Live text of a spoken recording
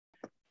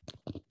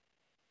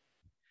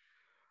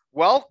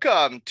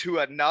Welcome to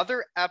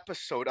another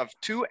episode of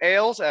Two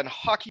Ales and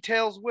Hockey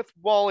Tales with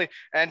Wally.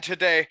 And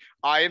today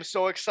I am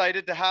so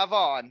excited to have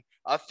on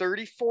a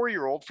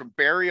 34-year-old from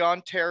Barrie,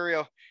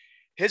 Ontario.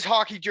 His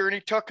hockey journey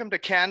took him to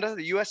Canada,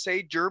 the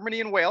USA, Germany,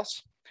 and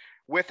Wales.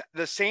 With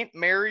the St.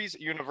 Mary's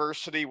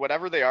University,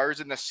 whatever they are, is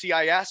in the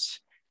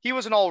CIS. He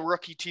was an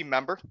all-rookie team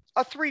member,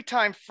 a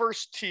three-time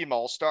first-team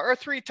All-Star, a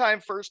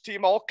three-time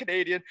first-team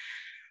All-Canadian,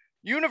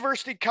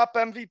 University Cup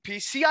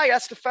MVP,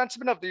 CIS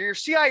Defenseman of the Year,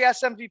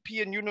 CIS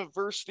MVP and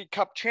University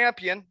Cup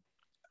champion.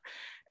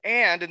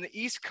 And in the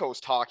East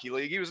Coast Hockey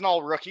League, he was an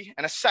all-rookie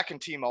and a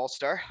second-team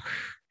All-Star.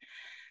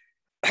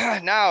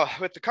 Now,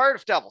 with the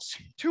Cardiff Devils,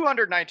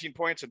 219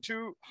 points and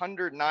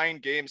 209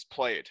 games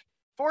played.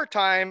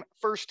 Four-time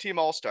first-team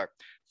All-Star.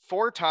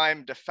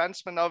 Four-time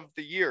Defenseman of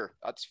the Year.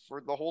 That's for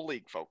the whole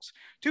league, folks.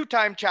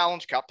 Two-time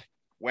Challenge Cup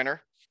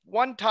winner.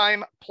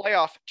 One-time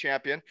playoff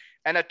champion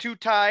and a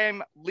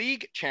two-time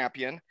league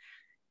champion,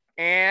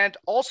 and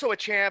also a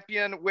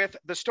champion with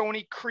the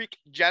Stony Creek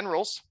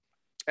Generals,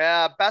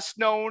 best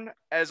known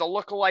as a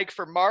lookalike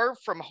for Marv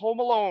from Home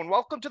Alone.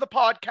 Welcome to the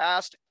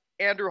podcast,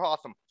 Andrew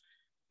Hotham.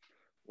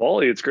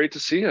 Wally, it's great to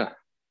see you.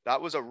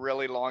 That was a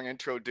really long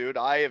intro, dude.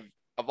 Of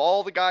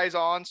all the guys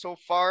on so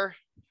far,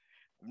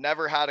 I've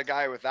never had a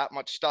guy with that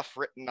much stuff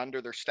written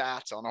under their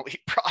stats on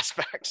Elite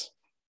Prospects.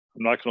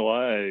 I'm not going to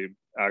lie,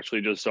 I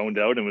actually just zoned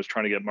out and was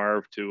trying to get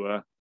Marv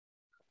to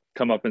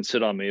come up and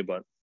sit on me,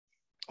 but...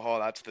 Oh,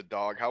 that's the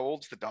dog. How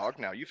old's the dog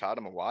now? You've had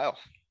him a while.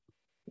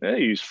 Yeah,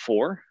 he's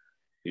 4.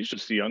 He's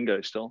just a young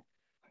guy still.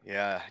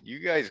 Yeah, you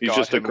guys He's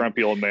just a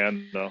grumpy old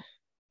man, though.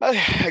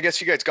 I guess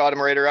you guys got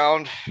him right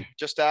around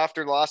just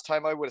after the last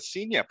time I would have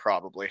seen you,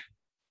 probably.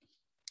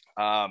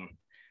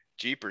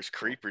 Jeepers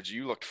creepers,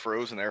 you looked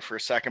frozen there for a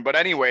second. But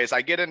anyways,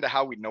 I get into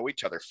how we know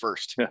each other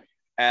first. Yeah.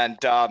 And,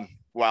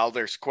 well,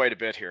 there's quite a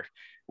bit here.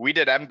 We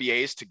did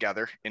MBAs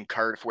together in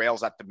Cardiff,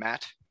 Wales at the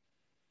Met.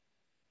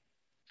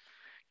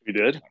 You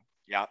did?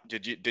 Yeah.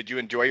 Did you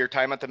enjoy your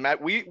time at the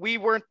Met? We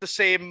weren't the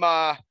same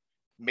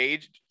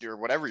major or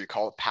whatever you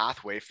call it,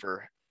 pathway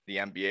for the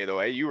MBA though.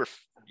 Eh? You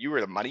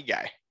were the money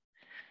guy.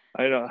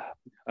 I know.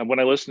 When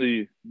I listen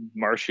to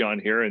Marshy on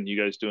here and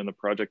you guys doing the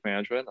project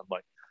management, I'm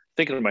like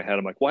thinking in my head,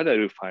 I'm like, why did I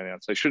do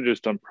finance? I should have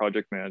just done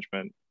project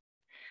management.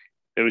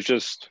 It was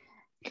just.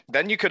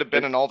 Then you could have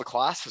been in all the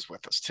classes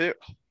with us too.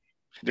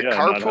 The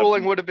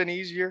carpooling would have been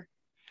easier.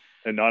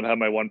 And not have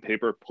my one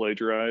paper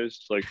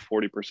plagiarized like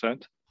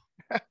 40%.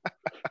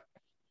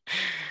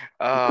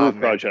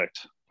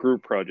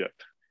 Group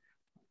project.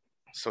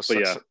 So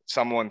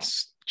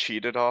someone's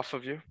cheated off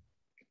of you?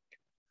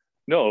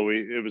 No,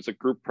 it was a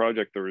group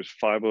project. There was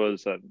 4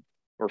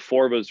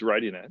 of us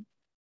writing it.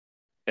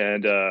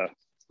 And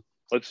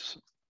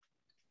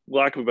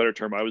lack of a better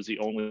term, I was the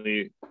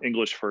only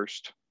English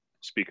first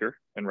speaker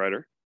and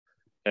writer.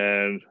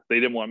 And they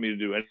didn't want me to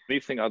do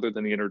anything other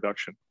than the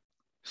introduction.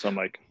 So I'm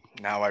like,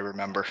 now I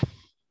remember.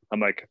 I'm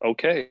like,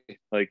 okay,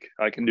 like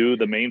I can do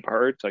the main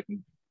parts.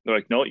 They're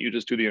like, no, you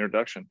just do the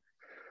introduction.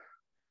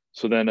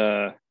 So then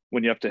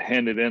when you have to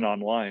hand it in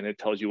online, it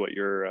tells you what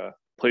your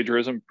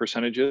plagiarism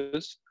percentage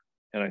is.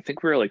 And I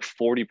think we were like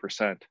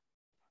 40%.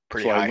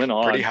 Pretty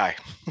high.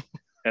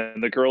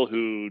 And the girl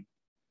who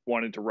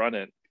wanted to run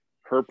it,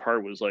 her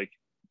part was like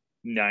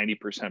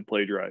 90%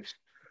 plagiarized.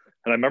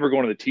 And I remember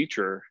going to the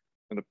teacher,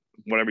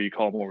 whatever you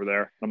call them over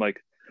there. I'm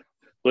like,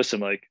 listen,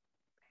 like,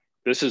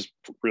 this is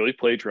really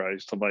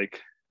plagiarized. I'm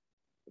like,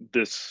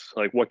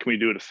 what can we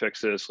do to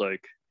fix this?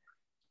 Like,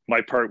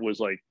 my part was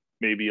like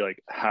maybe like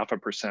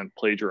 0.5%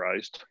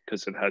 plagiarized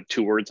because it had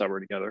 2 words that were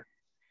together.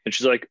 And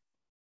she's like,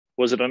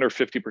 was it under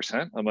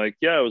 50%? I'm like,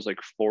 yeah, it was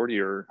like 40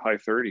 or high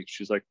 30.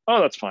 She's like,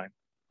 oh, that's fine.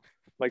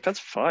 I'm like, that's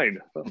fine.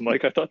 I'm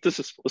like, I thought this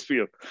is supposed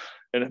to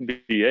be an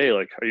MBA.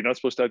 Like, are you not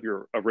supposed to have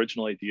your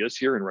original ideas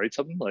here and write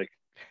something? Like,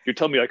 you're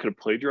telling me I could have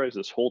plagiarized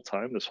this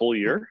whole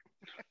year?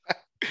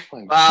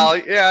 Well,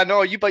 yeah,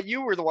 no, but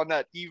you were the one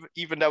that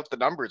evened out the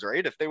numbers,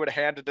 right? If they would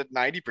have handed it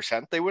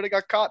 90%, they would have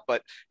got caught.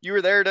 But you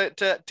were there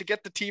to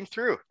get the team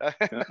through.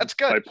 That's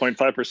good.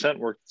 5.5%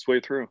 worked its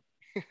way through.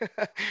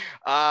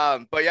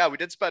 But yeah, we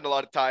did spend a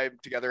lot of time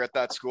together at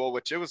that school,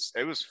 which it was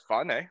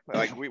fun, eh?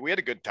 Like we had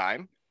a good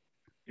time.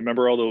 You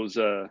remember all those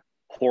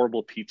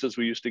horrible pizzas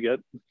we used to get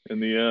in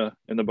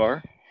the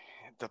bar?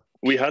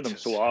 We had them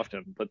so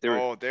often, but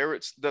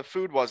the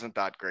food wasn't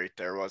that great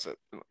there, was it?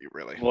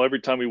 Really? Well, every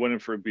time we went in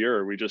for a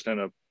beer, we just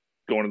ended up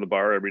going to the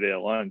bar every day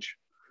at lunch.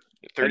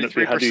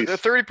 33%,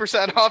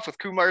 30% off with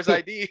Kumar's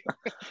ID.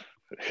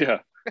 Yeah,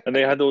 and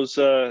they had those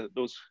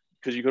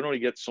because you could only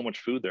get so much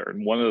food there,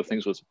 and one of the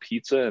things was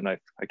pizza, and I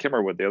can't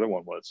remember what the other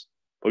one was,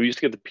 but we used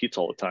to get the pizza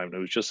all the time, and it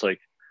was just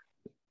like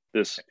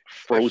this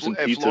frozen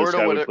pizza.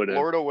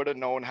 Lordo would have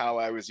known how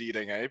I was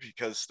eating, eh?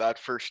 Because that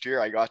first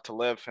year I got to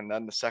live, and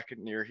then the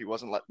second year he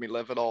wasn't letting me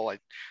live at all. I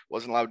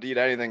wasn't allowed to eat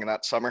anything in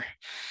that summer.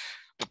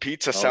 The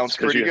pizza sounds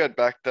pretty good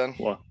back then.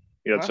 Well,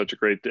 you had such a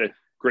great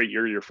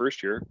year your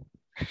first year.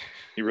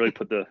 You really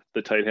put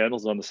the tight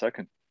handles on the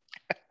second.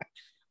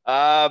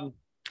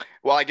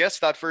 Well, I guess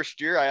that first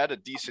year I had a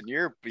decent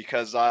year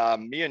because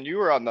me and you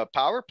were on the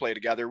power play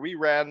together. We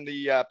ran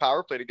the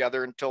power play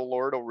together until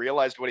Lordo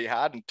realized what he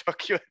had and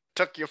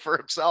took you for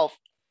himself.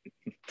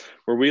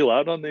 Were we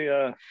allowed on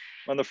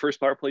the first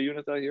power play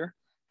unit that year, or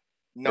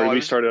No, did it we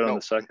was start out on no.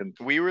 the second?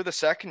 We were the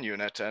second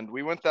unit, and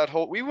we went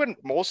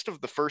most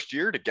of the first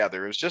year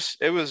together.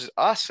 It was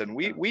us, and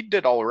we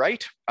did all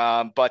right.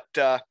 But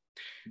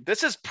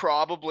this is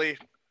probably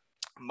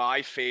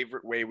my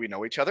favorite way we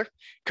know each other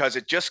because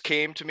it just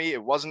came to me.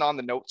 It wasn't on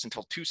the notes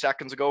until 2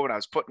 seconds ago when I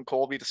was putting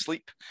Colby to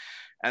sleep.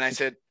 And I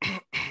said,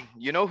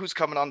 you know who's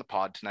coming on the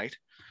pod tonight?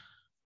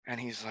 And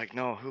he's like,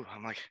 no, who?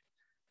 I'm like,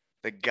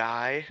 the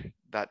guy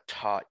that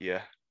taught you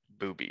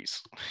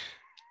boobies.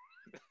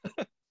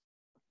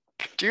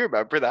 Do you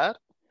remember that?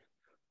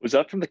 Was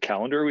that from the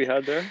calendar we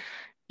had there?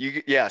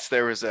 Yes,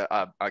 there was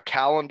a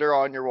calendar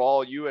on your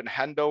wall. You and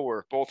Hendo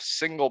were both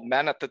single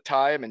men at the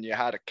time, and you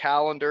had a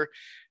calendar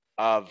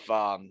of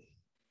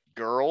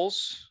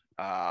girls.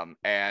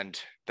 And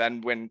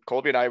then when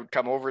Colby and I would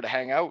come over to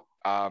hang out,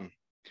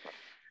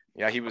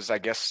 yeah, he was, I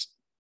guess,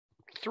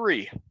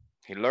 3.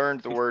 He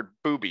learned the word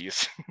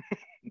boobies.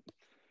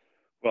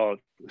 Well,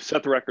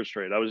 set the record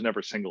straight. I was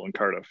never single in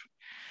Cardiff,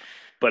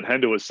 but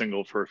Hendo was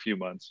single for a few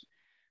months.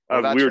 Oh,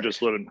 We that's were right.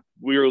 just living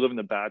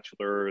the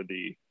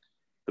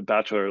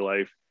bachelor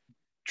life,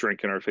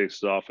 drinking our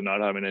faces off and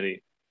not having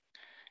any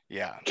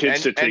Yeah.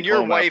 kids to And take your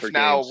home wife after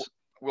now, games.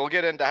 we'll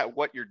get into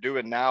what you're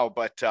doing now,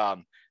 but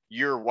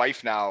your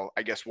wife now,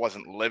 I guess,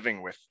 wasn't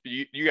living with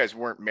you. You guys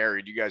weren't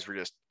married. You guys were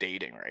just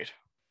dating, right?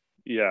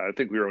 Yeah, I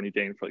think we were only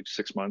dating for like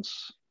 6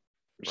 months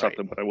or Right.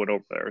 something, but I went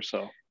over there.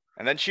 So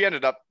And then she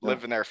ended up yeah,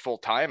 living there full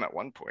time at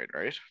one point,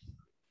 right?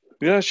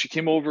 yeah, she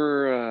came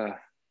over.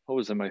 What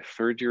was it, my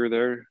third year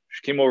there?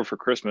 She came over for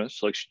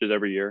Christmas, like she did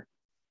every year,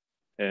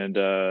 and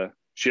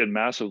she had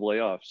massive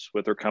layoffs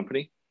with her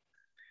company.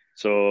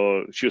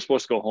 So she was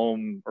supposed to go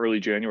home early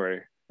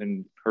January,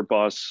 and her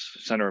boss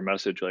sent her a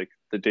message like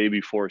the day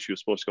before she was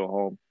supposed to go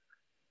home,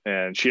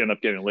 and she ended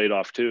up getting laid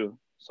off too.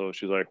 So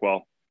she's like,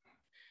 "Well,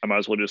 I might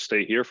as well just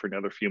stay here for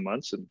another few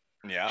months," and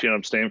Yeah. she ended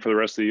up staying for the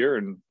rest of the year.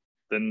 And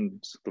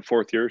then the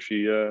fourth year,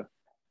 she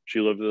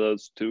lived with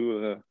us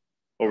too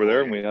over Oh,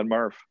 there, and yeah. we had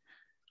Marv,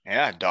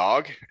 Yeah,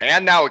 dog.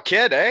 And now a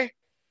kid, eh?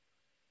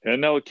 and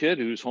now a kid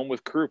who's home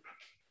with croup.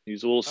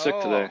 He's a little sick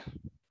Oh, today,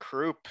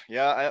 croup.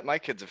 Yeah, my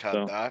kids have had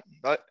so that.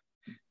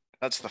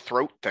 That's the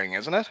throat thing,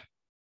 isn't it?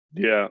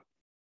 yeah.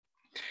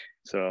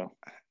 So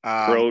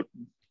Um, throat,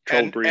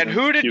 trouble and breathing,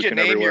 who did you puking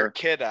name your everywhere.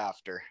 kid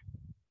after?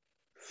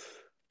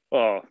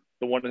 Oh,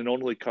 the one and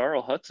only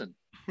Carl Hudson.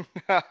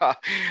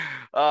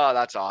 Oh,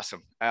 that's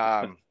awesome.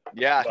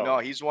 Yeah, no, Well,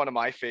 he's one of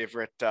my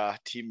favorite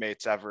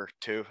teammates ever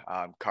too.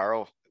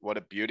 Carl, what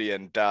a beauty.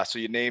 And so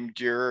you named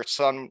your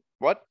son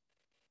what?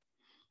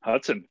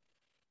 Hudson.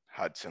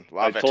 Hudson. I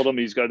Love it. told him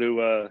he's got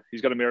to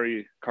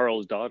marry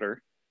Carl's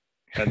daughter,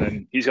 and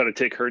then he's got to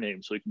take her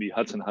name so he can be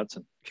Hudson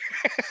Hudson.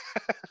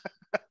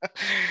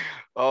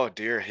 Oh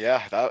dear,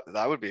 yeah,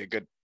 that would be a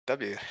good.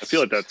 That'd be I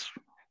feel like that's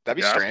that'd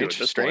be you have to at strange.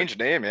 this point. Strange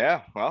name,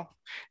 yeah. Well,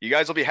 you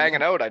guys will be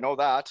hanging Yeah, out. I know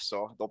that,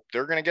 so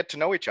they're gonna get to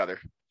know each other.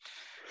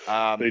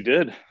 they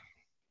did.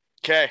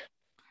 Okay.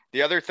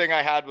 The other thing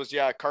I had was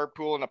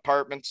carpool and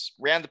apartments.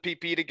 Ran the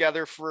PP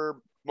together for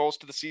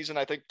most of the season.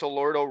 I think till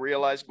Lordo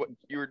realized what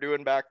you were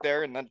doing back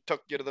there, and then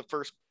took you to the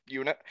first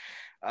unit.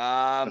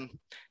 Then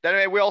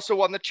anyway, we also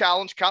won the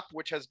Challenge Cup,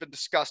 which has been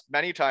discussed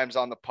many times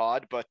on the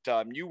pod. But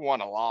you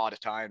won a lot of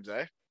times,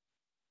 eh?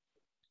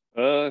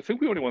 I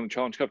think we only won the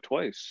Challenge Cup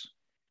twice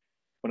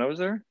when I was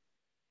there.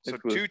 So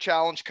 2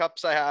 Challenge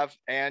Cups I have,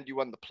 and you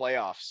won the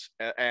playoffs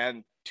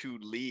and 2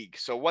 league.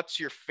 So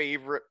what's your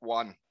favorite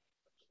one?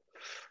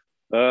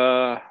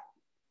 Uh,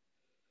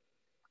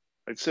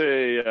 I'd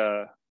say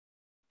I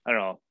don't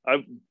know.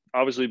 I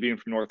obviously being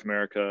from North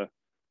America,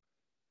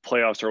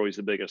 playoffs are always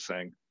the biggest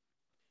thing.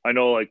 I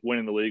know like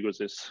winning the league was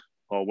this.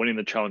 Well, winning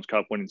the Challenge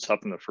Cup, winning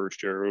something the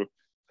first year,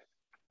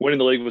 winning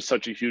the league was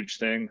such a huge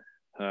thing.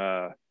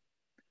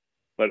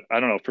 But I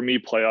don't know. For me,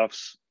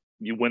 playoffs,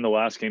 you win the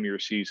last game of your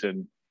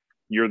season,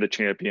 you're the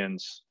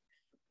champions.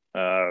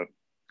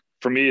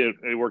 For me,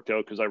 it worked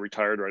out because I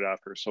retired right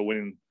after. So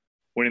winning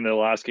the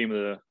last game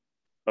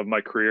of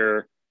my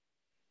career,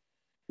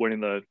 winning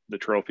the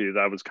trophy,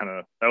 that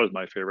was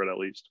my favorite at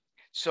least.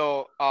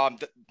 So,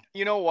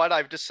 you know what?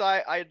 I've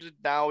decided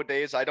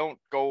nowadays I don't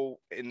go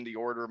in the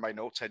order of my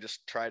notes. I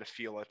just try to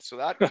feel it. So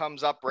that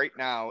comes up right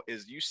now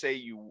is you say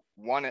you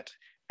won it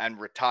and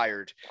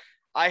retired.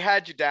 I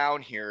had you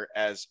down here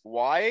as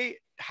why?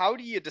 How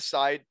do you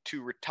decide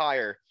to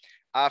retire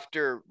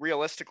after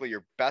realistically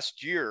your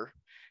best year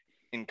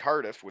in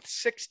Cardiff with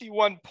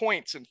 61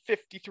 points in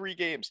 53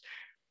 games?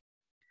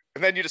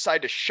 And then you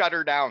decide to shut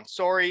her down.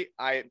 Sorry,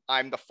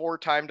 I'm the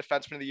 4-time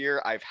defenseman of the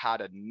year. I've had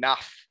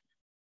enough.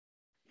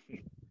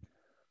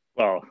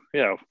 Well,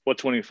 yeah,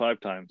 what's winning 5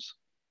 times?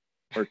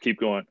 Or keep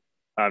going.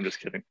 I'm just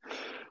kidding.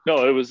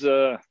 No, it was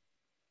I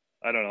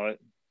don't know.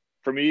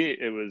 For me,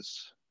 it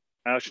was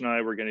Ash and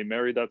I were getting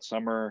married that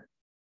summer.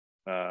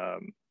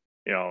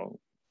 You know,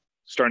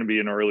 starting to be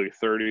in early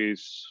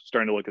 30s,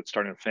 starting to look at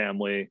starting a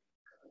family.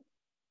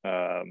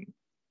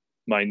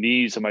 My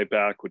knees and my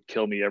back would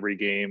kill me every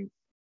game.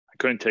 I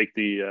couldn't take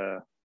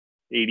the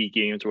 80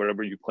 games or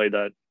whatever you play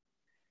that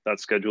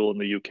schedule in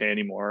the UK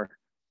anymore.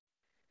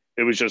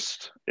 It was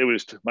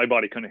my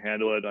body couldn't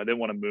handle it. I didn't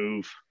want to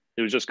move.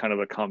 It was just kind of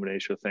a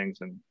combination of things.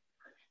 And,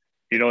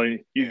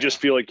 you just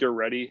feel like you're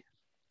ready.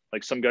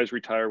 Like some guys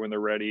retire when they're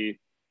ready.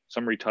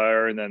 Some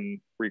retire and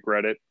then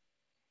regret it.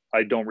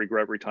 I don't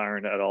regret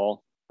retiring at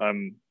all.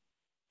 I'm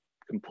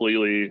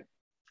completely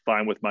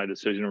fine with my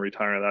decision to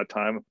retire at that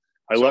time.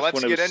 I left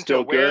when it was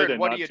still good and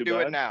what not are you too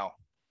doing bad. now?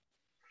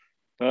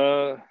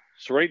 So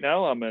right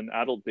now I'm an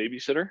adult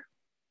babysitter,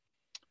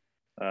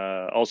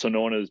 also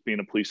known as being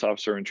a police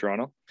officer in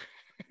Toronto.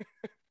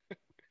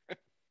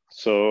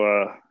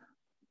 So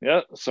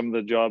some of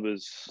the job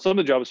is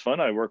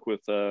fun. I work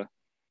with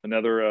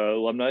another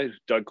alumni,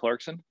 Doug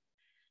Clarkson.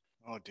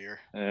 Oh dear.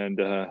 And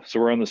so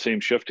we're on the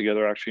same shift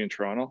together actually in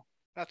Toronto.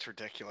 That's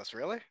ridiculous.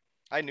 Really?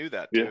 I knew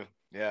that too.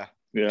 Yeah.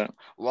 A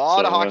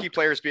lot of hockey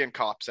players being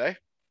cops, eh?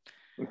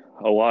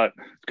 A lot.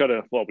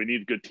 We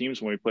need good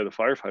teams when we play the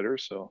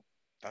firefighters. So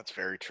that's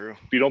very true.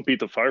 If you don't beat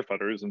the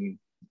firefighters, and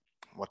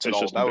what's it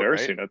all about,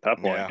 embarrassing, right? At that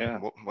point. Yeah.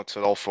 What's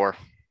it all for?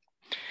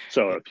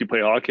 So if you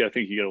play hockey, I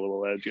think you get a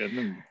little edge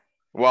in.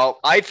 Well,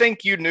 I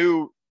think you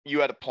knew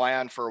you had a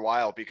plan for a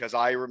while, because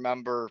I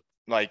remember,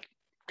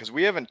 because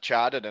we haven't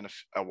chatted in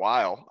a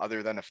while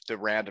other than the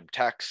random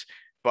texts,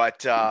 but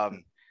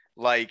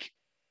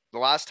the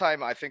last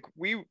time I think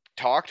we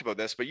talked about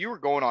this, but you were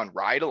going on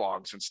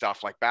ride-alongs and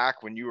stuff like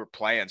back when you were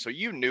playing. So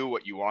you knew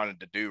what you wanted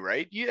to do,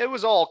 right? It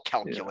was all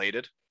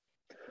calculated.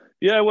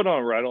 Yeah, I went on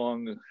a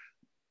ride-along,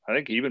 I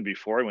think even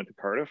before I went to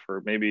Cardiff,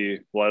 or maybe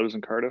while I was in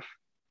Cardiff.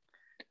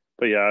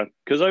 But yeah,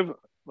 because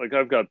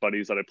I've got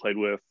buddies that I played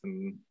with,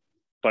 and a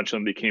bunch of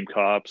them became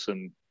cops,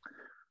 and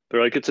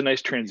they're like, it's a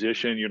nice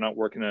transition. You're not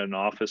working at an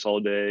office all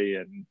day,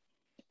 and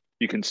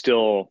you can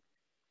still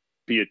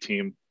be a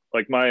team.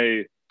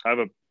 I have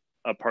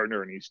a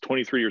partner, and he's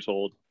 23 years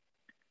old,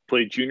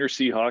 played junior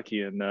C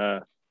hockey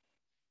in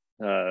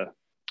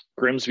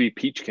Grimsby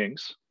Peach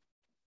Kings.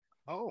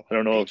 Oh, I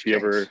don't know if he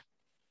ever.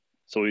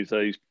 So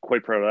he's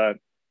quite proud of that.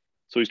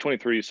 So he's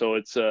 23. So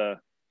it's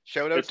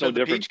shout out to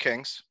the Peach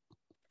Kings.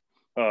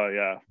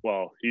 Yeah.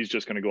 Well, he's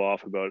just going to go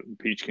off about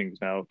Peach Kings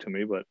now to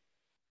me, but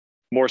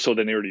more so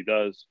than he already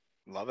does.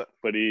 Love it.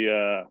 But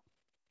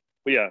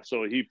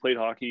so he played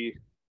hockey.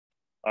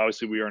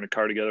 Obviously, we were in a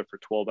car together for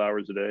 12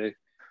 hours a day.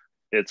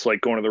 It's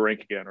like going to the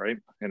rink again, right?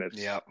 And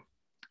it's So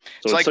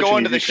it's like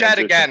going to the shed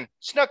again.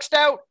 Snook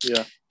Stout.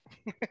 Yeah.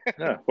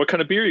 Yeah. What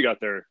kind of beer you got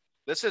there?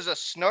 This is a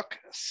Snook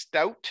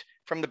Stout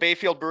from the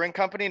Bayfield Brewing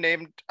Company,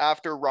 named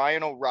after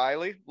Ryan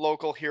O'Reilly,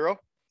 local hero.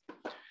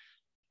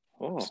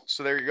 Oh.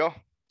 So there you go.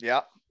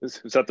 Yeah. Is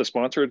that the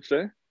sponsor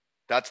today?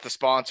 That's the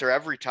sponsor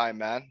every time,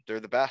 man. They're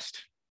the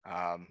best.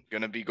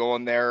 Gonna be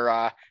going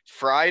there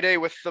Friday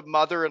with the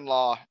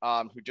mother-in-law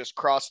who just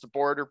crossed the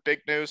border.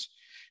 Big news.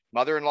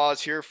 Mother-in-law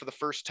is here for the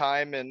first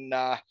time in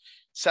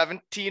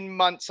 17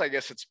 months, I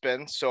guess it's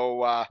been.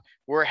 So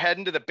we're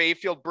heading to the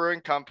Bayfield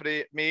Brewing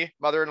Company, me,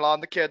 mother-in-law,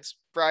 and the kids,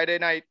 Friday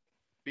night.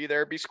 Be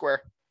there, be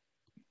square.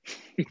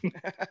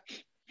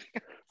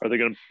 Are they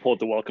going to pull out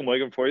the welcome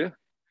wagon for you?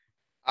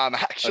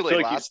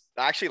 Actually, last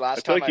I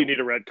time feel like you need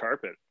a red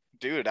carpet.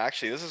 Dude,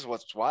 actually, this is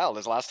what's wild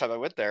is last time I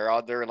went there,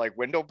 on their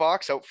window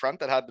box out front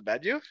that had the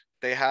menu,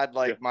 they had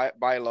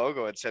my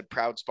logo. It said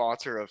proud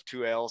sponsor of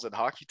Two Ales and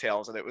Hockey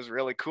Tales, and it was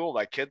really cool.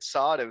 My kids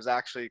saw it. It was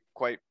actually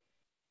quite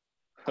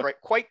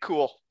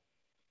cool.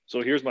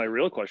 So here's my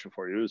real question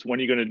for you: is when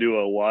are you going to do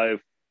a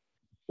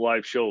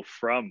live show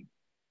from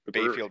the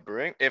Bayfield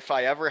Brewing? If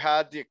I ever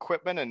had the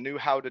equipment and knew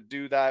how to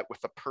do that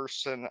with a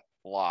person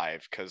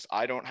live, because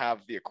I don't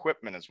have the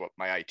equipment, is what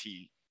my IT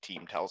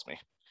team tells me.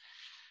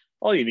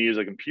 All you need is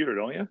a computer,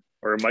 don't you?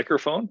 Or a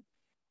microphone?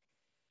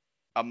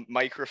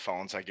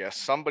 Microphones, I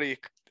guess.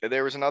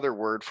 There was another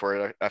word for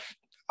it,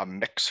 a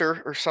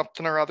mixer or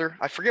something or other.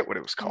 I forget what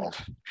it was called.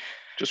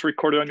 Just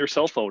record it on your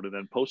cell phone and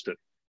then post it.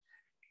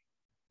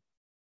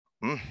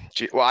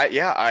 Well,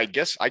 I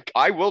guess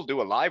I will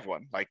do a live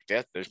one like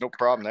that. There's no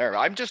problem there.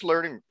 I'm just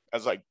learning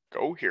as I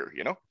go here,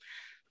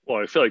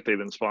 Well, I feel like they've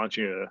been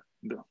sponsoring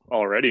you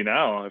already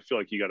now. I feel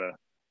like you got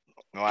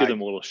to give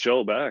them a little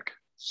show back.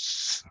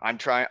 I'm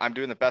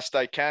doing the best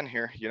I can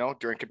here,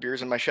 drinking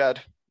beers in my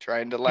shed,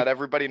 trying to let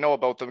everybody know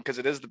about them, because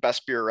it is the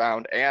best beer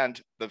around and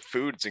the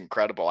food's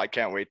incredible. I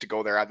can't wait to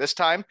go there. This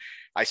time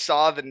I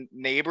saw the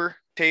neighbor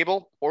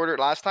table ordered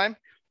last time,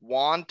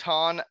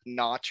 wonton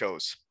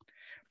nachos.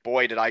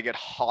 Boy, did I get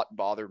hot and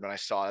bothered when I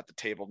saw it at the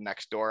table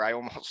next door. I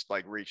almost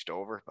reached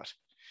over, but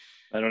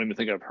I don't even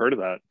think I've heard of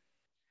that.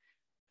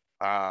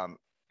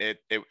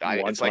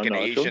 It's like an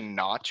Asian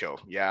nacho.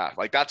 Yeah.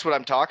 That's what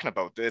I'm talking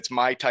about. It's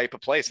my type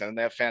of place, and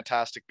they have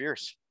fantastic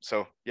beers.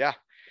 So yeah.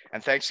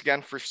 And thanks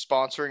again for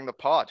sponsoring the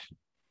pod.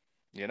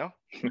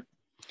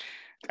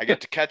 I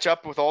get to catch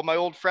up with all my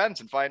old friends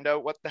and find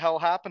out what the hell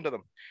happened to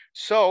them.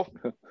 So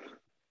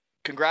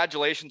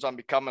congratulations on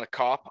becoming a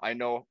cop. I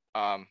know,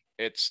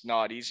 it's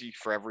not easy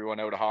for everyone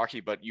out of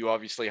hockey, but you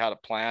obviously had a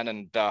plan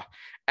and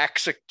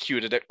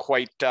executed it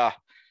quite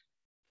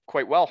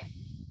well.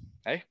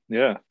 Hey?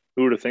 Yeah.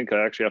 Who would have think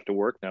I actually have to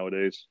work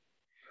nowadays?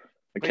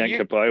 I But can't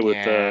get by with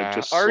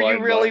just are you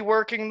sliding really by.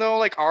 working though?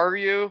 Like, are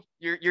you?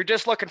 You're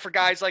just looking for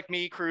guys like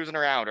me cruising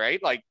around,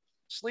 right? Like,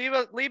 just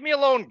leave me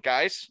alone,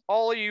 guys.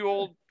 All of you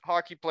old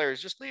hockey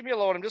players, just leave me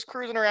alone. I'm just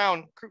cruising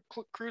around,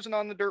 cruising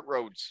on the dirt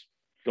roads.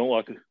 Don't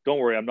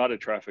worry. I'm not a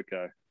traffic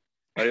guy.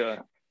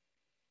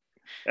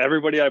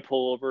 Everybody I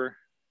pull over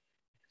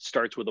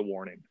starts with a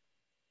warning.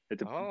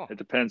 It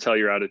depends how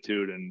your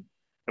attitude and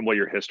what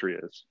your history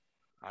is.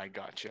 I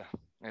gotcha.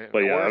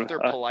 But or if they're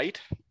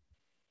polite.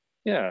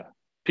 Yeah,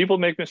 people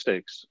make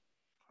mistakes.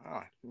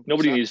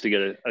 Nobody needs to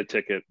get a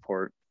ticket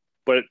for it,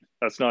 but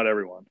that's not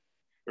everyone.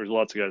 There's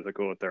lots of guys that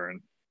go out there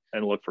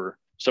and look for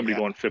somebody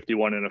going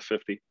 51 in a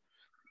 50.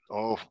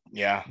 Oh,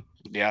 yeah.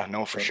 Yeah,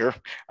 no, for sure.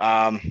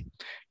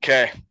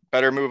 Okay,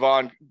 better move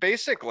on.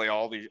 Basically,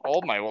 all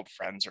my old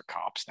friends are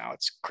cops now.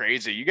 It's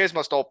crazy. You guys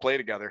must all play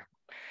together.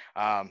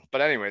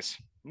 But anyways,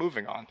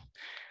 moving on.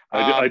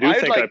 I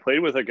think I played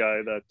with a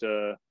guy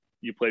that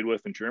you played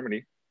with in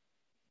Germany.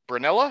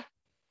 Brunella?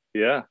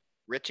 Yeah.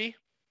 Rich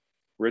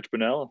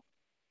Brunella.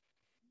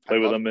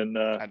 Played with him in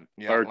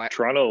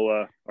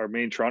our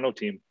main Toronto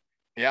team.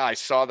 Yeah, I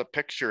saw the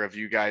picture of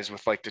you guys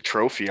with like the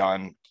trophy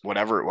on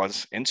whatever it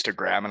was,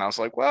 Instagram, and I was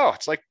like, wow,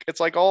 it's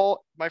like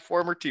all my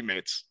former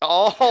teammates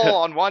all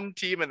on one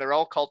team, and they're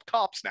all called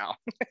cops now.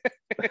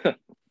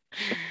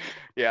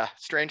 Yeah,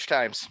 strange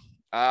times.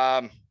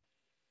 Okay.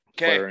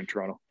 Player in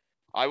Toronto.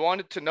 I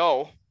wanted to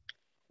know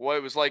what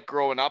it was like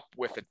growing up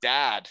with a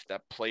dad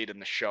that played in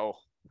the show.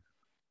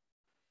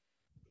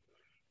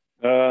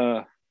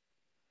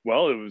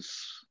 Well, it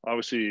was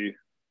obviously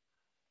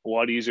a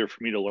lot easier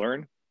for me to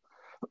learn.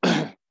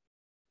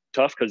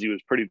 Tough because he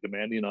was pretty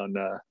demanding on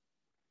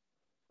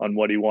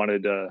what he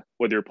wanted,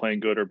 whether you're playing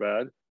good or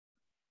bad.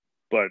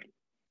 But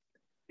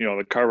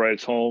the car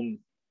rides home.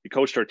 He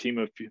coached our team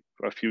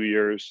a few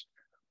years.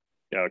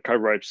 Yeah, the car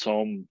rides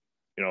home.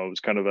 It was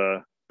kind of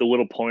the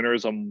little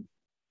pointers on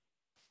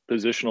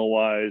positional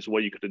wise,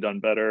 what you could have done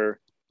better,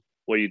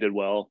 what you did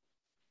well.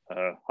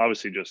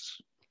 Obviously,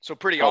 just so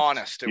pretty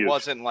honest. It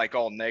wasn't like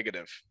all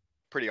negative.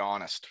 Pretty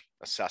honest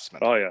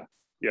assessment. Oh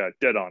yeah,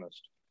 dead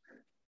honest.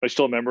 I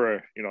still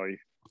remember,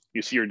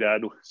 you see your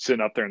dad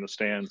sitting up there in the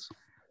stands,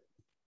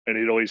 and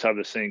he'd always have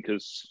this saying,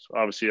 because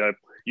obviously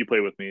you play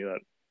with me, that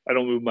I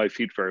don't move my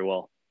feet very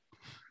well.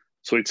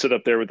 So he'd sit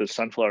up there with his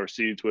sunflower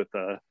seeds with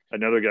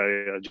another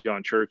guy,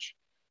 John Church,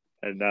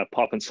 and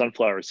popping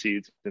sunflower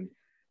seeds. And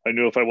I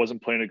knew if I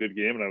wasn't playing a good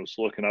game and I was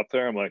looking up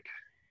there, I'm like,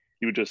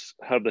 he would just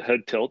have the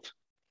head tilt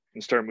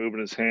and start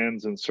moving his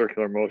hands in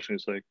circular motion.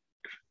 He's like,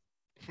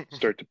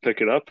 start to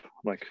pick it up. I'm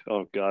like,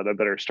 oh God, I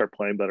better start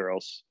playing better,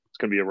 else it's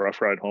going to be a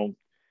rough ride home.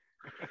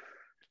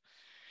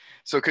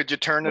 So could you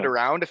turn it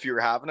around if you were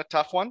having a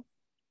tough one?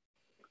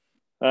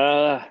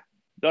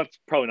 That's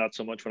probably not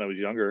so much when I was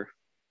younger.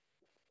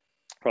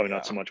 Probably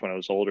not so much when I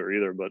was older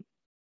either, but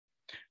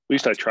at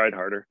least I tried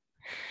harder.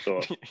 So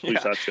at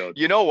least that showed.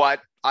 You know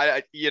what?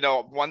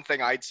 One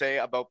thing I'd say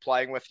about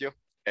playing with you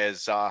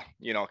is,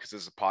 because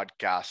this is a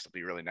podcast, I'll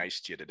be really nice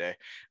to you today,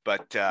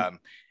 but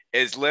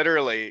is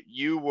literally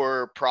you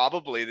were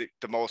probably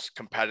the most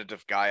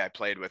competitive guy I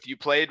played with. You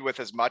played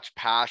with as much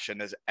passion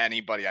as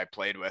anybody I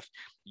played with.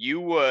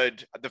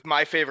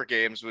 My favorite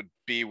games would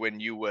be when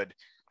you would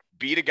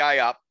beat a guy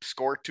up,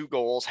 score 2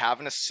 goals, have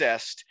an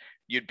assist.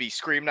 You'd be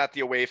screaming at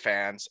the away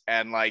fans,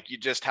 and like you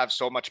just have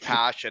so much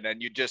passion and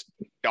you just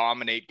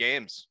dominate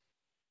games.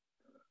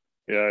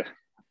 Yeah,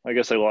 I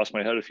guess I lost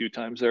my head a few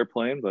times there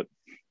playing, but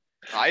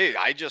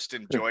I just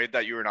enjoyed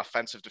that you were an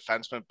offensive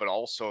defenseman, but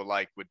also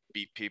like would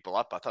beat people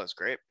up. I thought it was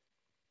great.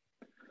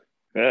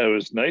 Yeah, it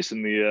was nice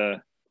in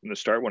the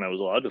start when I was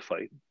allowed to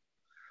fight,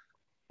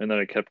 and then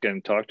I kept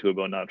getting talked to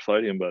about not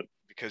fighting, but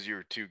because you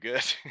were too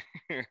good.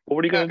 Well,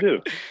 what are you gonna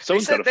do?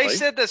 They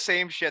said the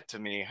same shit to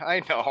me.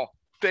 I know.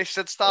 They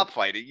said stop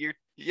fighting.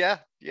 Yeah,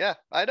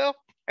 I know.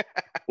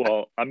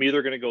 Well, I'm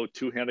either gonna go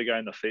two-hand a guy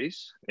in the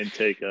face and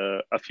take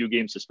a few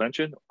game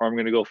suspension, or I'm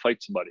gonna go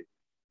fight somebody.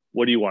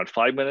 What do you want,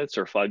 5 minutes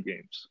or 5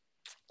 games?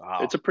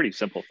 Wow. It's a pretty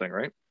simple thing,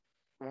 right?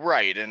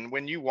 Right. And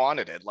when you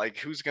wanted it, like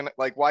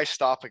why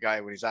stop a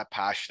guy when he's that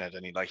passionate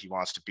and he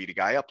wants to beat a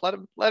guy up? Let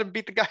him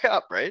beat the guy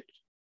up, right?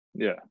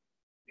 Yeah.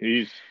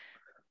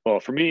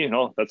 For me,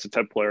 that's the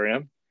type of player I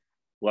am.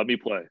 Let me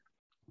play.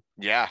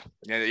 Yeah.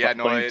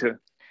 No,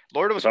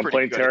 Lordo was if I'm pretty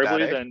playing good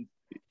terribly, at that, then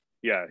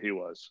yeah, he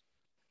was.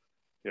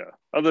 Yeah.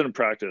 Other than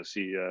practice,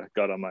 he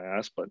got on my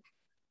ass, but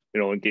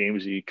in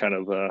games he kind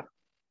of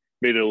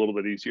made it a little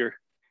bit easier.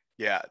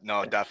 Yeah,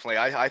 no, definitely.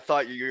 I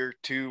thought your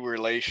 2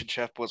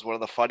 relationship was one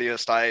of the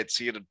funniest I had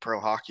seen in pro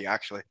hockey,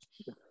 actually.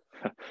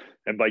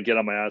 And by get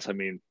on my ass, I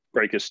mean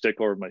break his stick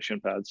over my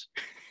shin pads.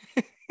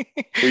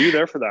 Were you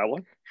there for that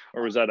one,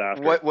 or was that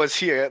after? What was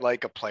he,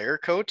 like a player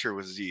coach, or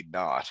was he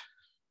not?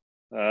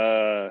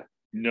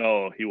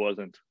 No, he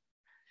wasn't.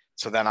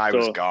 So then I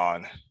was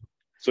gone.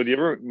 So do you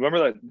ever remember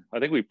that? I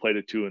think we played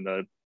it too in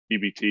the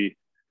BBT.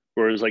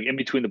 where it was like in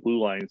between the blue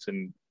lines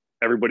and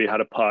everybody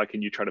had a puck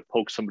and you try to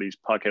poke somebody's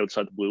puck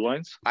outside the blue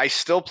lines. I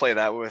still play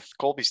that with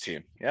Colby's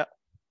team. Yeah.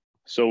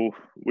 So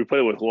we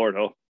played with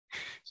Lordo.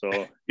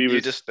 So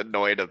you just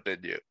annoyed him,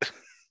 didn't you?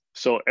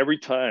 So every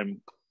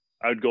time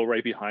I would go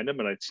right behind him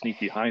and I'd sneak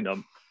behind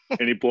him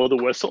and he'd blow the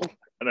whistle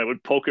and I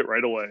would poke it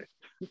right away.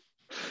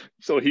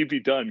 So he'd be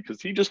done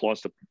because he just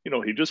wants to,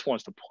 he just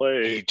wants to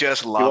play. He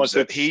just loves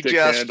it. He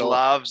just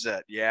loves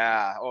it.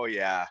 Yeah. Oh,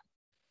 yeah.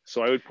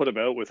 So I would put him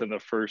out within the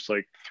first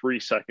like 3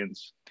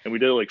 seconds. And we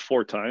did it like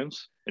 4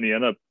 times. And he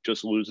ended up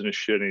just losing his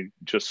shit. And he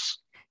just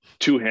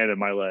two-handed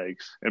my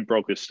legs and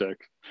broke his stick.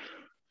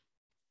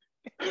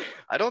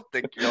 I don't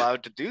think you're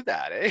allowed to do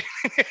that, eh?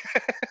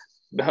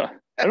 No,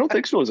 I don't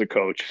think so as a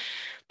coach.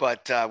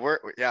 But we're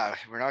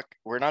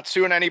not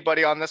suing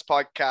anybody on this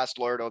podcast,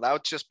 Lordo. That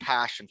was just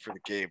passion for the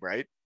game,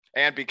 right?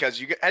 And because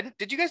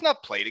did you guys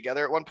not play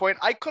together at one point?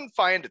 I couldn't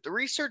find it. The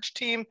research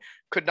team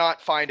could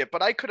not find it,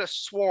 but I could have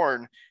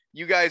sworn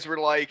you guys would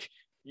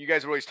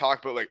always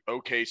talk about like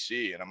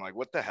OKC, and I'm like,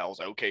 what the hell's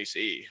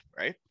OKC,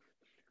 right?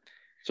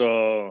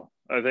 So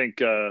I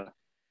think, I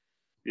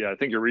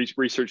think your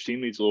research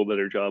team needs a little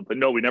better job. But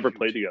no, we never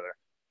played together.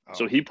 Oh.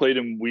 So he played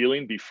in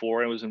Wheeling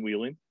before I was in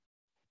Wheeling.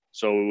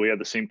 So we had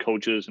the same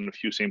coaches and a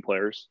few same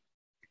players.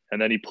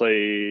 And then I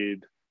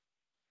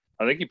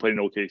think he played in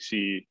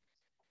OKC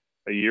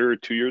a year or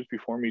 2 years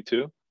before me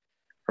too.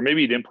 Or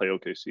maybe he didn't play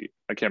OKC.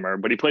 I can't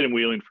remember. But he played in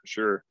Wheeling for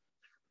sure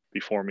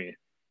before me.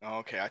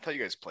 Okay, I thought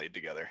you guys played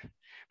together.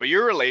 But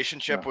your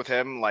relationship with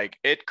him, like,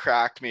 it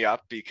cracked me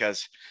up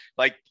because,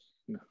 like,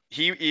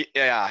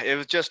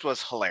 it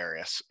was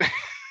hilarious.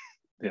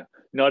 Yeah,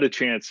 not a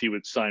chance he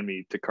would sign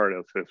me to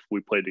Cardiff if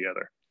we played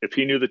together. If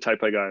he knew the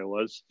type of guy I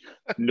was,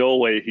 no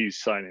way he's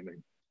signing me.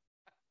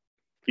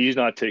 He's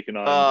not taking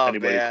on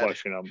anybody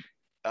questioning him.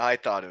 I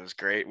thought it was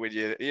great. Would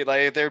you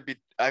like there'd be?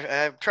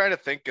 I'm trying to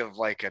think of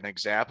like an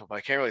example, but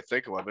I can't really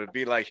think of one. But it'd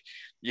be like,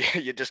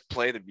 you just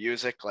play the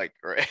music like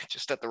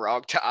just at the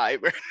wrong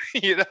time,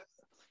 you know.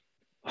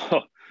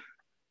 Oh,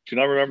 do you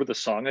not remember the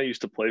song I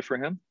used to play for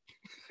him?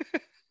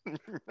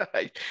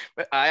 I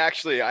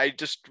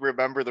just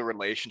remember the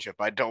relationship.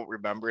 I don't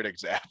remember an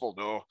example,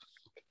 no.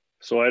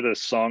 So I had a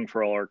song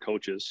for all our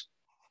coaches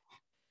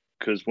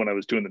because when I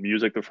was doing the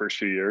music the first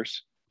few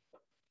years,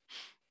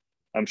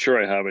 I'm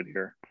sure I have it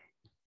here.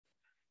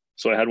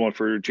 So I had one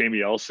for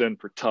Jamie Elson,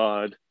 for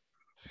Todd,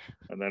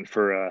 and then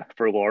for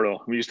Lordo.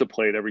 We used to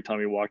play it every time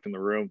he walked in the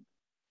room.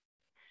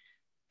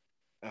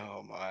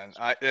 Oh man!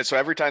 So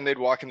every time they'd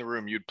walk in the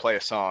room, you'd play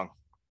a song,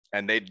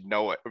 and they'd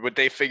know it. Would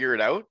they figure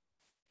it out?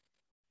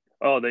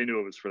 Oh, they knew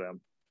it was for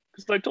them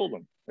because I told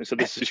them. I said,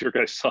 "This is your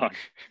guys' song."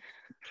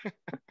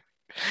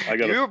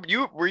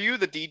 Were you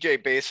the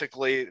DJ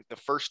basically the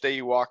first day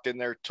you walked in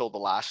there till the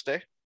last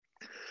day?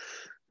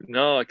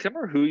 No, I can't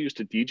remember who used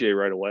to DJ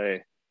right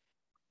away,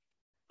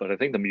 but I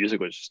think the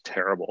music was just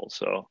terrible.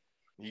 So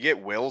you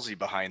get Wilsey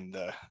behind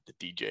the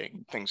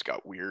DJing. Things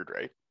got weird,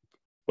 right?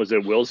 Was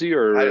it Wilsey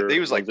or he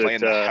was like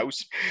playing the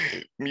house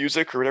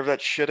music or whatever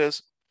that shit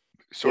is?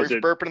 Sorry for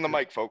burping in the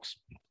mic, folks.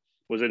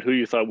 Was it who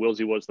you thought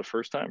Wilsey was the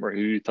first time, or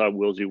who you thought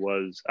Wilsey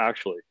was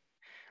actually?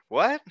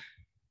 What?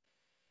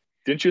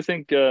 Didn't you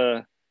think?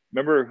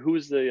 Remember who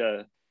was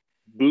the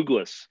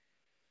Boogless?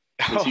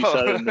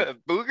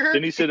 Booger?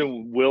 Didn't he sit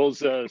in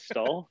Will's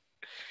stall?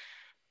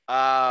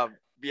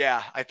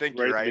 Yeah, I think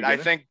you're right. I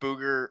think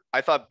Booger.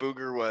 I thought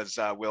Booger was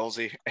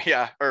Wilsey.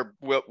 Yeah, or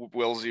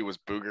Wilsey was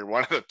Booger.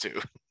 One of the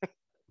two.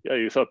 Yeah,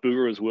 you thought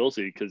Booger was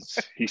Wilsey because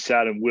he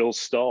sat in Will's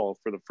stall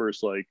for the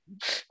first like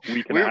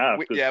week and a half.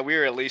 We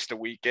were at least a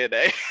week in,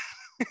 eh?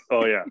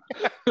 Oh yeah,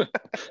 and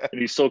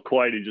he's so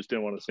quiet. He just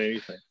didn't want to say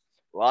anything.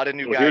 A lot of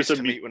new guys to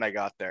meet when I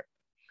got there.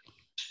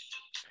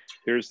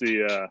 Here's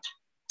the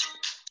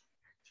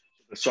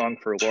song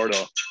for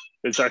Lordo.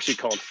 It's actually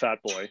called Fat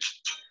Boy.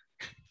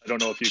 I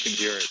don't know if you can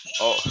hear it.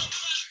 Oh,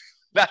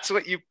 that's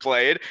what you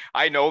played?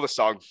 I know the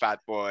song Fat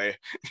Boy.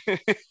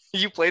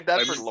 You played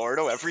that for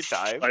Lordo every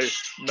time?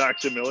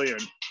 Maximilian.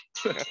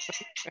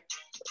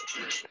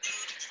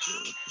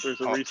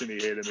 There's a reason he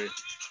hated me.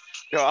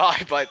 No,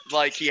 but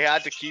like he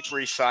had to keep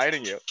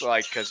re-signing you,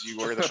 like because you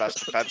were the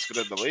best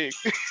defenseman in the league.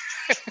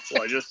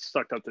 Well, I just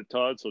stuck up to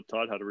Todd, so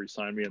Todd had to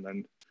re-sign me, and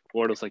then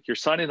Lordo's like, "You're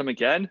signing him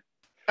again?"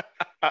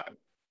 And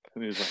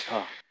he was like,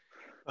 "Oh,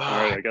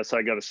 all right, I guess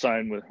I got to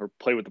sign with or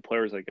play with the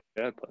players I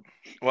get." But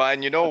well,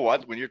 and you know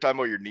what? When you're talking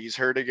about your knees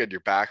hurting and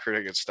your back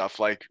hurting and stuff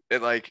like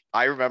it, like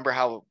I remember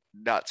how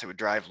nuts it would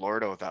drive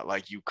Lordo that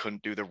like you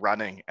couldn't do the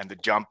running and the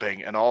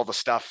jumping and all the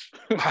stuff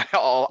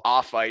all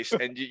off ice,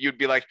 and you'd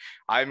be like,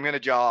 "I'm gonna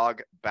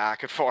jog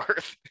back and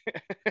forth."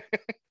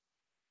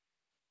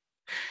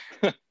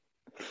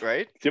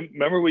 Right?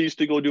 Remember we used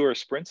to go do our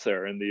sprints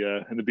there in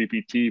the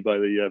BPT by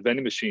the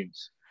vending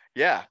machines.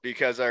 Yeah,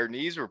 because our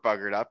knees were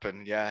buggered up,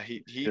 and yeah,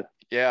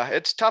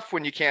 it's tough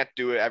when you can't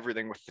do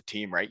everything with the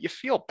team, right? You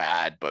feel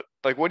bad, but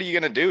like, what are you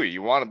gonna do?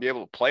 You want to be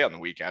able to play on the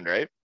weekend,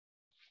 right?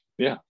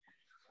 Yeah,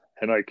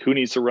 and like, who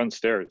needs to run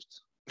stairs?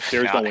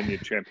 Stairs don't win you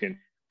a champion.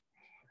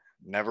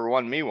 Never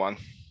won me one.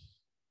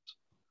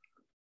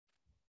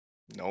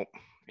 Nope.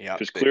 Yeah.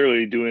 Because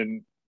clearly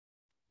doing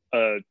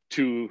a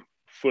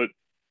 2-foot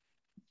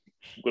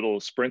little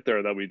sprint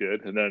there that we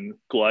did and then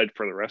glide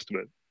for the rest of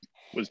it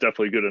was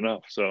definitely good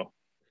enough. So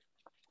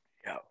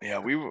yeah,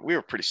 we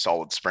were pretty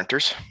solid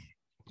sprinters.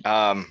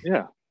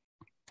 Yeah.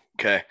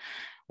 Okay,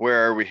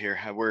 where are we here?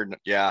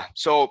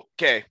 So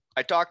okay,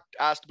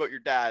 asked about your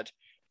dad.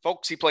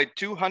 Folks, he played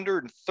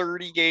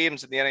 230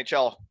 games in the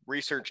NHL.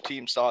 Research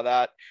team saw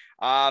that.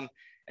 And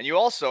you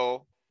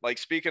also, like,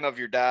 speaking of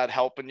your dad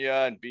helping you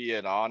and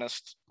being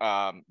honest,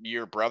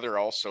 your brother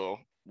also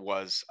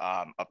was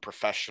a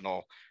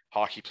professional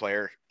hockey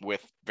player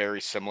with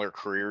very similar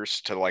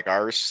careers to like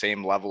ours,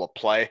 same level of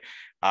play.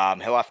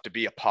 He'll have to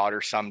be a Potter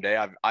someday.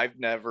 I've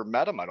never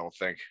met him, I don't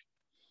think.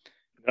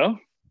 No.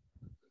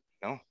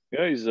 No.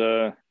 Yeah,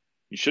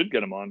 you should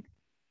get him on.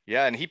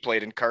 Yeah, and he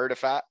played in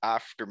Cardiff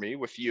after me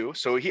with you.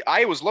 So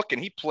I was looking,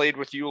 he played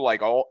with you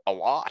like a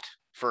lot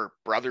for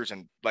brothers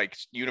and like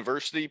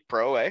university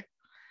pro, eh?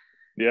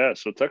 Yeah,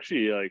 so it's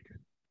actually like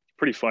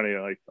pretty funny.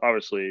 Like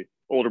obviously,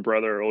 older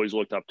brother, always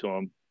looked up to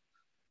him.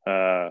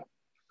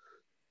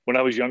 When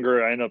I was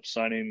younger, I ended up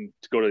signing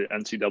to go to the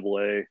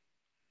NCAA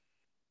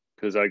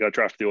because I got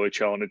drafted to the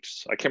OHL, and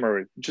I can't remember,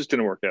 it just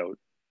didn't work out.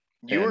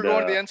 You were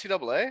going to the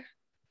NCAA?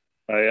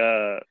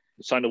 I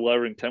signed a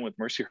letter of intent with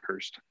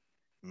Mercyhurst.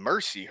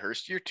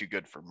 Mercyhurst? You're too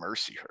good for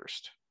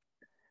Mercyhurst.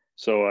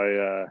 So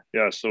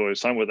I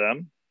signed with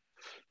them,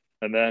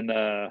 and then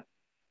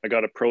I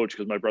got approached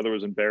because my brother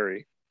was in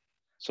Barrie.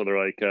 So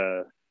they're like,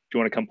 "Do you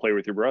want to come play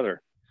with your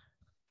brother?"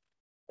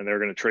 And they're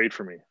going to trade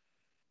for me,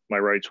 my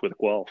rights with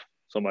Guelph.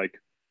 So I'm like,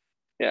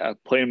 "Yeah,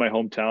 play in my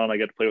hometown. I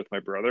get to play with my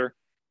brother."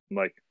 I'm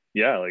like,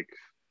 "Yeah, like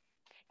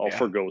I'll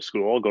forgo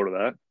school. I'll go to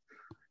that."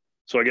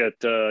 So I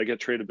get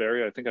traded to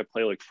Barrie. I think I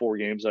play like 4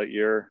 games that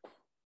year.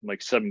 I'm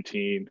like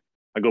 17.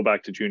 I go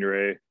back to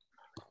junior A,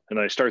 and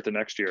I start the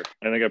next year.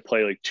 I think I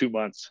play like 2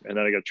 months, and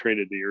then I got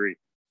traded to Erie.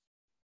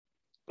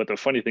 But the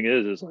funny thing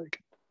is like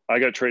I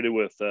got traded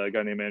with a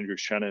guy named Andrew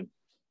Shannon,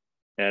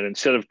 and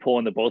instead of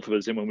pulling the both of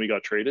us in when we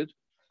got traded,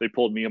 they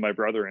pulled me and my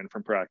brother in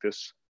from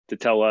practice to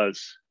tell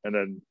us, and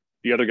then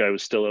the other guy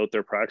was still out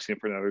there practicing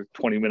for another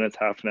 20 minutes,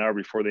 half an hour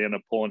before they end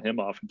up pulling him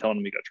off and telling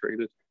him he got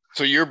traded.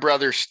 So your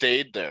brother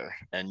stayed there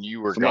and you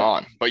were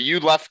gone, but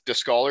you left the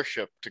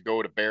scholarship to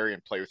go to Barrie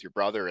and play with your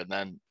brother. And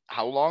then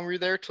how long were you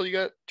there till you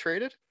got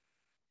traded?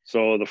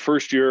 So the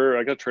first year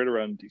I got traded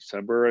around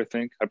December, I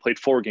think. I played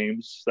 4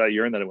 games that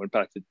year, and then I went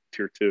back to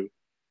Tier 2.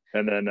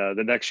 And then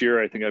the next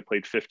year, I think I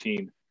played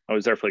 15. I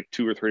was there for like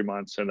 2 or 3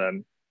 months and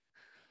then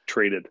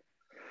traded.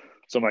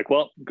 So I'm like,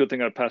 well, good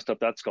thing I passed up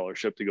that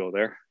scholarship to go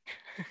there.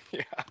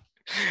 Yeah.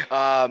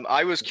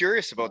 I was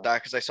curious about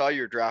that because I saw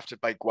you were drafted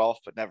by Guelph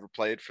but never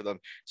played for them.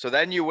 So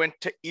then you went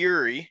to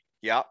Erie.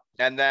 Yeah.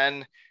 And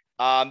then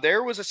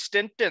there was a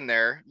stint in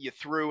there. You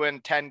threw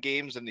in 10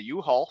 games in the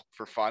U-Haul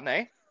for fun,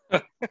 eh?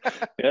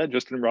 Yeah,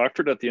 just in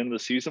Rockford at the end of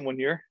the season one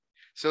year.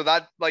 So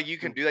that, like, you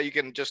can do that. You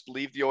can just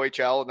leave the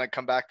OHL and then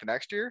come back to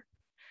next year.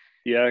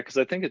 Yeah, because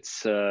I think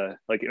it's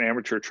like an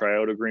amateur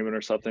tryout agreement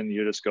or something.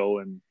 You just go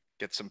and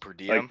get some per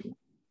diem. Like,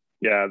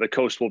 yeah, the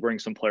coast will bring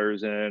some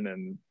players in,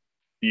 and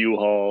the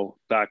U-Haul,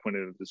 back when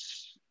it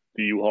was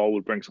the U-Haul,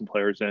 would bring some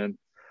players in.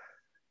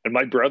 And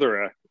my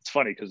brother, it's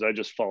funny because I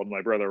just followed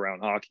my brother around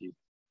hockey.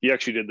 He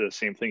actually did the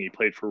same thing. He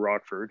played for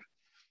Rockford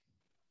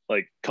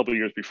like a couple of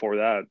years before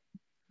that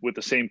with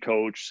the same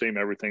coach, same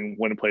everything,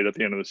 went and played at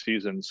the end of the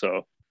season.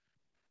 So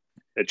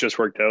it just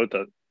worked out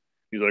that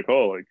he's like,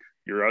 oh, like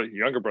your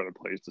younger brother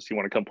plays. Does he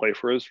want to come play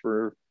for us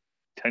for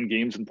 10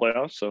 games in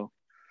playoffs? So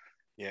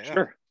yeah,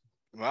 sure.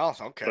 Well,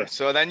 okay.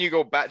 So then you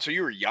go back. So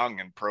you were young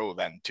and pro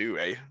then too,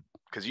 eh?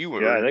 Because you were,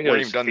 I think weren't it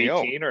was even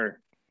done 18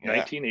 or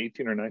 19,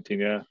 18 or 19.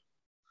 Yeah.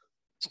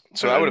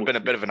 So that would have been a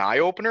bit of an eye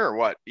opener, or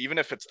what? Even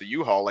if it's the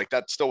U-Haul, like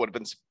that still would have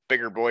been some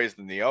bigger boys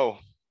than the O.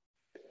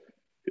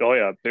 Oh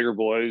yeah, bigger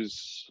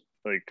boys.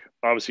 Like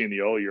obviously in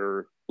the O,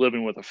 you're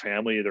living with a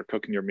family. They're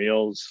cooking your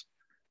meals.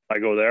 I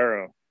go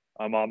there.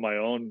 I'm on my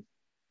own.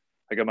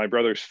 I got my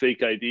brother's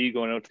fake ID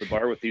going out to the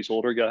bar with these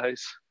older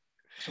guys.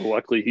 So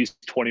luckily he's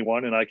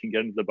 21 and I can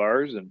get into the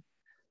bars, and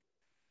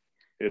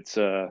it's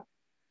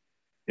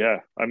yeah.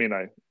 I mean,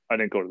 I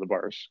didn't go to the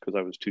bars because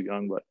I was too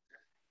young, but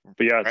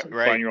yeah, it's like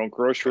buying your own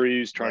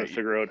groceries, trying to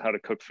figure out how to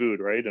cook food,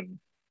 right? And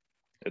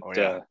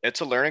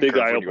it's a learning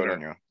curve when you go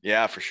down.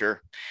 Yeah, for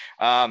sure.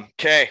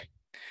 Okay.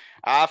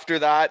 After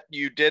that,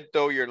 you did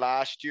though your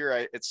last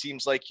year. It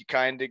seems like you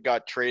kind of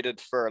got traded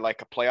for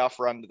like a playoff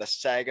run to the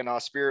Saginaw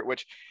Spirit.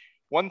 Which,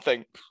 one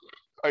thing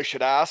I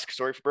should ask,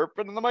 sorry for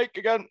burping in the mic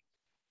again,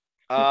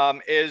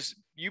 is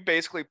you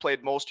basically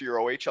played most of your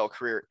OHL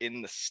career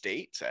in the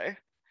States, eh?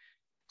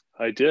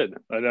 I did.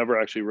 I never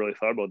actually really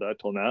thought about that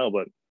till now,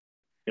 but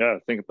yeah, I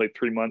think I played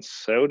 3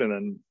 months out and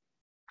then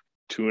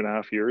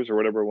 2.5 years or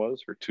whatever it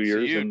was, or 2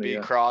 years. You'd be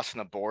crossing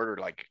the border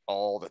like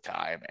all the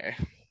time, eh?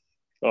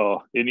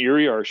 Oh, in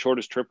Erie, our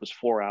shortest trip was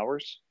 4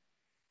 hours,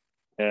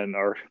 and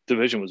our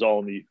division was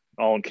all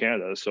in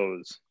Canada. So it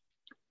was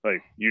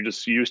like you're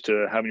just used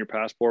to having your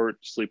passport,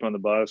 sleep on the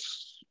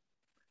bus.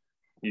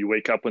 You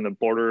wake up when the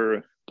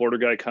border border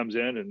guy comes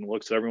in and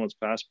looks at everyone's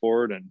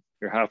passport, and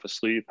you're half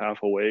asleep,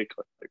 half awake.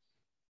 Like,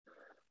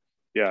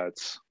 yeah,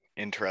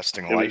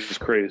 Interesting it life. was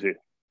crazy.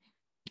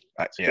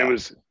 Yeah. It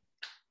was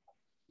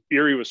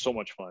Erie was so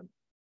much fun.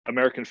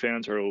 American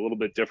fans are a little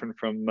bit different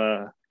from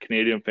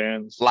Canadian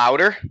fans.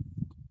 Louder?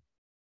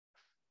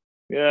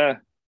 Yeah,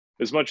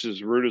 as much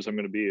as rude as I'm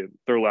going to be,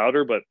 they're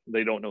louder, but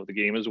they don't know the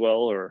game as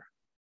well, or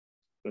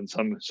than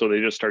some. So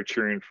they just start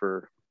cheering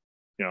for,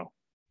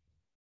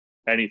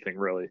 anything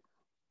really.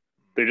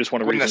 They just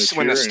want to when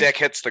the stick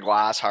hits the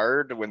glass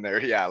hard. When they're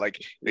the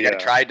guy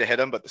tried to hit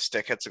him, but the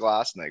stick hits the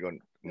glass and they go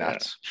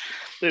nuts.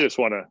 Yeah. They just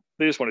want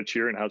to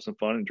cheer and have some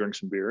fun and drink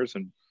some beers,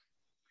 and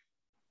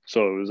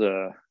so it was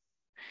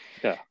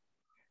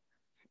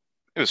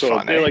It was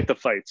fun. They like the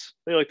fights.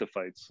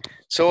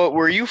 So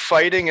were you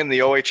fighting in the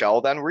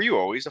OHL then? Were you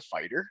always a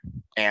fighter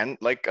and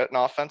like an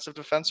offensive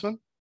defenseman?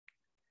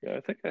 Yeah,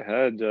 I think I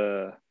had.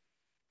 Can't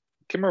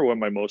remember what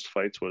my most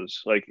fights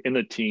was. Like in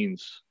the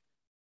teens.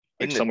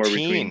 Like somewhere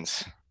between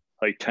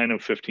like 10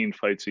 and 15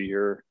 fights a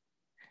year.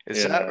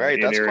 Is that right?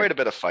 That's quite a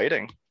bit of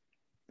fighting.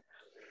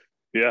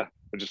 Yeah,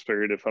 I just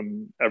figured if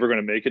I'm ever going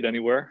to make it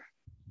anywhere,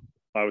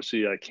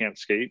 obviously I can't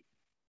skate,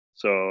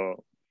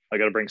 so I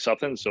got to bring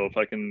something. So if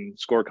I can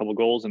score a couple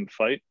goals and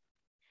fight,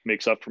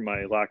 makes up for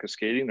my lack of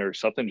skating or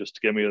something, just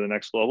to get me to the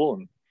next level.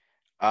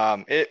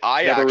 And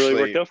never really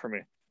worked out for me.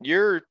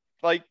 You're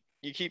like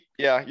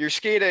you're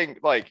skating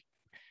like.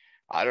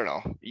 I don't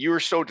know. You were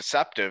so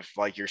deceptive.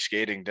 Like your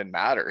skating didn't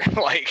matter.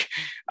 Like,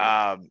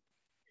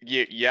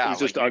 It's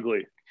just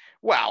ugly.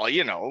 Well,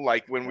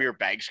 like when we were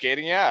bag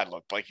skating, it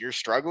looked like you're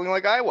struggling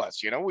like I was.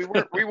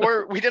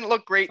 We didn't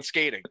look great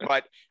skating,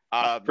 but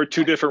for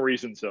two different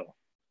reasons, though.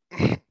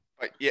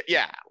 But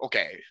yeah,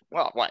 okay.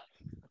 Well, what?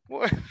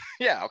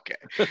 Yeah, okay.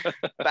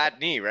 Bad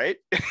knee, right?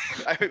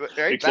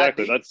 Right?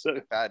 Exactly. That's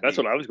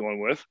what I was going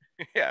with.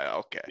 Yeah.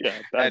 Okay. Yeah.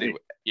 Anyway,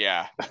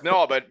 yeah.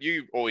 No, but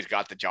you always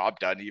got the job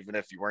done, even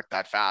if you weren't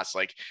that fast.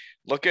 Like,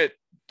 look at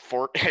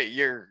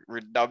your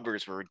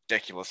numbers were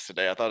ridiculous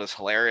today. I thought it was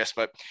hilarious,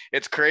 but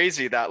it's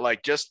crazy that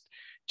like just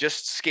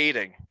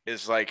skating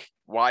is like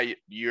why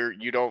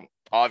you don't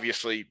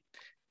obviously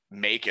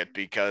make it,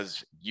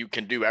 because you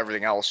can do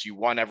everything else. You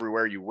won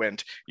everywhere you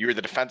went. You were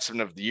the defenseman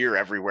of the year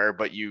everywhere,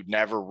 but you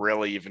never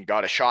really even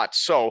got a shot.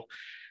 So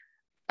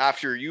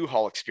after your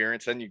U-Haul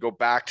experience, then you go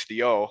back to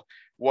the O.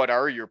 What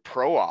are your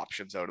pro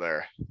options out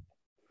there?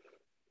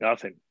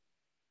 Nothing.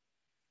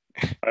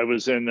 I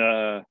was in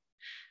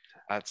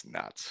that's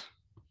nuts.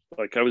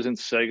 Like I was in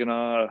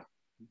Saginaw.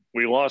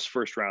 We lost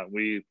first round.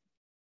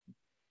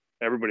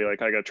 Everybody,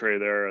 like I got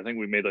traded there. I think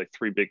we made like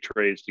 3 big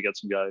trades to get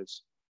some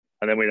guys.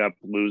 And then we ended up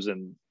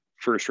losing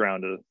first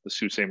round to the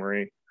Sault Ste.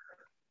 Marie.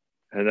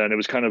 And then it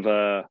was kind of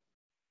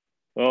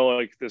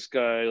like this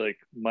guy like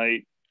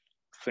might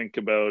think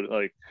about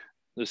like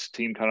this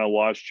team kind of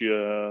watched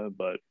you,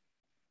 but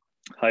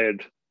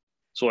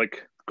so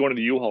like going to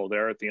the U-Haul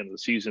there at the end of the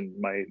season,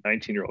 my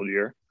 19-year-old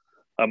year,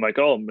 I'm like,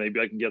 oh,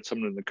 maybe I can get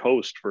someone in the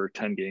coast for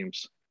 10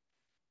 games.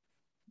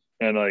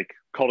 And like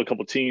called a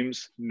couple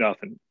teams,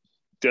 nothing,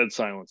 dead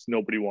silence.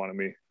 Nobody wanted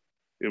me.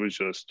 It was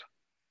just,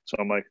 so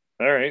I'm like,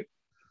 all right.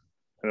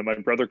 And then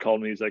my brother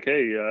called me. He's like,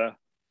 hey,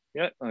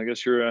 yeah, I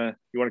guess you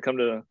want to come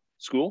to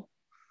school?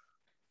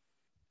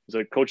 He's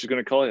like, coach is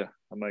going to call you.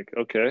 I'm like,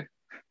 okay. And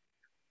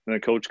then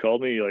coach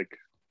called me like,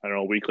 I don't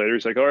know, a week later.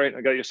 He's like, all right,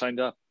 I got you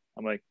signed up.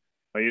 I'm like,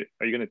 are you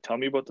going to tell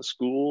me about the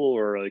school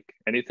or like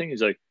anything?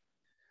 He's like,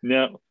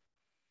 no,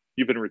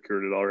 you've been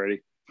recruited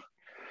already.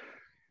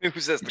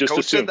 Who's this? The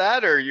coach said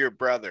that or your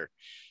brother?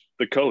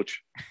 The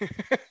coach.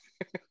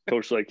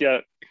 Coach's like,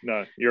 yeah,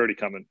 no, you're already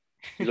coming.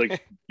 He's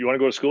like, you want to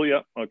go to school?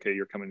 Yeah. Okay,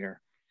 you're coming here.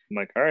 I'm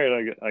like, all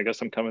right, I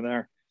guess I'm coming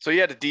there. So you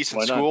had a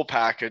decent school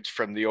package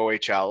from the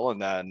OHL, and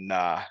then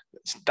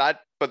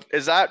but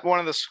is that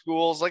one of the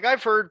schools? Like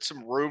I've heard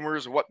some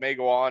rumors of what may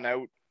go on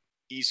out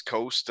East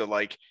Coast to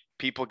like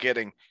people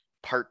getting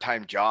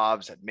part-time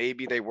jobs that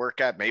maybe they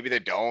work at, maybe they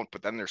don't,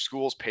 but then their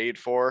school's paid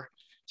for.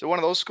 Is it one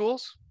of those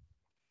schools?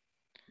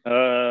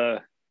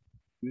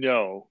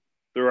 No,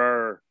 there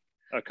are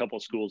a couple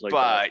of schools like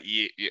that.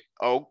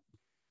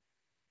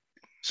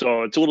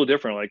 So it's a little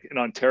different. Like in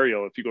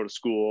Ontario, if you go to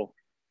school,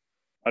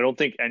 I don't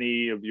think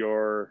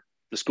the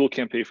school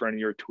can't pay for any of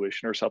your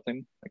tuition or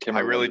something. I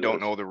really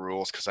don't know the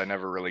rules because I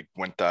never really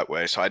went that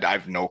way. So I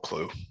have no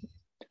clue.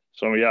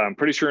 So yeah, I'm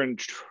pretty sure in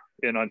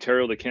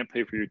Ontario, they can't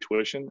pay for your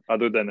tuition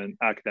other than an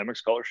academic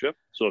scholarship.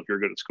 So if you're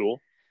good at school,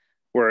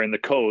 where in the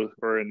coast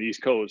or in the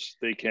East Coast,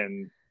 they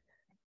can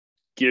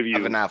give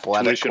you an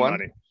athletic tuition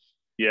money.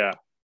 Yeah.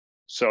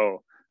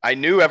 So I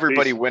knew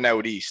everybody went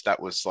out East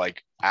that was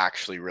like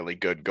actually really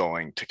good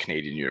going to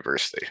Canadian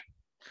University.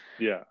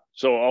 Yeah.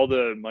 So all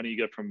the money you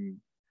get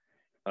from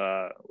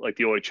like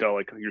the OHL,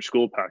 like your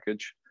school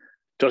package,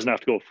 doesn't have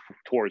to go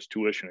towards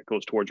tuition. It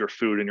goes towards your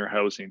food and your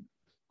housing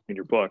and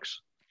your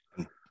books.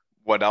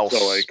 What else?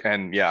 So like,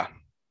 and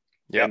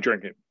and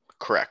drinking.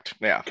 Correct.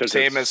 Yeah.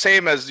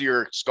 Same as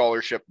your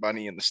scholarship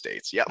money in the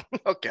States. Yeah.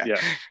 Okay.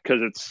 Yeah.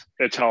 Because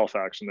it's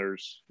Halifax and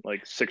there's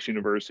like 6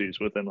 universities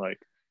within like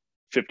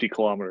 50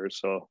 kilometers.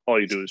 So all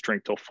you do is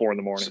drink till 4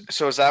 a.m.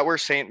 So is that where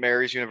St.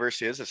 Mary's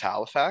University is? Is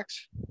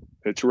Halifax?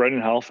 It's right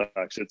in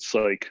Halifax. It's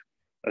like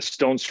a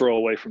stone's throw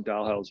away from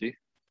Dalhousie.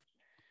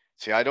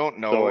 See, I don't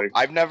know. So, like,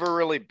 I've never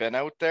really been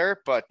out there,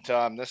 but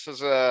this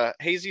is a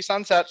hazy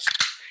sunset.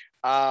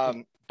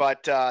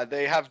 But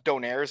they have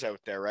Donairs out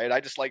there, right? I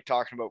just like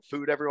talking about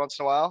food every once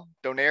in a while.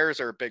 Donairs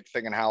are a big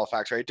thing in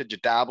Halifax, right? Did you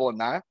dabble in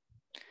that?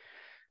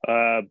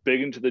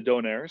 Big into the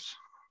Donairs.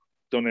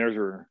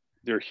 Donairs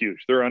they're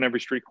huge. They're on every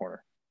street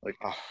corner. Like,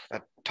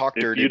 talk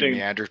dirty to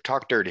me, Andrew.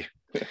 Talk dirty.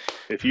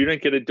 If you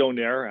didn't get a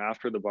Donair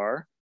after the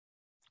bar,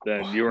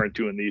 then you weren't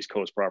doing the East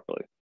Coast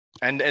properly.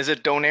 And is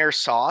it Donair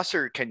sauce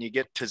or can you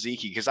get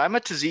tzatziki? Because I'm a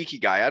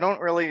tzatziki guy. I don't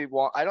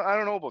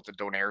know about the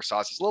Donair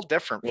sauce. It's a little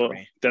different for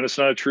me. Then it's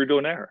not a true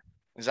Donair.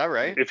 Is that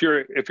right? If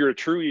you're a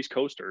true East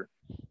Coaster,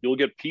 you'll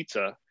get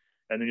pizza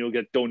and then you'll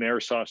get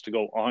Donair sauce to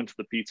go onto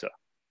the pizza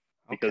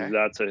because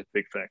that's a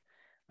big thing.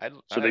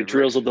 So they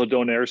drizzle the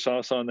Donair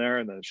sauce on there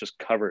and then it's just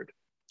covered.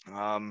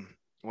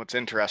 What's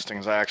interesting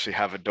is I actually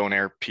have a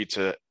Donair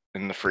pizza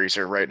in the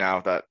freezer right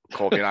now that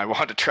Colby and I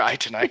want to try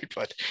tonight,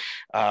 but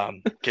I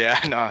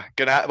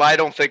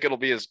don't think it'll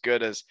be as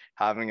good as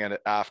having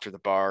it after the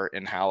bar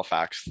in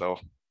Halifax though.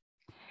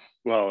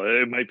 Well,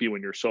 it might be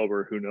when you're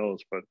sober, who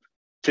knows, but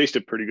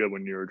tasted pretty good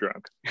when you were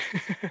drunk.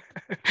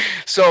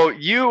 So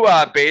you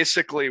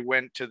basically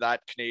went to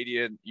that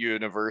Canadian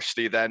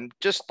university then,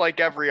 just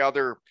like every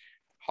other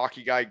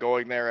hockey guy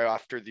going there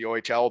after the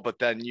OHL, but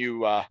then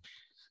you I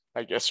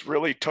guess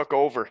really took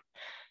over.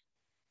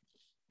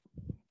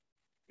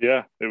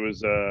 Yeah, it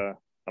was,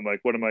 I'm like,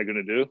 what am I going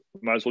to do?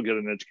 Might as well get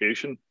an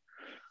education.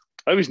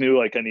 I always knew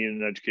like I needed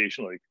an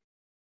education. Like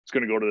it's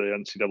going to go to the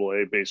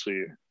NCAA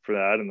basically for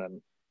that. And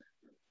then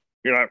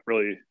you're not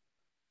really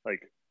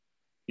like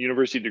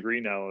university degree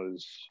now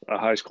is a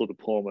high school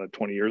diploma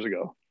 20 years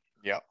ago.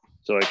 Yeah.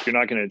 So like you're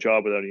not getting a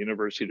job without a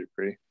university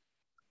degree.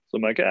 So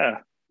I'm like,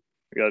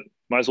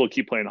 might as well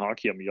keep playing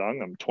hockey. I'm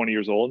young. I'm 20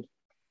 years old.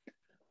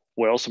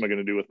 What else am I going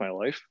to do with my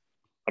life?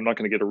 I'm not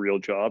going to get a real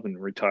job and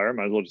retire.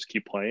 Might as well just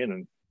keep playing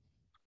and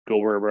go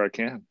wherever I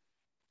can.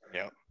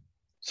 Yeah.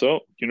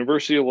 So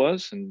university it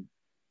was, and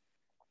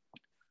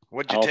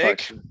what'd you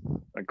take?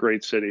 A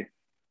great city.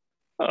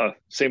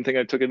 Same thing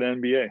I took in the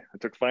NBA. I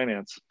took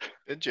finance.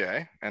 Did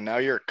you? And now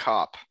you're a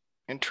cop.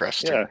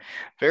 Interesting. Yeah.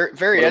 Very,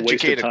 very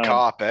educated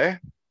cop, eh?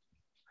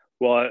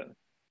 Well,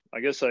 I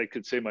guess I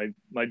could say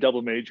my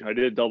double major. I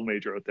did a double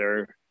major out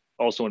there,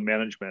 also in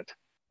management.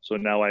 So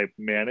now I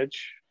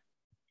manage.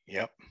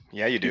 Yep.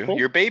 Yeah, you do. People?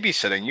 You're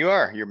babysitting.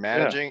 You're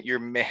managing. You're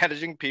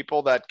managing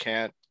people that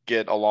can't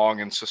get along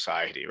in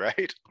society,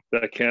 right?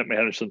 That can't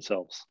manage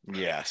themselves.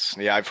 Yes.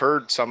 Yeah, I've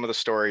heard some of the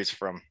stories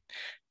from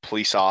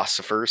police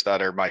officers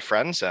that are my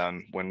friends.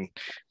 When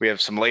we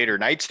have some later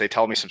nights, they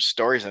tell me some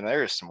stories, and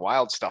there's some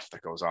wild stuff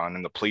that goes on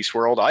in the police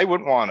world. I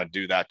wouldn't want to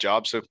do that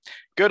job. So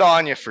good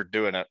on you for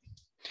doing it.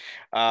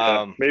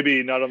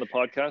 Maybe not on the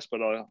podcast,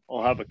 but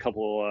I'll have a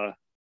couple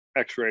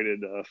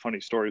X-rated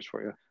funny stories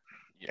for you.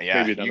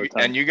 Yeah,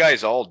 and you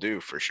guys all do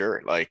for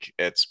sure. Like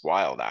it's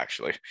wild,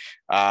 actually.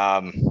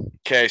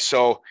 Okay,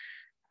 so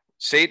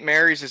St.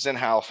 Mary's is in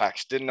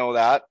Halifax. Didn't know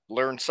that.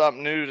 Learned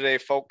something new today,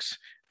 folks.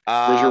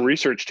 Where's your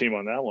research team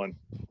on that one?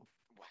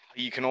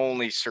 You can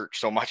only search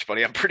so much,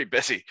 buddy. I'm pretty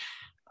busy.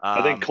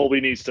 I think Colby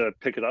needs to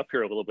pick it up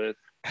here a little bit.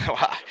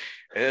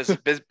 It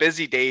is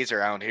busy days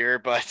around here,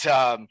 but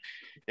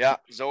yeah,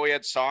 Zoe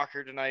had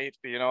soccer tonight.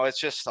 It's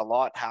just a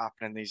lot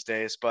happening these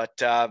days. But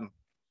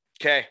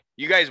okay,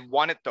 you guys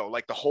won it though,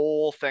 like the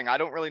whole thing. I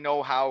don't really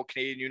know how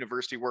Canadian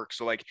University works.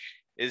 So like,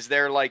 is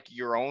there like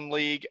your own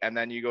league and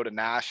then you go to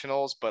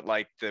nationals, but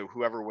like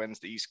whoever wins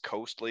the East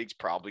Coast league's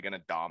probably going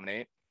to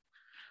dominate?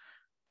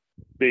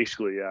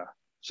 Basically, yeah.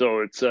 So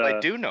it's I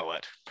do know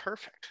it.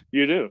 Perfect.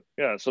 You do,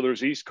 yeah. So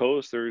there's East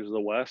Coast, there's the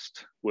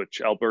West,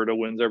 which Alberta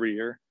wins every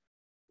year,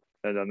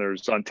 and then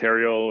there's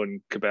Ontario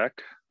and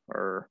Quebec,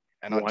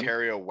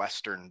 Ontario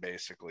Western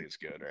basically is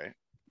good, right?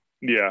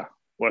 Yeah,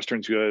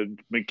 Western's good.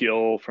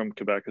 McGill from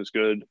Quebec is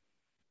good.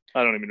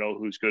 I don't even know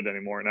who's good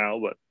anymore now,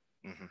 but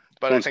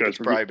but I think it's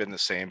probably been the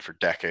same for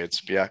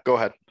decades. Yeah, go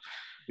ahead.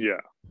 Yeah.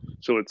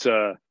 So it's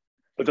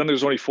but then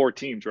there's only 4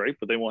 teams, right?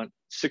 But they want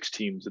 6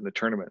 teams in the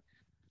tournament.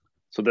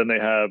 So then they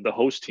have the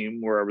host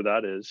team, wherever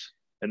that is,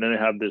 and then they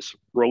have this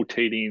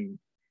rotating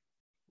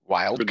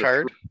wild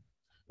card.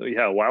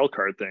 Wild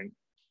card thing.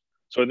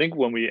 So I think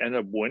when we end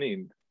up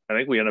winning, I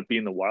think we end up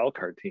being the wild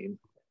card team.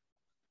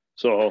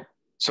 So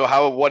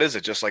what is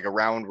it? Just like a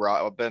round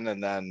robin,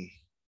 and then?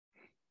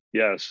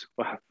 Yes,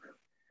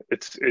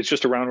 it's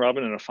just a round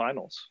robin and a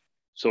finals.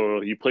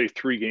 So you play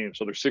 3 games.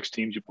 So there's 6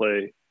 teams. You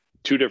play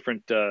 2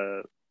 different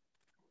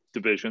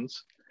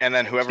divisions. And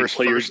then whoever's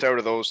first out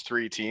of those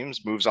 3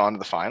 teams moves on to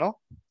the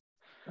final.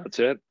 That's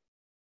it.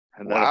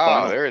 And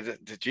wow,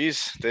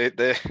 geez, they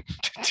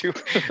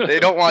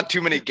don't want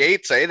too many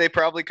gates, eh? They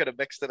probably could have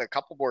mixed in a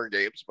couple more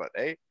games, but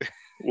hey.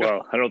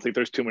 Well, I don't think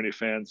there's too many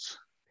fans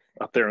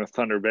up there in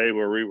Thunder Bay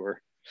where we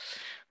were.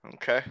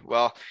 Okay,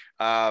 well,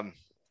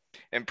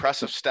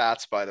 impressive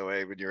stats, by the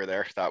way, when you were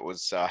there. That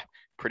was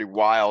pretty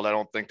wild. I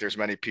don't think there's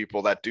many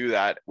people that do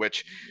that,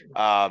 which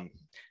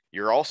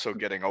you're also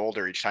getting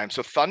older each time.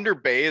 So Thunder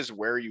Bay is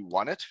where you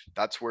won it.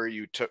 That's where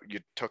you took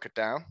it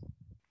down.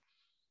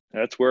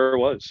 That's where it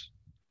was.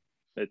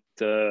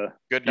 Good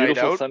night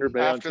beautiful out Thunder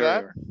Bay, after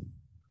Ontario. that.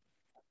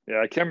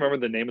 Yeah, I can't remember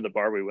the name of the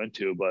bar we went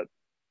to, but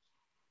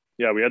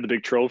yeah, we had the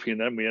big trophy, and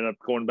then we ended up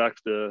going back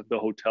to the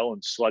hotel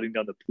and sliding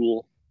down the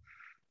pool.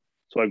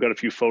 So I've got a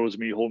few photos of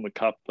me holding the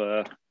cup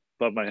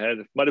above my head.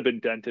 It might have been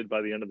dented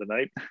by the end of the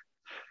night.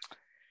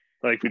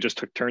 Like we just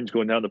took turns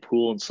going down the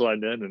pool and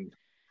sliding in, and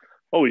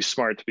always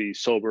smart to be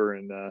sober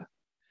and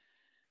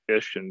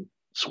fish and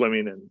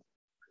swimming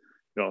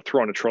and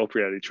throwing a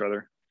trophy at each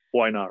other.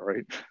 Why not,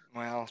 right?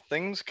 Well,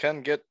 things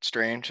can get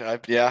strange. I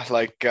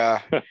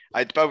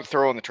about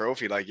throwing the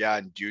trophy. Like, yeah,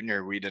 in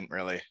junior we didn't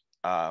really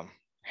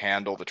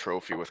handle the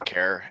trophy with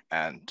care,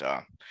 and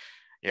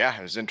yeah,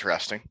 it was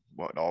interesting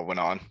what all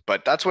went on.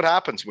 But that's what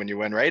happens when you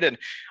win, right? And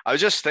I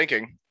was just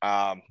thinking,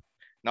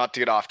 not to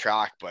get off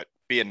track, but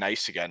being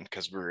nice again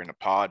because we're in a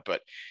pod.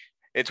 But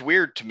it's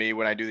weird to me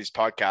when I do these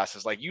podcasts.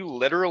 Is like you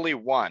literally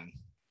won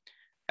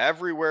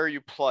everywhere you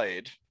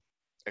played,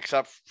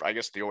 except I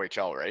guess the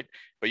OHL, right?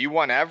 But you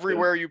won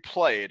everywhere you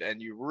played, and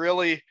you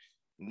really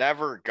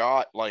never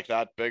got like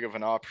that big of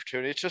an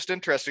opportunity. It's just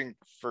interesting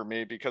for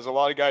me because a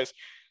lot of guys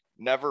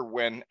never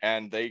win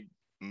and they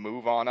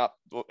move on up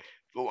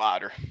the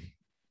ladder.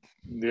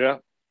 Yeah.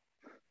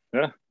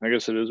 I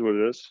guess it is what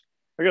it is.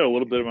 I got a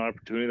little bit of an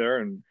opportunity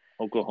there in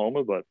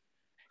Oklahoma, but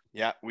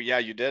yeah,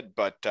 you did.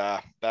 But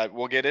that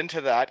we'll get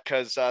into that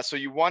because so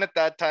you won at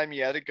that time.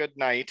 You had a good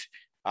night.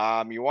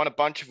 You won a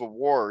bunch of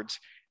awards.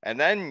 And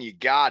then you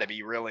got to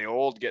be really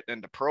old getting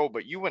into pro,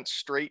 but you went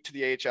straight to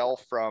the AHL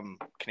from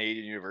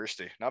Canadian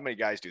University. Not many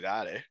guys do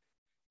that, eh?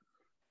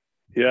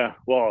 Yeah,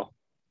 well,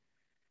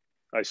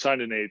 I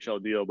signed an AHL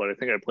deal, but I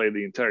think I played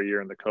the entire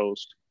year on the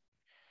coast.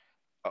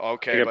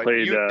 Okay, but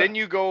didn't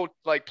you go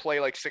like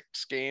play like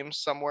 6 games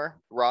somewhere?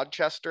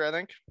 Rochester, I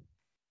think.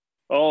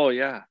 Oh,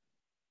 yeah.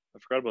 I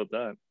forgot about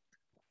that.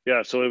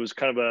 Yeah, so it was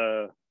kind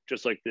of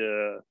just like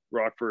the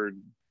Rockford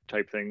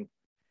type thing.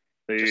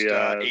 Just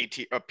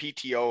a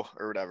PTO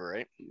or whatever,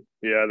 right?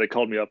 Yeah, they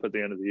called me up at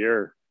the end of the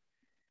year,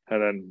 and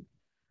then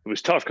it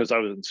was tough because I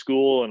was in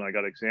school and I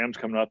got exams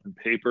coming up and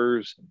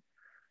papers.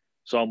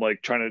 So I'm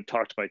like trying to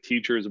talk to my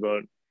teachers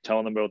about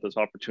telling them about this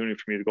opportunity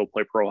for me to go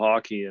play pro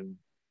hockey, and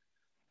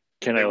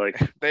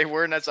they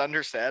weren't as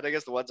understand, I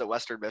guess the ones at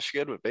Western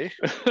Michigan would be.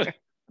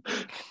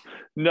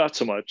 Not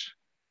so much,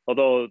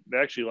 although they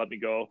actually let me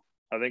go.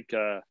 I think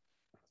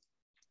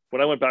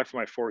when I went back for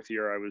my 4th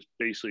year, I was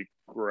basically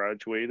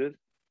graduated.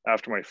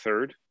 After my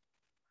 3rd,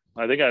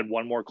 I think I had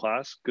one more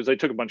class because I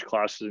took a bunch of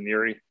classes in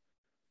Erie.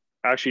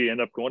 I actually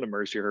ended up going to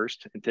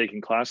Mercyhurst and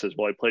taking classes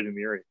while I played in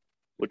Erie,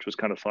 which was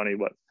kind of funny.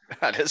 But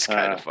that is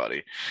kind of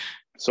funny.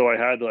 So I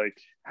had like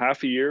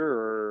half a year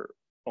or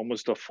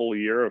almost a full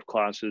year of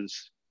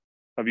classes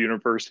of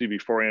university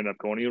before I ended up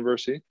going to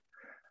university.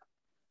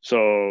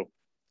 So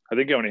I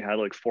think I only had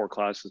like 4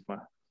 classes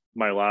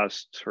my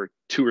last, or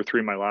 2 or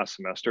 3 my last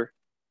semester.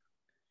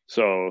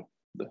 So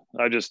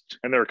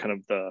and they're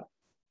kind of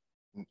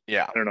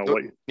I don't know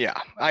what. Yeah,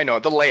 I know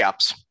the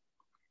layups.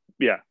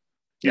 Yeah,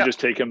 you just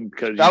take them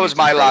because that was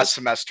my last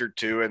semester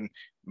too, and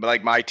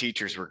like my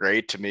teachers were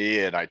great to me,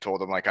 and I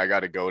told them like I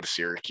got to go to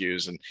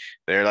Syracuse, and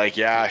they're like,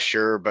 yeah,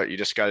 sure, but you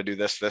just got to do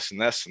this, this,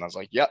 and this, and I was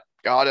like, yep,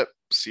 got it.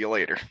 See you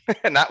later,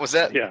 and that was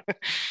it.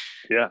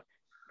 Yeah.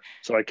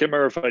 So I can't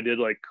remember if I did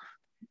like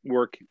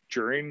work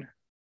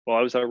while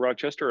I was at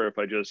Rochester, or if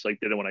I just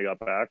like did it when I got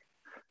back.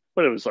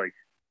 But it was like,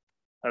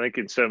 I think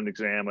instead of an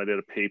exam, I did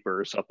a paper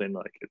or something.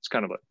 Like it's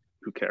kind of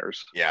who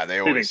cares? Yeah, they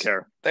didn't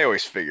care. They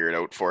always figure it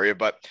out for you.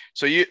 But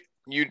so you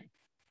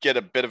get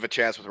a bit of a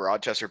chance with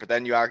Rochester, but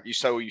then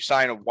you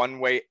sign a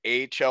one-way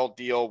AHL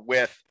deal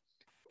with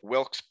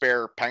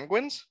Wilkes-Barre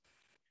Penguins.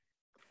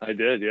 I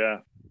did, yeah.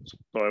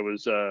 So I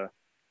was, I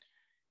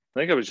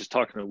think I was just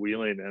talking to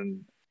Wheeling,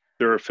 and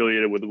they're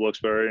affiliated with the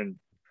Wilkes-Barre, and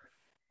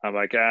I'm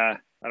like, I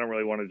don't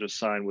really want to just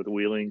sign with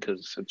Wheeling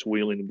because it's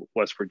Wheeling,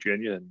 West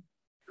Virginia, and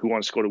who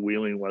wants to go to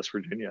Wheeling, West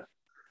Virginia?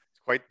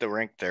 Quite the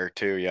rink there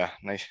too. Yeah.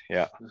 Nice.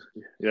 Yeah.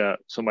 Yeah.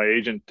 So my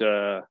agent,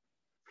 I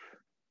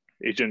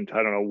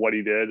don't know what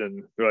he did.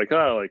 And they're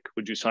like,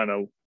 would you sign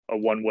a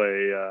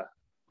one-way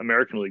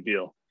American League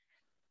deal?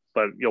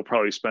 But you'll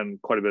probably spend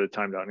quite a bit of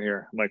time down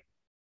here. I'm like,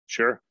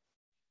 sure.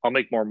 I'll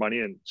make more money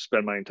and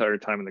spend my entire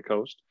time in the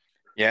coast.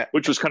 Yeah.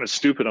 Which was kind of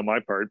stupid on my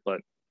part, but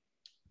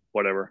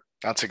whatever.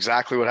 That's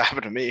exactly what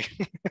happened to me.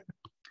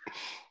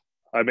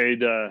 I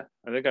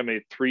think I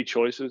made 3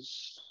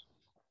 choices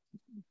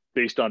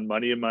based on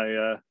money in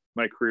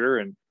my career,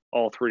 and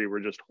all 3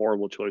 were just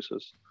horrible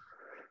choices.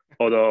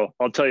 Although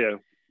I'll tell you,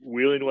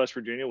 Wheeling, West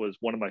Virginia was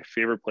one of my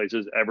favorite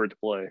places ever to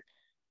play.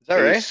 Is that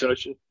right?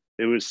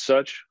 It was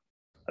such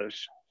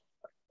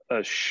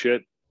a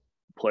shit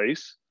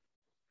place.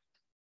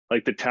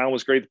 Like the town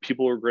was great, the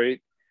people were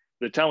great.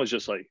 The town was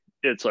just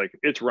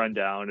it's run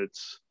down.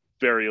 It's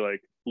very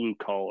like blue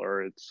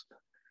collar.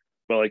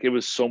 But it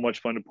was so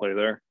much fun to play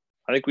there.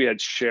 I think we had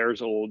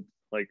Cher's old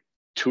like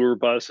tour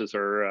bus as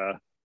our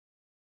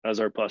as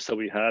our bus that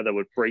we had that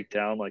would break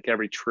down like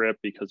every trip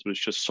because it was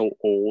just so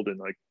old and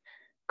like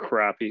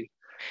crappy.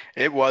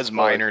 It was So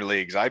like minor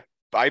leagues.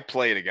 I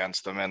played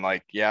against them, and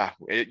like, yeah,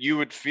 you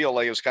would feel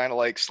like it was kind of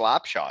like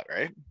slap shot,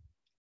 right?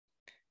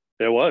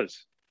 it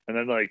was. And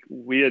then like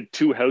we had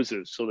two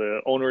houses. So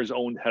the owners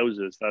owned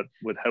houses that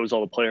would house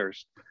all the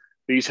players.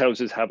 These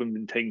houses haven't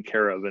been taken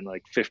care of in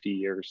like 50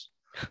 years.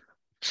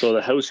 So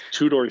the house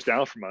two doors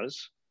down from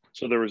us.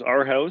 So there was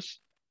our house,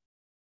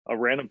 a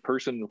random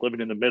person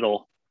living in the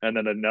middle, and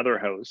then another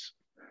house.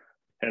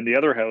 And the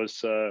other house,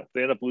 they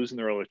ended up losing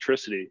their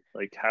electricity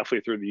like halfway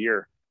through the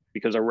year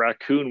because a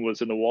raccoon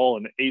was in the wall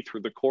and ate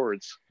through the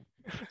cords.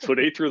 So it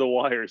ate through the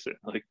wires and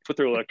like put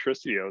their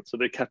electricity out. So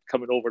they kept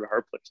coming over to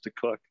our place to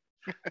cook.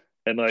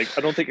 And like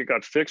I don't think it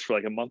got fixed for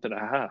like a month and a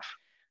half.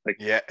 Like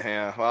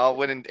Yeah. Well,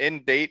 when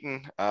in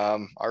Dayton,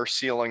 our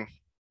ceiling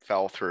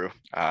fell through.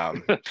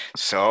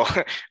 So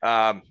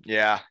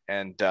yeah,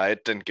 and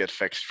it didn't get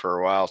fixed for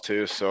a while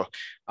too. So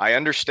I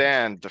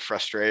understand the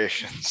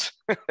frustrations.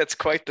 It's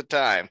quite the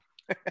time.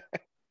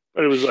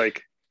 but it was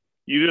like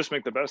you just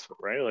make the best of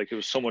it, right? Like it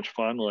was so much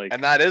fun. Like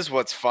And that is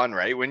what's fun,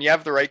 right? When you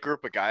have the right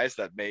group of guys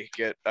that make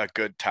it a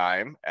good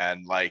time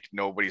and like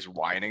nobody's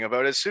whining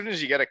about it. As soon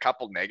as you get a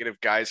couple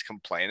negative guys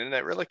complaining,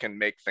 it really can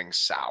make things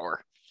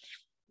sour.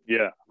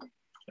 yeah.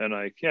 And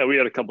like yeah, we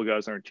had a couple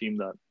guys on our team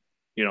that,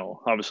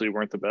 obviously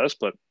weren't the best,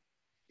 but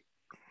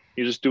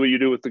you just do what you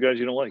do with the guys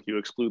you don't like. You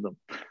exclude them.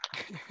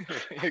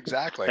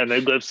 Exactly. And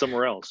they live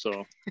somewhere else.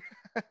 So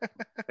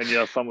and you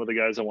have fun with the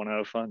guys that want to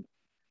have fun.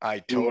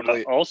 I Who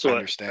totally also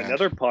understand.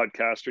 another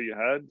podcaster you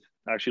had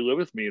actually lived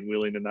with me in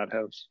Wheeling in that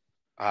house.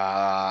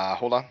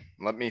 Hold on.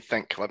 Let me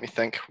think.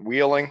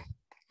 Wheeling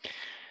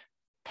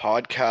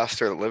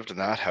podcaster that lived in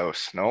that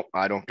house. Nope,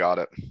 I don't got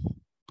it.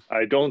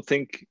 I don't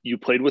think you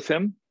played with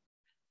him,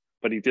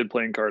 but he did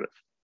play in Cardiff.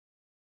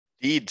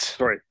 Deeds.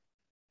 Sorry,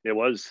 it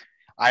was.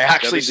 I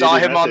actually Devin saw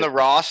him on Didimente. the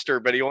roster,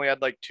 but he only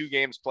had like 2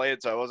 games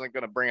played, so I wasn't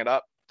going to bring it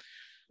up.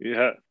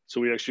 Yeah,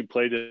 so we actually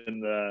played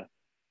in the.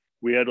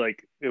 We had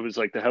like it was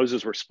like the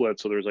houses were split,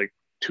 so there's like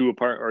 2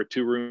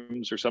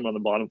 rooms or something on the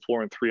bottom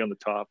floor and 3 on the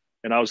top.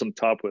 And I was on the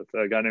top with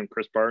a guy named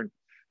Chris Barton,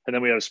 and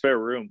then we had a spare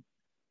room,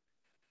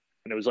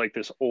 and it was like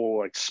this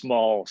old like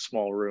small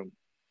room.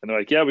 And they're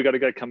like, "Yeah, we got a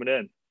guy coming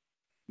in." I'm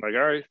like,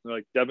 "All right." They're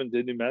like, "Devin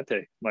Didimente."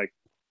 I'm like,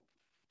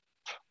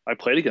 "I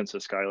played against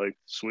this guy. Like,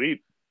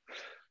 sweet."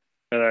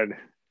 And then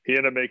he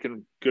ended up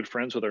making good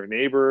friends with our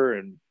neighbor,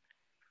 and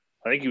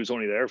I think he was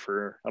only there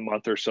for a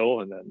month or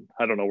so, and then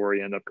I don't know where he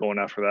ended up going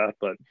after that,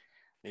 but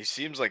He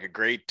seems like a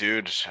great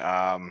dude.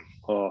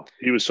 oh,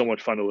 he was so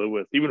much fun to live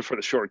with, even for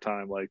the short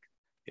time.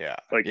 Yeah.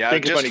 Yeah.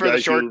 Think of Just any for the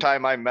guys short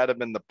time I met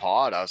him in the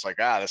pod, I was like,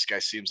 this guy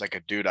seems like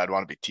a dude I'd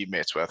want to be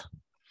teammates with.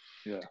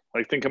 yeah,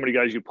 like think how many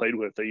guys you played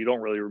with that you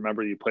don't really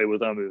remember you played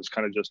with them. It was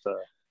kind of just a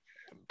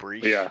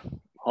Brief. yeah.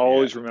 I'll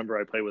always remember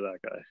I played with that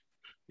guy.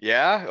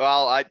 Yeah,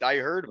 well, I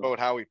heard about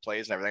how he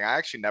plays and everything. I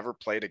actually never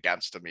played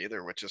against him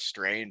either, which is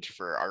strange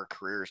for our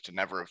careers to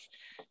never have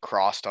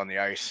crossed on the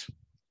ice.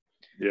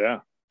 Yeah.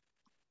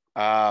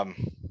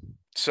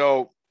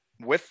 So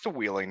with the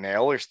Wheeling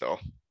Nailers, though,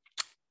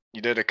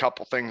 you did a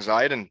couple things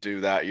I didn't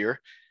do that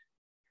year.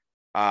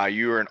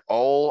 You were an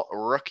all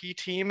rookie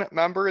team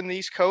member in the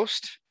East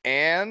Coast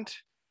and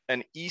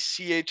an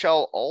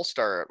ECHL All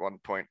Star at one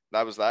point.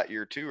 That was that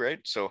year too, right?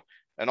 So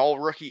an all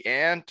rookie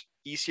and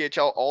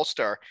ECHL All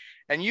Star.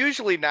 And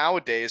usually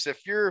nowadays,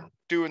 if you're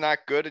doing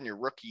that good in your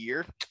rookie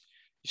year,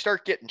 you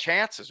start getting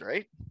chances,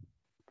 right?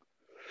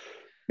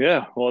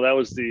 Yeah. Well, that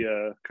was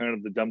the kind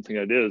of the dumb thing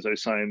I did is I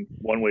signed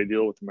one-way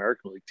deal with the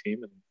American League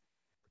team, and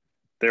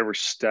they were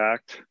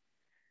stacked.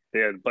 They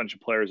had a bunch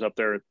of players up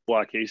there at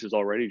Black Aces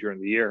already during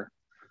the year.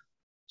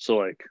 So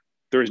like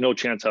there was no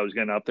chance I was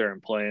getting up there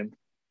and playing.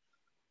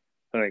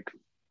 I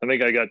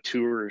think I got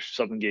 2 or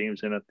something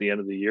games in at the end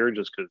of the year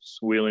just because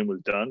Wheeling was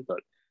done.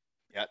 But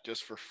yeah,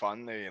 just for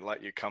fun, they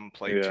let you come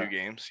play 2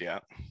 games. Yeah.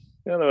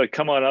 Yeah, they're like,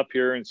 come on up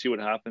here and see what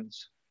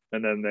happens.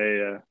 And then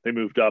they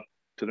moved up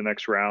to the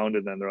next round,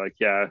 and then they're like,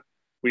 yeah,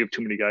 we have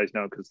too many guys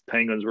now because the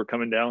Penguins were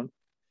coming down.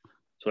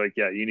 So like,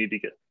 yeah, you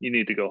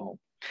need to go home.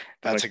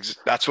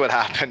 That's what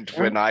happened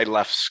when I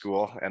left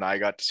school and I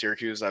got to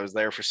Syracuse. I was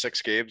there for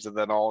 6 games, and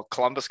then all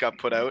Columbus got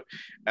put out,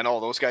 and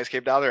all those guys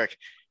came down. They're like,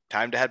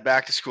 time to head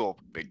back to school,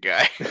 big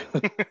guy.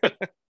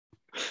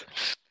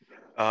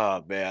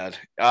 Oh man.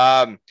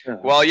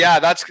 Well, yeah,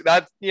 that's.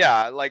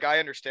 Yeah, like I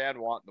understand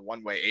wanting the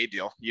one-way A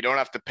deal. You don't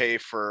have to pay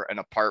for an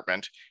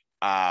apartment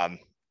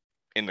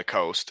in the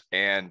coast,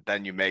 and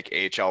then you make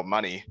AHL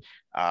money.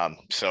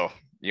 So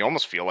you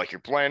almost feel like you're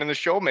playing in the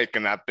show,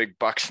 making that big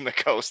bucks in the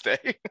coast, eh?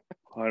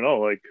 I know,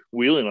 like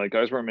Wheeling, like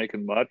guys weren't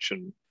making much,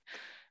 and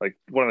like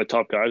one of the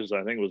top guys,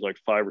 I think, was like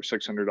 $500 or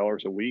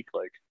 $600 a week.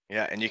 Like,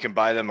 yeah, and you can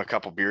buy them a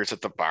couple beers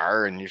at the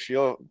bar, and you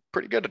feel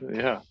pretty good.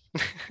 Yeah,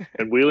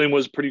 and Wheeling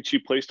was a pretty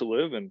cheap place to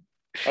live, and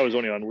I was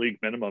only on league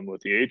minimum with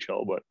the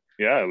AHL, but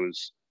yeah, it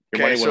was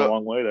your money went a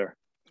long way there.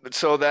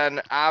 So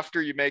then, after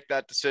you make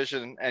that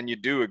decision and you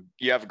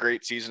have a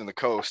great season in the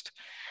coast.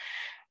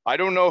 I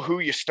don't know who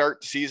you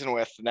start the season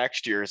with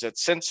next year. Is it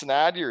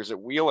Cincinnati or is it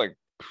Wheeling?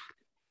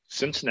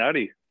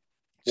 Cincinnati.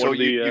 So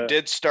you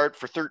did start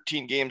for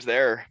 13 games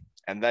there,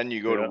 and then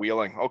you go to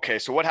Wheeling. Okay,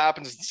 so what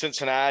happens in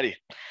Cincinnati?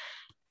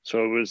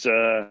 So it was,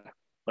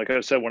 like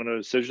I said, one of the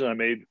decisions I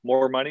made.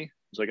 More money.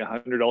 It was like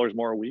 $100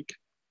 more a week.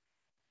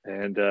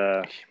 And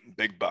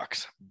big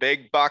bucks,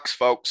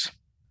 folks.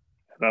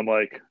 And I'm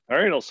like, all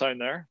right, I'll sign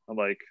there. I'm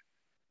like,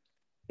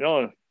 I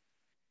don't know.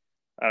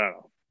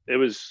 I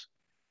ended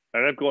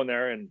up going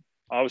there, and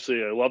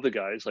obviously I love the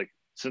guys. Like,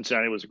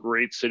 Cincinnati was a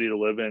great city to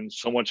live in.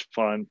 So much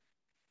fun.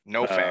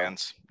 No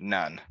fans,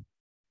 none.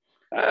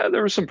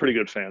 There were some pretty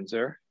good fans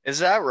there. Is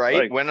that right?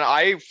 Like, when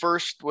I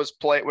was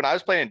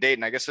playing in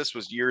Dayton, I guess this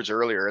was years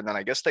earlier, and then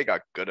I guess they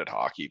got good at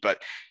hockey, but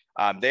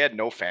they had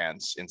no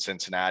fans in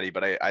Cincinnati.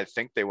 But I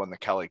think they won the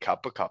Kelly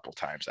Cup a couple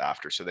times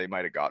after, so they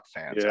might have got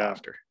fans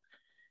after.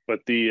 But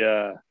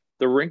the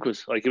rink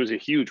was like, it was a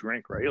huge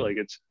rink, right? Like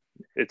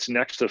it's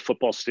next to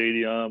football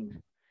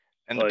stadium.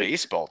 And the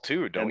baseball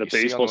too, don't you? And the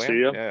baseball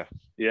stadium.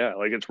 Yeah.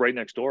 Like it's right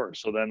next door.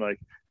 So then like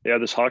they have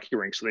this hockey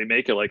rink. So they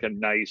make it like a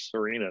nice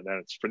arena. And then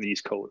it's for the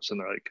East Coast. And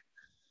they're like,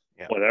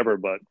 whatever.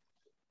 But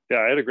yeah,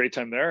 I had a great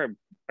time there. I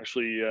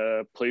actually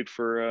played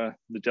for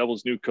the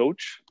Devils' new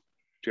coach,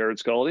 Jared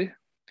Scaldi.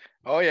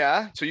 Oh,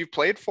 yeah. So you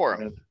played for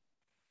him.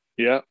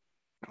 Yeah.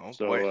 Oh,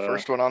 so, boy.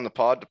 First one on the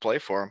pod to play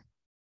for him.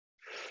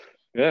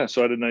 Yeah.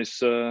 So I had a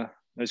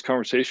nice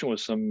conversation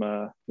with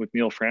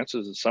Neil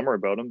Francis this summer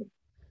about him.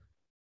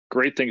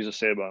 Great things to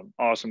say about him.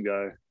 Awesome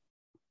guy.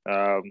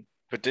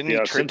 But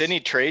didn't he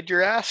trade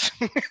your ass?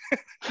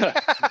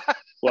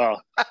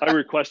 Well, I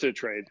requested a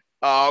trade.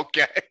 Oh,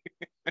 okay.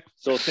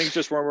 So things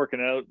just weren't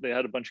working out. They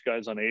had a bunch of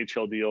guys on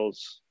AHL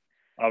deals,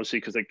 obviously,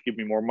 because they give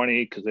me more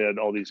money because they had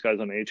all these guys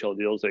on AHL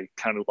deals. They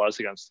kind of lost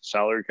against the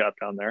salary cap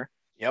down there.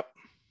 Yep.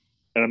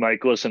 And I'm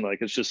like, listen, like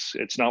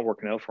it's not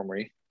working out for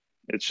me.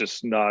 It's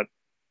just not.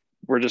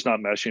 We're just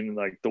not meshing.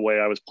 Like the way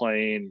I was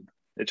playing,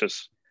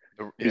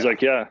 he's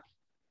like, yeah.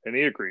 And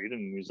he agreed,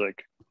 and he's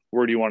like,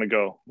 where do you want to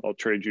go? I'll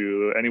trade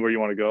you anywhere you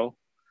want to go.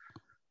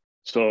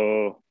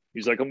 So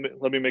he's like,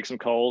 let me make some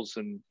calls.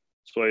 And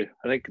so I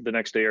think the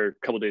next day or a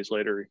couple of days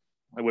later,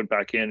 I went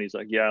back in. He's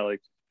like, yeah,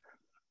 like,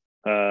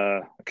 I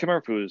can't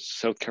remember if it was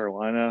South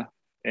Carolina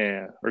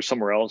or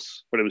somewhere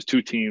else, but it was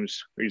two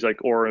teams. He's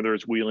like, or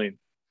there's Wheeling,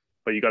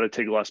 but you got to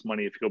take less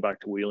money if you go back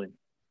to Wheeling.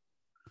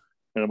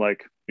 And I'm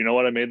like, you know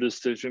what? I made this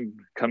decision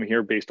coming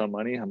here based on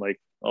money. I'm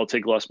like, I'll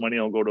take less money.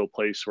 I'll go to a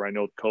place where I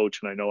know the coach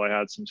and I know I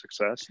had some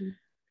success. And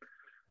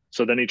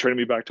so then he traded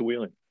me back to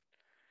Wheeling.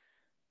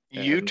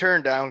 You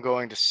turned down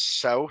going to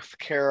South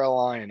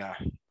Carolina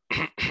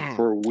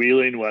for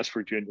Wheeling, West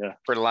Virginia,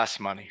 for less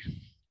money.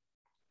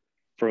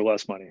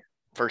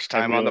 First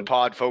time on the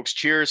pod, folks.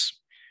 Cheers.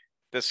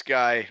 This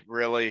guy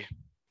really,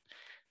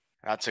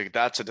 that's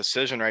a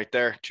decision right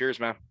there. Cheers,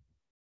 man.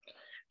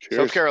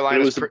 Cheers. South Carolina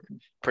was a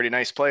pretty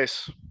nice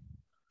place.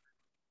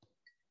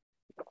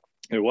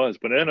 It was,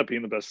 but it ended up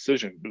being the best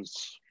decision.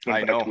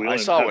 I know. I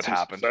saw what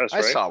happened.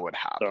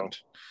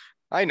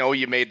 I know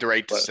you made the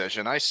right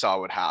decision. I saw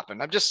what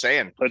happened. I'm just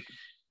saying. But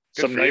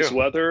some nice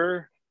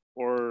weather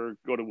or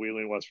go to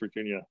Wheeling, West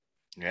Virginia.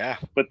 Yeah.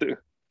 But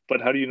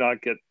how do you not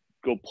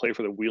go play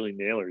for the Wheeling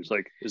Nailers?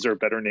 Like, is there a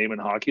better name in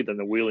hockey than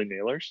the Wheeling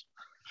Nailers?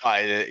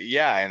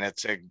 Yeah, and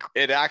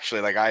it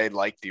actually, like, I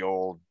like the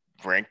old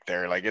rink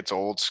there. Like, it's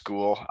old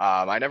school.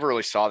 I never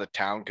really saw the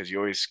town because you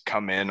always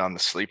come in on the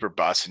sleeper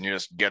bus and you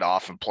just get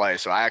off and play.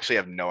 So I actually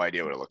have no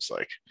idea what it looks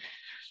like.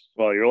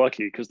 Well, you're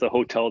lucky because the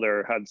hotel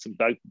there had some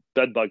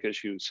bed bug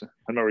issues. I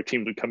remember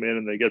teams would come in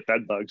and they get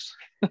bed bugs.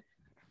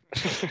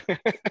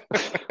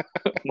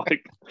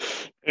 Like,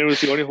 it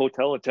was the only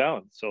hotel in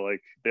town, so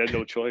like they had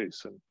no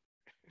choice. And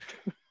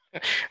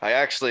I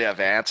actually have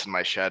ants in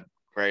my shed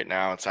right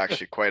now. It's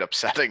actually quite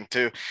upsetting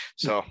too.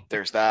 So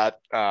there's that.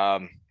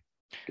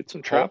 Get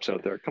some traps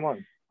out there. Come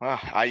on.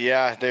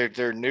 Yeah,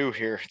 they're new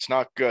here. It's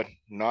not good.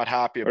 I'm not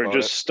happy about it. Or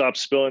just stop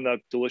spilling that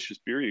delicious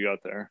beer you got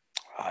there.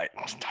 I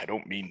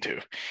don't mean to.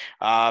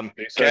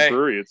 Bayside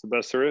Brewery, it's the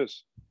best there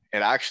is.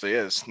 It actually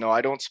is. No,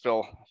 I don't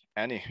spill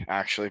any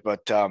actually,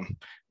 but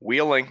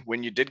Wheeling,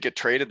 when you did get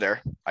traded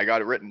there, I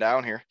got it written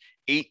down here.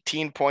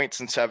 18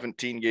 points in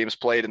 17 games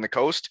played in the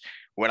Coast.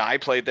 When I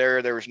played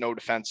there was no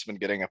defenseman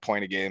getting a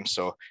point a game.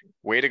 So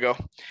way to go.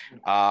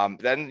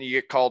 Then you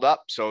get called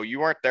up. So you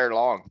weren't there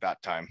long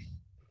that time.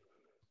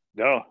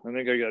 No, I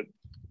think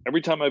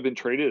every time I've been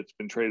traded, it's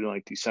been traded in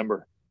like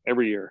December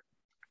every year.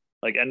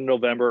 Like end of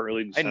November,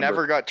 early December. I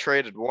never got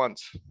traded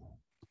once.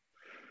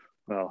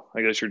 Well,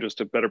 I guess you're just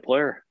a better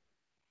player.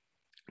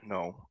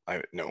 No.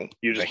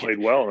 You just played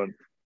well. And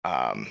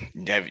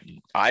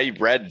I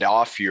read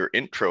off your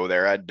intro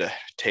there. I had to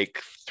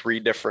take 3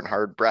 different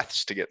hard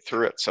breaths to get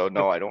through it. So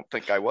no, I don't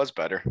think I was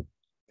better.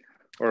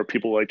 Or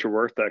people liked your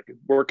work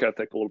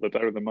ethic a little bit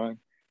better than mine.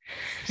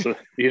 So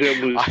you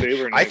didn't lose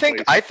favor.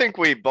 I think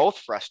we both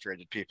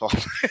frustrated people.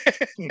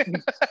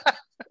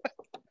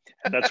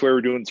 That's why we're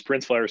doing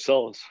sprints by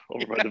ourselves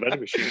over by the vending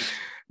machine.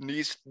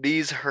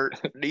 Knees hurt.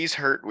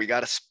 We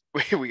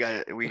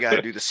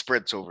gotta do the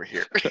sprints over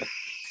here.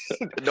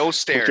 No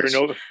stairs.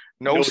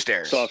 No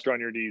stairs. Softer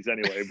on your knees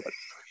anyway,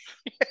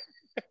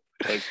 but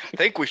Like, I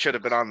think we should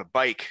have been on the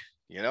bike,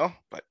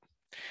 but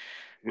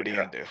what are you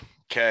gonna do?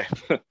 Okay,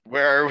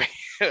 where are we?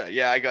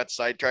 Yeah, I got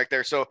sidetracked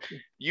there. So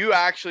you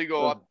actually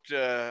go up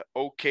to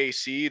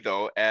OKC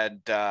though, and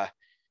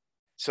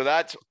so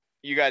that's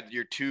you got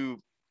your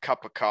 2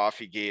 cup of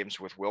coffee games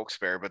with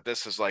Wilkes-Barre, but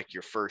this is like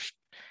your first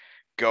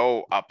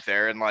go up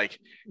there, and like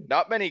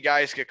not many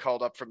guys get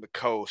called up from the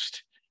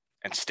coast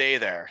and stay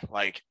there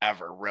like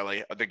ever,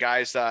 really. The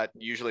guys that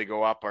usually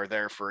go up are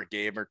there for a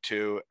game or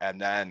two, and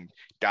then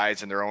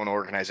guys in their own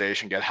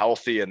organization get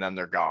healthy and then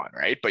they're gone,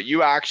 right? But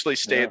you actually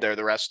stayed there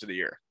the rest of the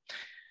year.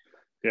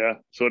 Yeah.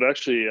 So it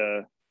actually,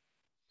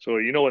 so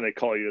when they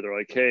call you, they're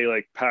like, hey,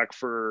 like pack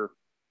for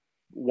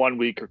 1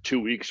 week or 2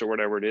 weeks or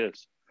whatever it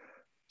is.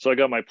 So I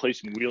got my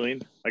place in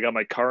Wheeling. I got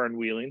my car in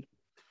Wheeling.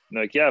 And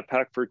like, yeah,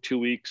 pack for 2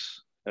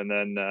 weeks and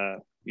then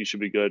you should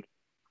be good.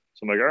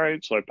 So I'm like, all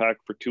right. So I pack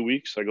for 2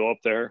 weeks. I go up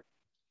there.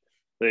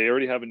 They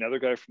already have another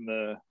guy from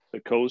the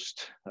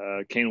coast,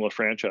 Kane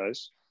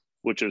LaFranchise,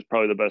 which is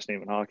probably the best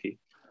name in hockey.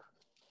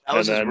 That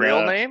was his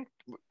real name?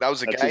 That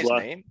was a guy's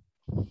name?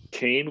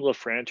 Kane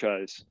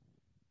LaFranchise.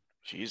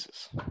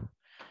 Jesus.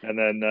 And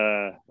then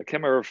I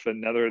can't remember if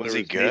another. Was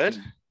he good?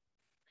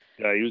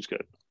 Yeah, he was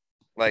good.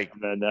 Like,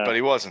 but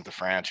he wasn't the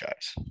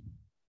franchise.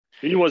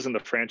 He wasn't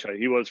the franchise.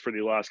 He was for the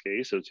Alaska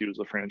Aces. He was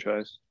the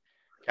franchise.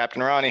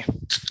 Captain Ronnie.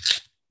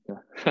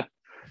 Yeah.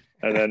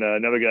 And then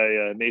another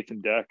guy,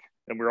 Nathan Deck.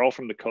 And we were all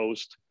from the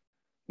coast.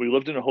 We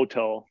lived in a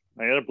hotel.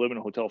 I ended up living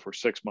in a hotel for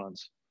 6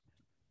 months.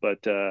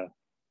 But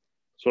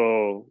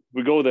so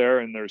we go there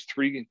and there's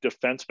 3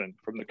 defensemen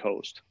from the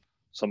coast.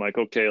 So I'm like,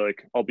 okay,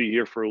 like I'll be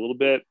here for a little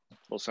bit.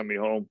 They'll send me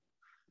home.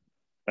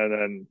 And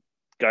then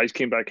guys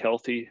came back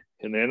healthy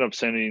and they ended up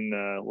sending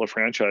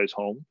LaFranchise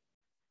home.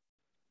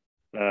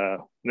 They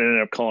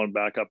ended up calling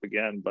back up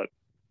again, but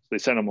they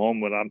sent him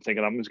home when I'm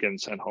thinking I'm just getting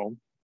sent home.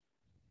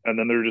 And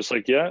then they're just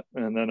like, yeah.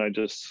 And then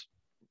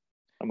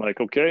I'm like,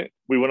 okay.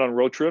 We went on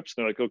road trips.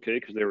 And they're like, okay,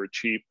 because they were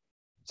cheap.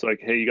 It's like,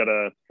 hey, you got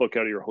to book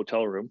out of your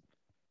hotel room.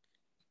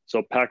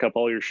 So pack up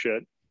all your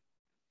shit,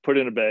 put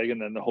it in a bag,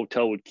 and then the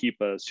hotel would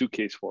keep a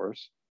suitcase for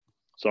us.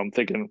 So I'm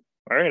thinking,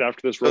 all right,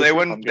 after this road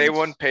trip, they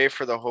wouldn't pay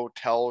for the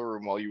hotel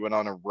room while you went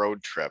on a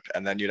road trip,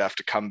 and then you'd have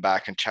to come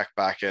back and check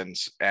back in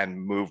and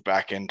move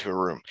back into a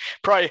room.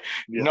 Probably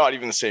not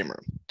even the same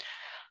room.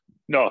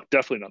 No,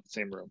 definitely not the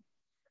same room.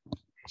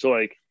 So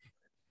like,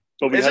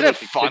 but isn't it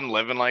fun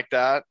living like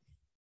that?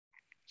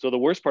 So the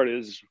worst part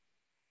is,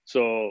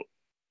 so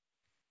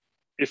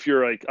if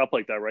you're like up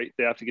like that, right,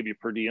 they have to give you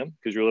per diem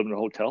because you're living in a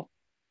hotel.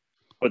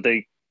 But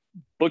they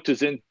booked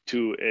us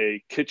into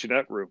a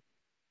kitchenette room.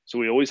 So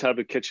we always have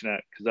a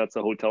kitchenette because that's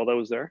the hotel that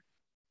was there.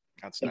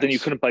 That's nice. And then you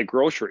couldn't buy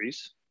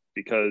groceries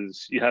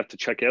because you have to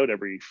check out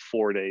every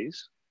 4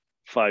 days,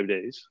 5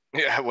 days.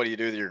 Yeah, what do you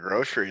do with your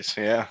groceries?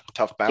 Yeah,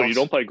 tough bounce. So you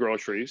don't buy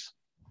groceries.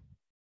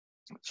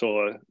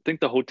 So I think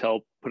the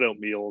hotel put out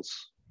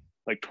meals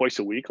like twice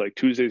a week, like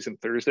Tuesdays and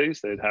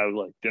Thursdays. They'd have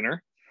like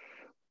dinner.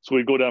 So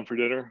we'd go down for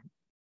dinner.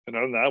 And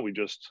other than that, we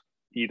just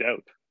eat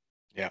out.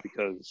 Yeah.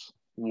 Because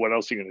what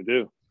else are you going to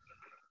do?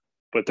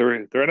 But there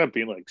ended up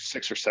being like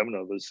 6 or 7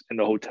 of us in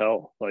the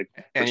hotel. Like,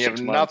 and you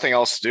have nothing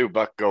else to do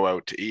but go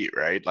out to eat,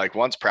 right? Like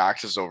once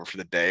practice is over for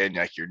the day and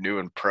like you're new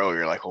and pro,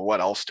 you're like, well,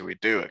 what else do we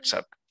do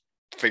except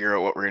figure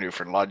out what we're gonna do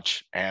for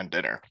lunch and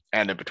dinner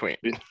and in between?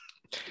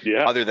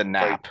 Yeah. Other than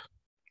nap.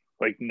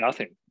 Like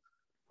nothing.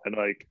 And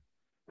like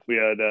we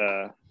had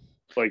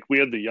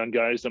the young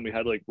guys, then we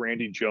had like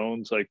Randy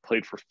Jones, like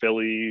played for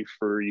Philly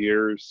for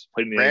years,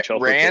 played in the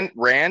NHL.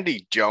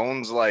 Randy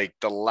Jones, like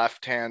the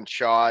left-hand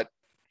shot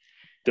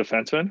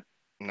defenseman?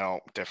 No,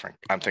 different.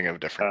 I'm thinking of a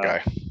different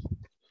guy.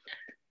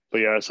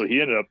 But yeah, so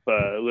he ended up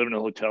living in a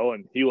hotel,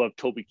 and he loved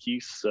Toby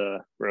Keith's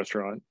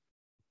restaurant.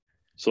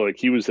 So like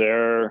he was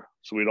there,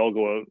 so we'd all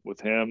go out with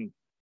him.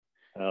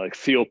 Like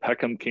Theo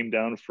Peckham came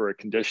down for a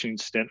conditioning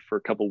stint for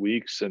a couple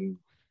weeks, and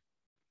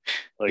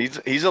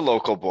like he's a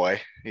local boy.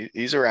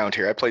 He's around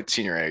here. I played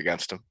senior A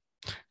against him.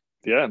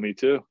 Yeah, me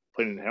too.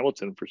 Played in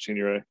Hamilton for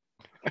senior A.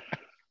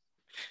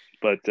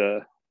 But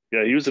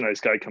yeah, he was a nice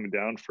guy coming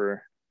down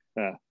for.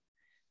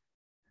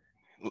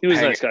 He was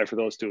a nice guy for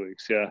those 2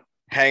 weeks. Yeah.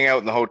 Hang out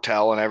in the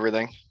hotel and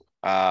everything.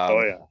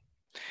 Oh yeah.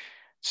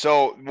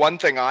 So one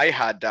thing I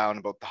had down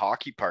about the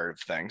hockey part of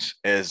things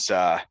is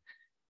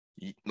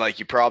like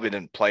you probably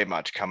didn't play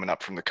much coming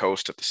up from the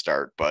coast at the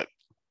start, but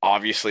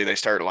obviously they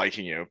start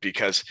liking you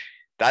because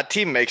that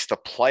team makes the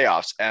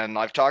playoffs. And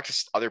I've talked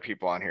to other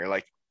people on here,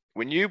 like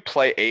when you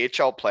play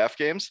AHL playoff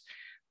games,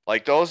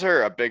 like those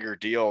are a bigger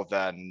deal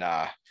than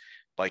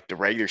like the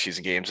regular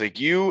season games. Like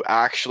you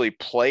actually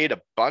played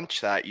a bunch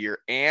that year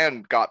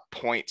and got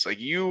points. Like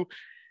you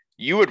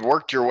had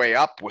worked your way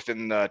up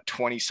within the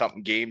 20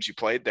 something games you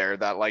played there,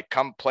 that like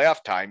come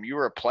playoff time, you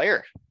were a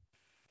player.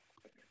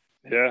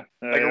 Yeah.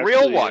 Like a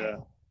real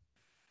one.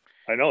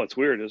 I know, it's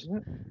weird, isn't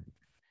it?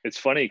 It's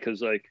funny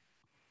because like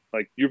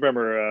you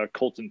remember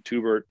Colton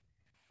Tubert.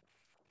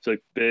 It's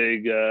like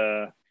big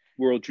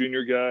World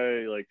Junior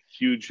guy, like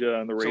huge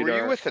on the radar. So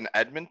were you with an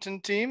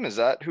Edmonton team? Is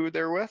that who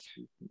they're with?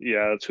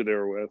 Yeah, that's who they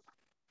were with.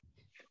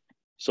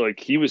 So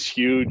like he was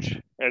huge.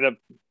 And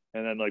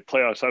then like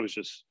playoffs,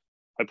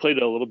 I played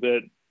a little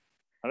bit.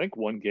 I think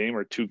one game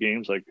or two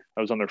games. Like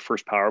I was on their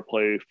first power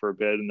play for a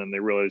bit, and then they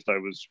realized I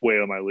was way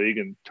out of my league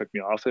and took me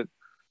off it.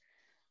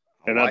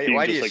 And that being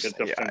Why do just you? like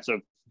a Yeah,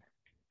 defensive,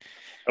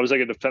 I was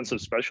like a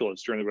defensive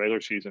specialist during the regular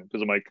season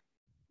because I'm like,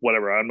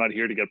 whatever. I'm not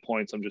here to get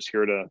points. I'm just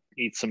here to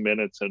eat some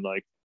minutes and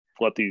like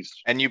let these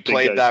and you big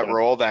played guys that shine.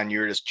 role. Then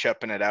you were just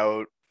chipping it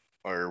out,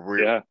 or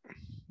Yeah,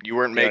 you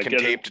weren't yeah. making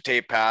tape to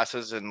tape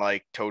passes and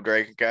like toe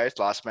dragging guys,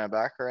 last man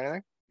back or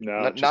anything.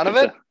 No, just None of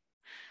it.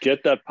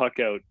 get that puck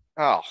out.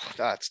 Oh,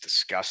 that's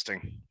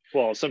disgusting.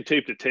 Well, some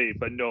tape to tape,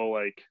 but no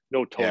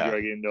toe Yeah,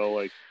 dragging,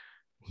 no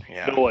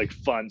yeah, like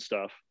fun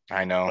stuff.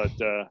 I know.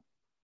 But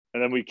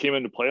and then we came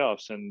into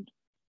playoffs and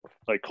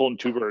like Colton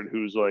Tubert,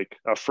 who's like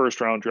a first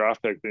round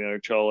draft pick in the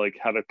NHL, like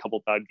had a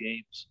couple bad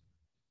games.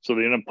 So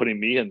they ended up putting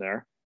me in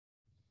there.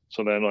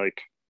 So then like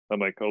I'm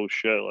like, oh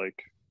shit,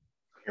 like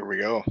Here we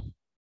go.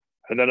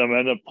 and then I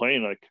ended up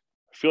playing like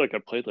I feel like I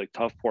played like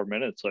top 4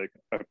 minutes. Like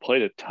I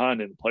played a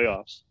ton in the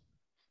playoffs.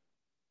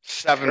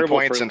 7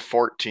 points in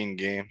 14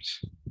 games.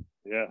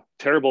 Yeah,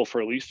 terrible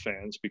for Leafs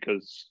fans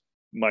because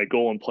my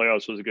goal in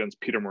playoffs was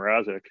against Peter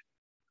Mrazek,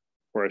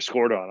 where I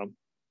scored on him.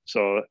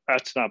 So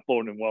that's not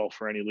boding well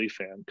for any Leaf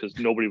fan because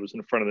nobody was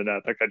in front of the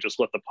net. That guy just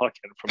let the puck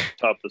in from the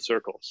top of the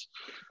circles.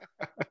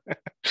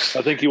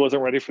 I think he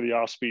wasn't ready for the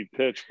off-speed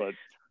pitch, but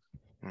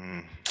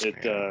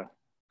yeah.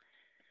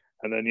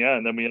 And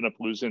then we end up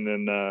losing,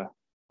 and I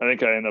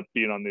think I end up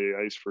being on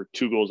the ice for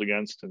 2 goals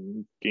against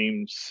in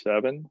Game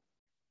 7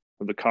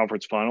 of the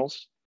conference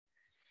finals.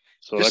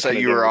 So Just that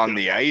you gave were it a on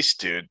bit the ice,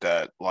 dude,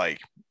 that like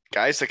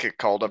guys that get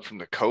called up from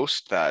the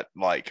coast that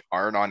like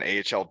aren't on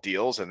AHL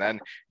deals, and then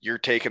you're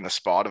taking the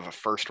spot of a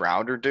first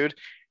rounder, dude.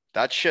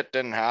 That shit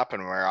didn't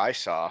happen where I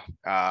saw.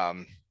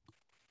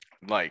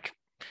 Like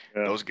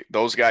yeah,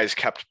 those guys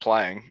kept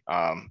playing,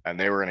 and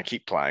they were gonna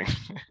keep playing.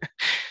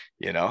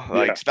 yeah.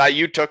 Like that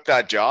you took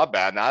that job,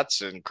 man.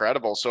 That's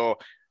incredible. So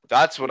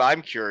that's what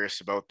I'm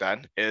curious about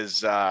then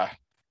is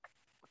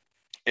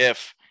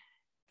if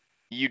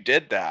you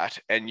did that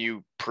and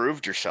you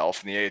proved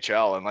yourself in the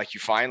AHL and like you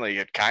finally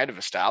had kind of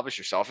established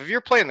yourself. If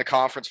you're playing the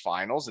conference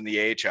finals in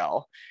the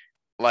AHL,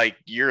 like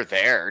you're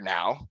there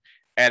now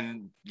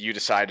and you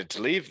decided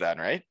to leave then,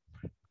 right?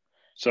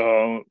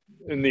 So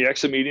in the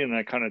exit meeting,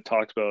 I kind of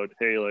talked about,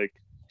 hey, like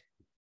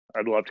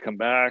I'd love to come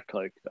back.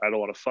 Like I had a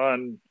lot of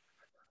fun.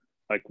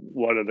 Like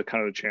what are the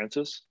kind of the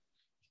chances?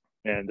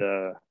 And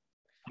I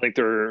think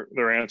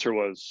their answer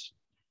was,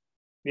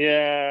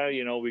 yeah,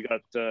 we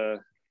got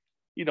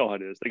you know how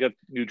it is. They got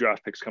new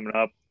draft picks coming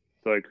up.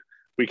 Like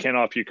we can't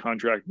offer you a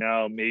contract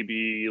now,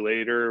 maybe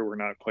later. We're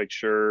not quite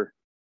sure.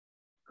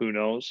 Who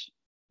knows?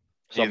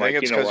 So You I'm think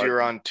like, it's you know because you what?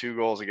 were on 2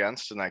 goals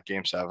against in that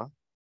game seven?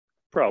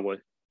 Probably.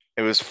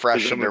 It was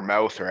fresh in their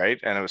Remember, mouth, right?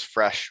 And it was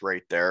fresh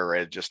right there,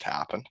 right? It just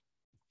happened.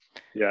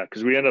 yeah,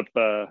 because we end up.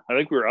 I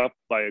think we were up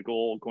by a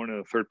goal going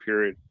into the third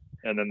period,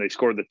 and then they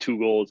scored the 2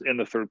 goals in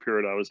the third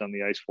period. I was on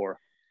the ice for.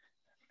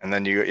 And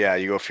then you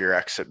go for your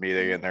exit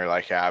meeting and they're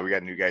like, yeah, we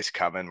got new guys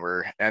coming.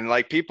 And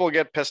like people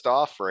get pissed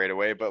off right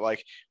away. But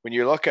like when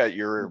you look at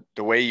the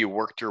way you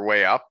worked your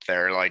way up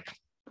there, like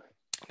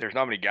there's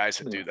not many guys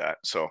that do that.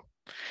 So,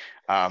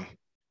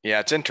 yeah,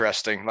 it's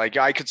interesting. Like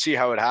I could see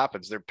how it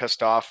happens. They're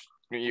pissed off.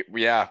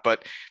 Yeah,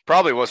 but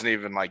probably it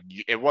wasn't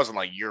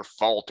like your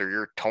fault or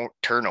your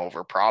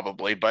turnover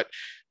probably, but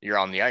you're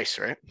on the ice,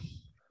 right?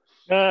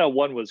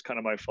 One was kind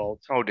of my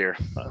fault. Oh dear.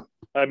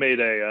 I made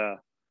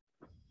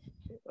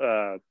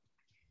I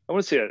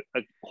want to say a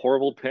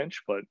horrible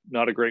pinch, but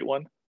not a great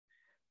one.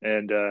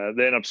 And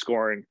they end up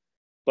scoring.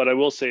 But I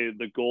will say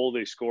the goal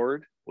they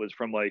scored was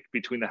from like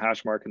between the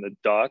hash mark and the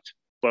dot,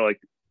 but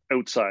like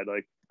outside,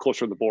 like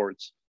closer to the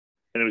boards.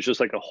 And it was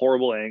just like a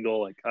horrible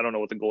angle. Like I don't know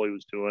what the goalie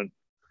was doing.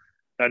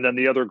 And then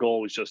the other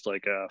goal was just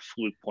like a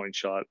fluke point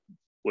shot,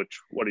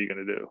 which what are you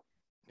going to do?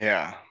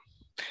 Yeah.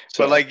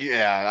 So But like,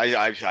 yeah,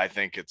 I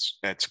think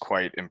it's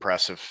quite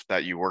impressive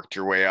that you worked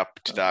your way up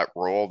to that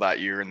role that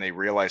year and they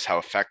realize how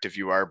effective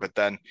you are. But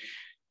then,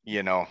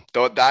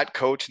 though that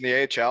coach in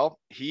the AHL,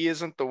 he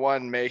isn't the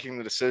one making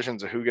the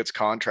decisions of who gets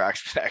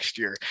contracts next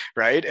year,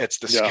 right? It's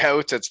the yeah,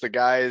 scouts, it's the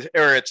guys,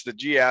 or it's the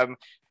GM,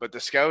 but the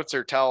scouts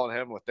are telling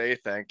him what they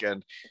think,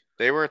 and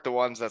they weren't the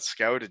ones that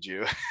scouted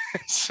you.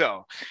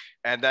 So,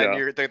 and then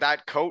yeah.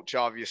 that coach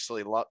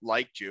obviously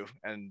liked you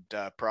and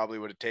probably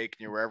would have taken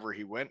you wherever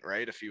he went,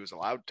 right? If he was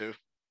allowed to.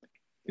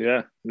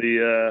 Yeah.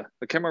 I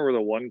can't remember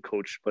the one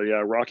coach, but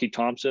yeah, Rocky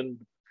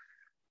Thompson.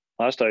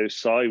 Last I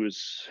saw, he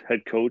was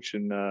head coach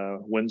in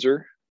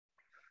Windsor.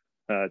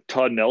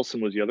 Todd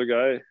Nelson was the other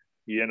guy.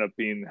 He ended up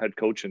being head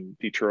coach in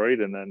Detroit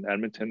and then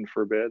Edmonton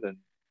for a bit, and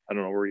I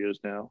don't know where he is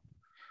now.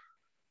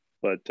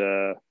 But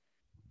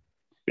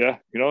yeah,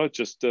 it's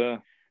just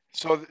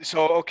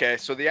Okay,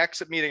 so the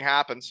exit meeting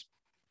happens,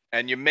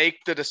 and you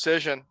make the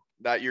decision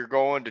that you're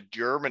going to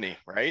Germany,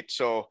 right?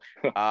 So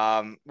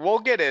we'll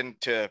get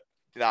into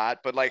that,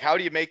 but like, how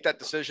do you make that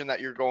decision that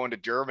you're going to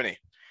Germany,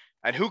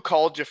 and who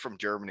called you from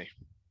Germany?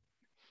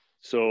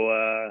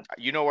 so.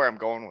 You know where I'm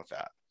going with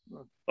that.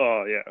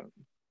 Oh yeah,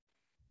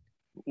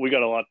 we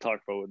got a lot to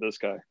talk about with this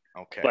guy.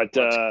 Okay. But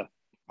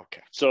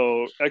okay.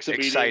 So exit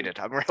excited.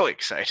 meeting. I'm really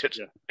excited.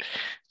 Yeah.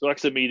 So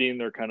exit meeting,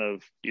 they're kind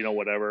of,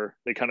 whatever.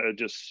 They kind of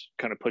just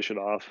push it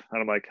off.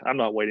 And I'm like, I'm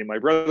not waiting. My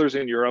brother's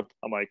in Europe.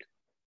 I'm like,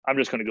 I'm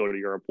just going to go to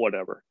Europe,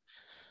 whatever.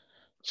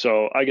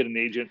 So I get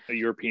a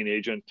European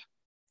agent,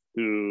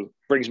 who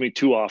brings me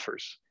 2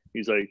 offers.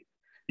 He's like,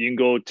 you can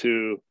go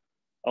to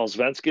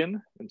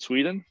Allsvenskan in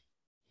Sweden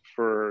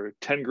for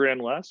 10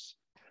 grand less,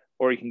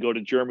 or you can go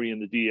to Germany in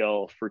the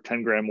DL for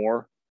 10 grand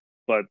more,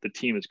 but the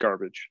team is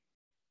garbage.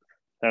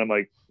 And I'm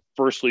like,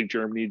 first league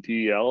Germany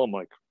DL. I'm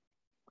like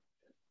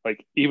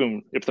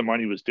even if the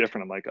money was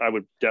different, I'm like, I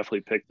would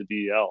definitely pick the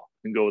DL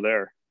and go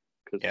there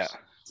because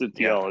it's a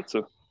DL.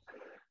 Yeah.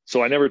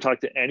 So I never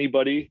talked to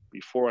anybody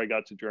before I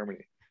got to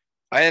Germany.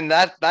 And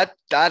that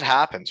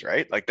happens,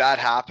 right? Like that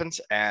happens,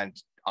 and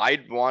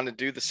I'd want to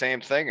do the same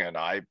thing, and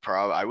I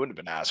wouldn't have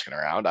been asking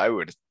around. I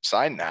would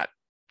sign that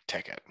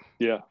ticket.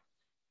 Yeah,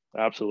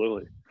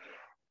 absolutely.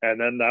 And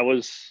then that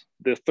was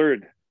the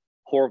third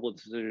horrible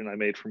decision I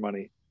made for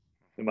money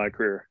in my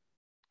career.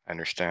 I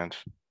understand.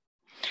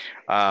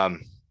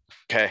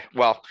 Okay,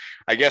 well,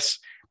 I guess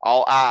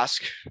I'll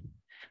ask,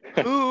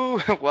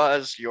 who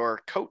was your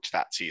coach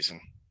that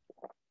season?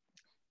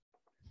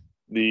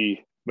 The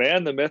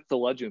man, the myth, the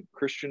legend,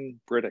 Christian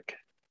Brittick.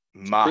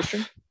 Muff.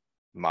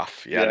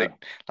 Yeah, they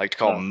like to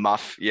call him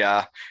Muff.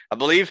 Yeah, I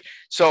believe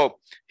so.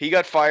 He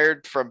got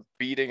fired from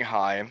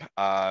Bietigheim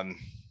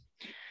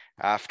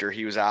after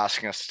he was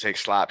asking us to take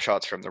slap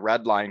shots from the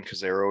red line because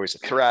they were always a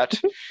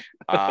threat.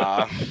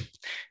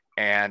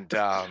 And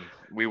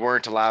we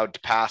weren't allowed to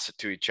pass it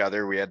to each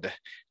other. We had to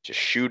just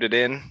shoot it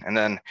in and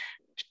then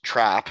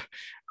trap.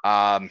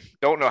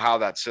 Don't know how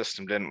that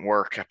system didn't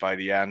work by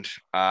the end.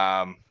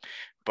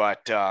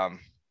 But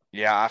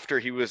yeah, after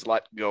he was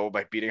let go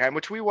by Bietigheim,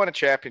 which we won a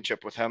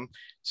championship with him.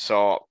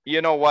 So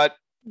you know what?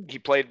 He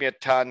played me a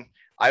ton.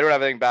 I don't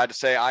have anything bad to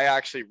say. I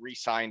actually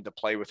re-signed to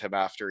play with him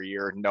after a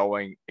year,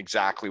 knowing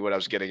exactly what I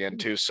was getting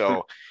into.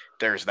 So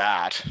there's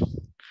that.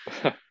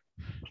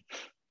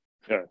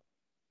 Yeah,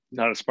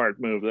 not a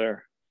smart move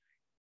there.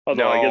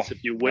 Although I guess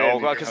if you win,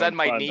 because then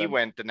my knee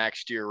went the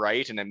next year,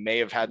 right? And it may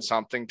have had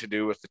something to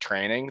do with the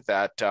training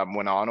that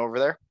went on over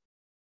there.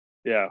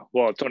 Yeah,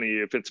 well, Tony,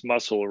 if it's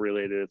muscle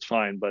related, it's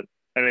fine. But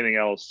anything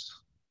else,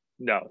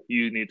 no,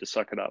 you need to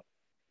suck it up.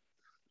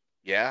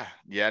 Yeah,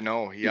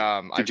 no.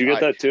 Did you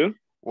get that too?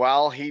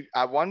 Well, he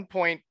at one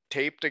point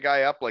taped a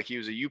guy up like he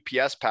was a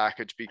UPS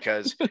package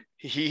because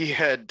he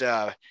had.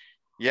 There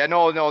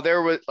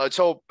was.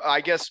 So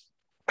I guess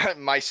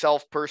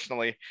myself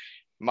personally,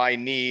 my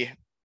knee,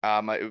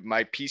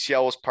 my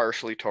PCL was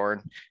partially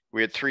torn.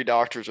 We had 3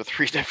 doctors with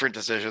 3 different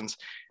decisions.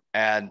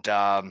 And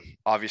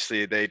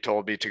obviously they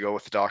told me to go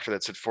with the doctor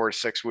that said 4 to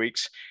 6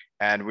 weeks.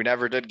 And we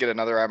never did get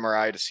another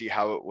MRI to see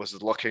how it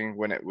was looking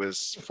when it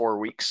was 4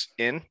 weeks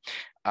in.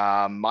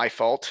 My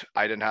fault.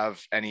 I didn't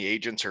have any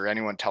agents or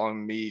anyone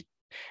telling me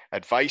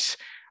advice.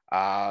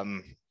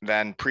 Then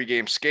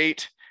pregame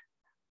skate.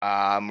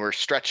 We're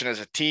stretching as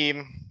a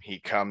team. He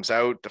comes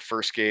out the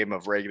first game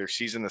of regular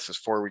season. This is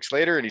 4 weeks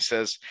later. And he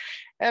says,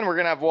 and we're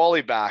going to have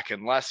Wally back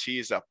unless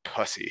he's a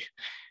pussy.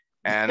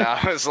 And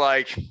I was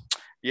like,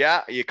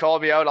 yeah, you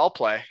called me out. I'll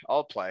play.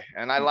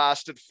 And I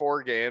lasted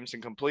 4 games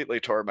and completely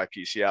tore my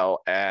PCL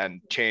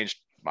and changed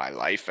my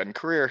life and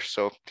career.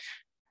 So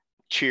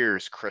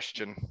cheers,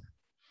 Christian.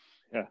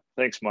 Yeah.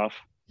 Thanks, Muff.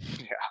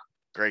 Yeah.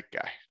 Great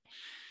guy.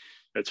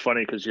 It's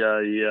funny because,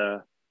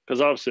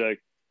 because obviously,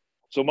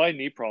 so my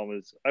knee problem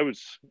is I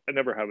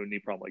never have a knee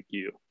problem like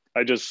you.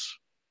 It's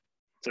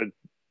a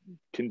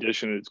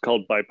condition. It's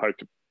called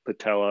bipartite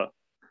patella.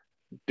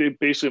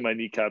 Basically, my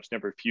kneecaps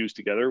never fused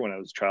together when I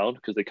was a child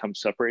because they come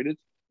separated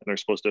and they're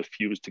supposed to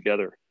fuse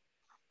together.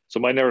 So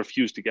mine never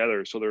fused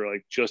together. So they're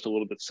like just a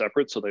little bit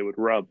separate. So they would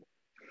rub.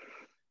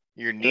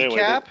 Your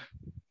kneecap?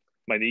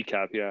 My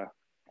kneecap, yeah.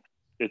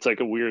 It's like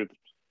a weird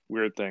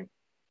thing.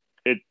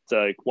 It's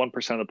like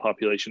 1% of the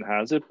population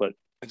has it, but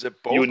is it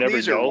both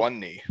knees or one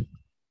knee?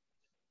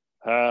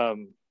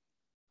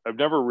 I've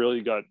never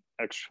really got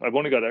I've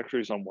only got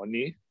x-rays on one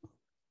knee.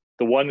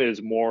 The one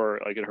is more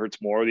like it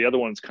hurts more. The other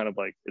one's kind of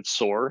like it's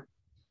sore.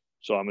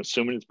 So I'm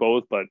assuming it's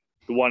both, but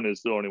the one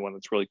is the only one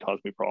that's really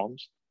caused me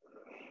problems.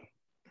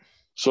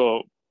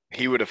 So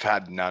he would have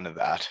had none of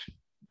that.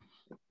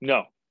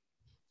 No.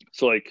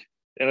 So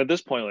and at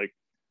this point,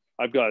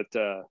 I've got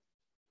I've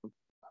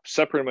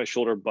separated my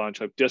shoulder a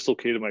bunch. I've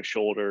dislocated my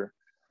shoulder.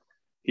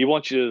 He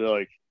wants you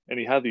to and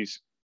he had these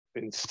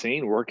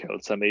insane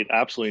workouts that made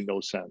absolutely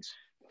no sense.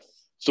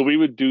 So we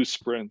would do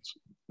sprints.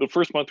 The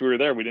first month we were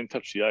there, we didn't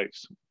touch the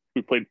ice.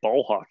 We played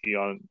ball hockey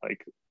on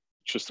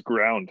just the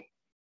ground.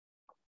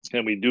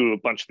 And we do a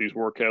bunch of these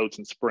workouts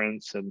and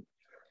sprints. And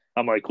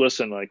I'm like,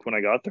 listen, when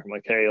I got there, I'm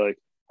like, hey,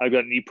 I've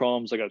got knee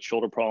problems. I got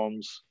shoulder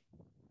problems.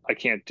 I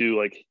can't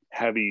do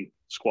heavy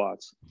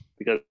squats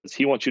because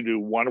he wants you to do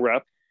 1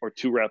 rep or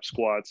 2 rep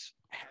squats.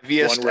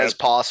 Heaviest as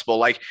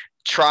possible.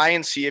 Try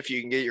and see if you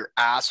can get your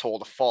asshole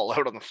to fall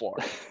out on the floor.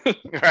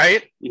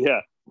 Right? Yeah.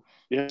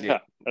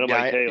 And I'm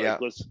hey,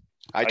 listen,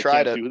 I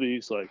tried can't it. do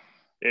these.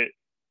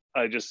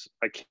 I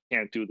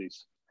can't do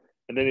these.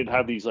 And then he'd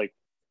have these like,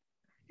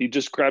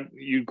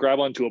 you'd grab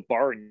onto a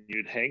bar and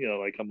you'd hang it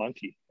like a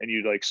monkey, and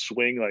you'd like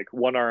swing like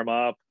one arm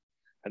up,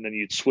 and then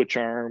you'd switch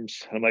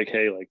arms. And I'm like,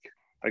 hey, like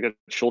I got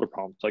shoulder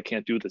problems. I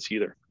can't do this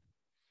either.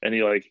 And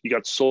he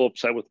got so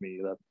upset with me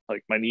that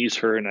like my knees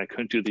hurt and I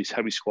couldn't do these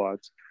heavy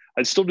squats.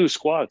 I'd still do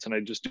squats, and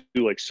I'd just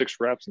do like 6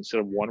 reps instead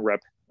of 1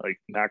 rep, like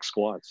max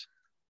squats.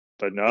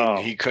 But no,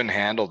 He couldn't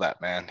handle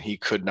that, man. He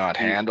could not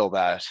handle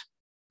that.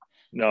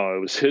 No, it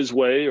was his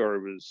way or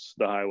it was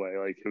the highway.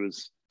 Like it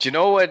was. Do you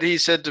know what he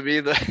said to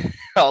me?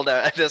 Oh,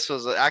 this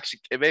was actually,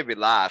 it made me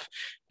laugh,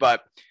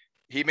 but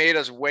he made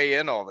us weigh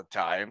in all the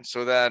time.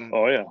 So then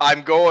Oh yeah,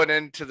 I'm going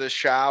into the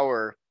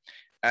shower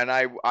and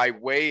I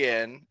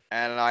weigh in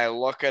and I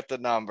look at the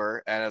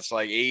number and it's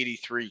like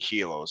 83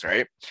 kilos,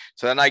 right?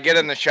 So then I get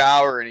in the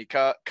shower and he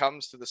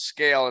comes to the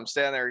scale. I'm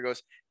standing there. He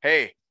goes,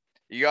 hey,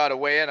 you got to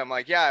weigh in. I'm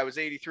like, yeah, I was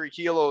 83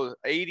 kilos,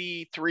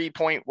 83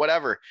 point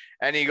whatever.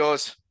 And he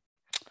goes,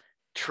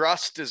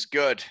 trust is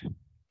good.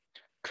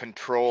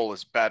 Control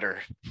is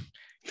better.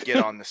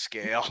 Get on the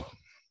scale.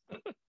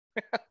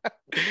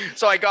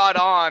 So I got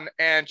on,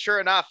 and sure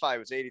enough, I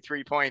was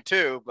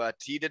 83.2, but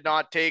he did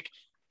not take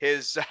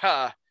his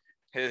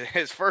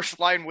first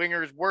line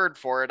winger's word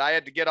for it. I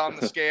had to get on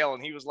the scale,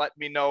 and he was letting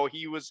me know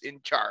he was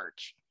in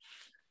charge.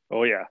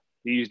 Oh yeah,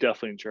 he's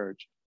definitely in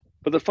charge.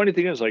 But the funny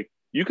thing is, like,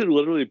 you could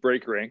literally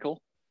break your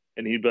ankle,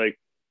 and he'd be like,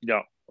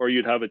 no, or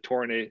you'd have a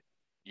torn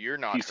You're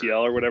not PCL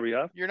hurt. or whatever you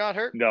have. You're not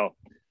hurt. No,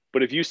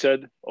 but if you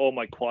said, oh,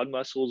 my quad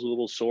muscle is a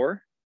little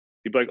sore,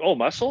 he'd be like, oh,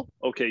 muscle?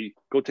 Okay,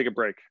 go take a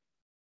break.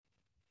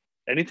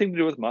 Anything to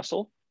do with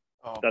muscle,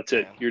 that's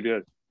it. You're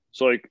good.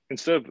 So like,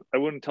 instead of, I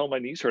wouldn't tell my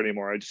knees hurt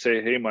anymore. I'd just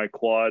say, hey, my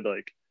quad,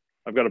 like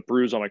I've got a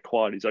bruise on my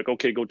quad. He's like,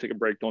 okay, go take a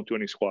break. Don't do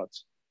any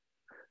squats.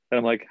 And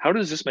I'm like, how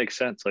does this make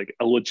sense? Like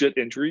a legit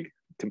injury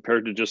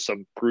compared to just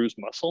some bruised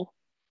muscle.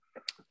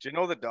 Do you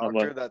know the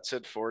doctor that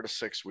said 4 to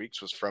 6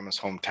 weeks was from his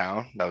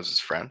hometown? That was his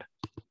friend.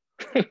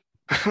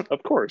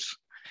 Of course.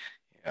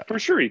 Yeah. For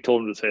sure. He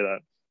told him to say that.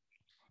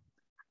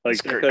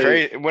 Like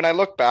crazy. When I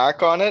look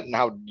back on it and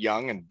how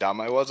young and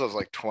dumb I was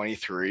like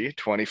 23,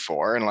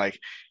 24, and like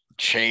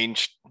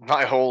changed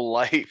my whole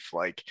life.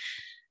 Like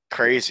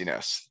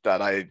craziness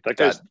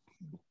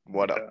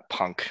what a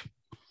punk.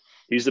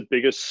 He's the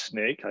biggest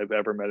snake I've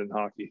ever met in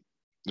hockey.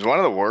 He's one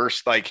of the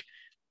worst. Like,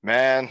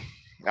 man,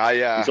 he's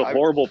a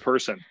horrible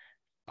person.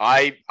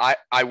 I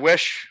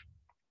wish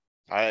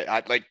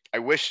I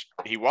wish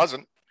he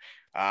wasn't.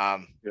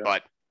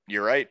 But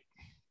you're right.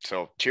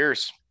 So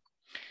cheers.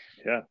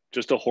 Yeah,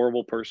 just a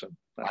horrible person.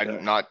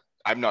 I'm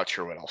not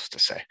sure what else to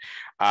say.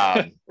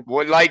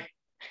 Like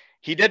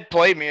he did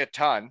play me a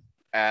ton,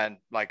 and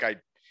like I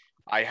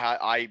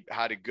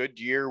had a good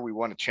year. We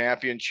won a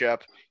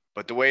championship,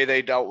 but the way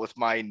they dealt with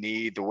my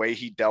knee, the way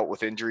he dealt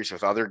with injuries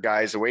with other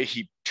guys, the way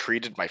he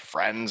treated my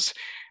friends,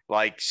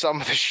 like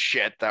some of the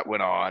shit that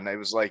went on, I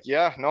was like,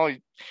 yeah, no,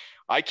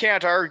 I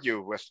can't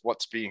argue with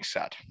what's being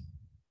said.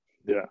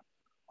 Yeah.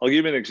 I'll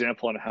give you an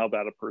example on how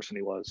bad a person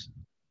he was.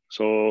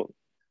 So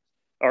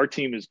our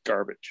team is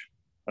garbage.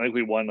 I think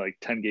we won like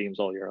 10 games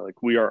all year.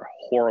 Like we are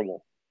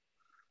horrible.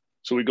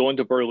 So we go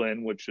into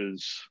Berlin, which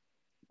is,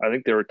 I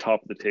think they were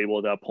top of the table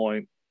at that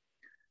point.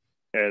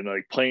 And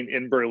like playing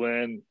in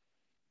Berlin,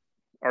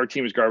 our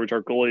team is garbage.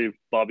 Our goalie,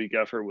 Bobby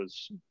Geffer,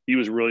 was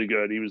really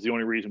good. He was the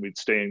only reason we'd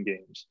stay in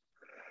games.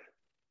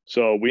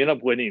 So we end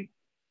up winning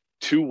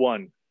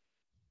 2-1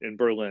 in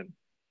Berlin.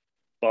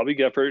 Bobby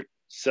Geffer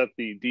set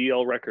the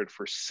DL record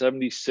for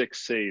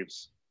 76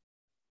 saves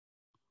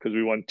because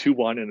we won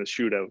 2-1 in a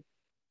shootout.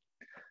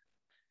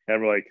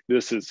 And we're like,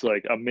 this is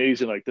like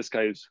amazing. Like this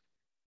guy's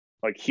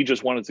like, he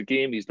just won the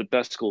game. He's the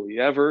best goalie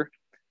ever.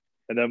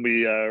 And then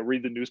we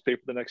read the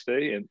newspaper the next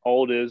day, and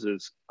all it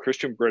is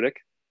Christian Brittick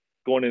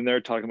going in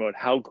there talking about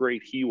how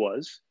great he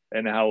was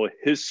and how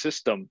his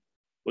system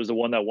was the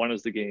one that won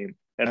us the game.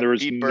 And there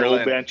was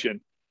no mention.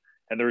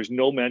 And there was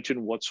no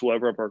mention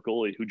whatsoever of our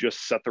goalie who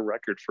just set the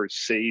record for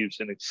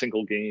saves in a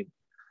single game.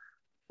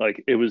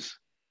 Like it was,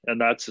 and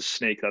that's a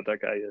snake that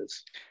guy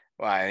is.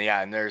 Well,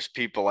 yeah, and there's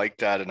people like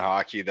that in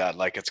hockey that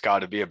like it's got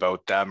to be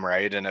about them,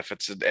 right? And if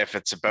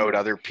it's about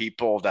other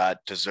people that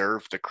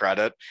deserve the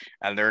credit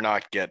and they're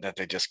not getting it,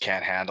 they just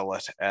can't handle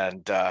it.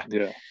 And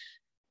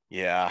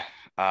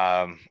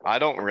I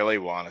don't really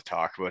want to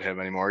talk about him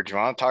anymore. Do you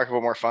want to talk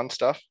about more fun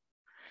stuff?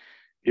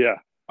 Yeah.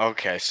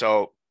 Okay,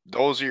 so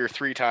those are your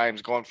 3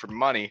 times going for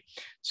money.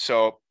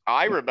 So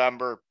I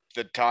remember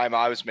the time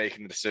I was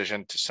making the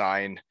decision to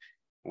sign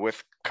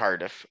with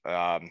Cardiff.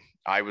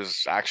 I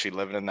was actually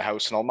living in the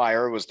house in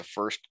Elmira. It was the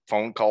first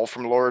phone call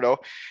from Lordo.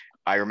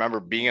 I remember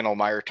being in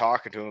Elmira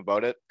talking to him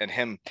about it and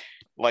him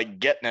like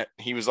getting it.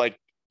 He was like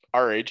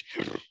our age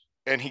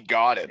and he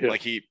got it. Yeah.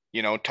 Like he,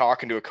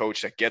 talking to a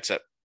coach that gets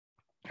it.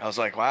 I was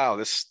like, wow,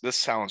 this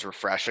sounds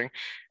refreshing.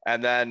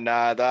 And then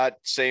that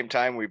same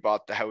time we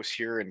bought the house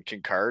here in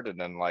Kincard and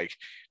then like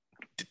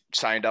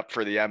signed up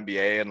for the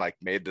NBA and like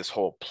made this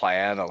whole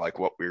plan of like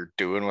what we were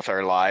doing with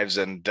our lives.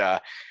 And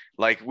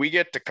like we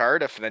get to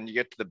Cardiff and then you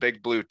get to the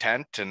big blue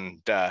tent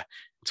and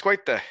it's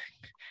quite the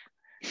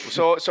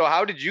So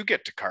how did you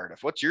get to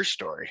Cardiff? What's your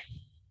story?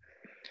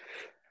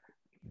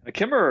 I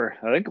can't remember.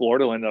 I think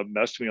Lordo ended up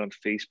messaging me on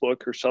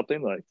Facebook or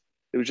something. Like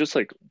it was just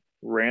like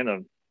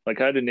random. Like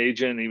I had an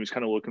agent, and he was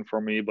kind of looking for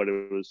me, but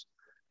it was,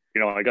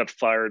 I got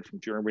fired from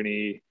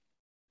Germany.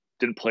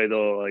 Didn't play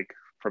though. Like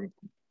from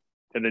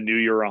in the new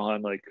year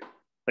on. Like I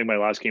think my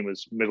last game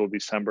was middle of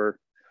December.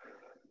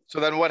 So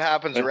then what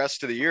happens the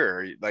rest of the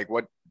year? Like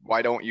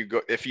why don't you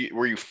go,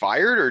 were you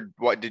fired, or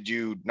what, did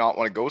you not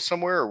want to go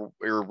somewhere,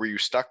 or were you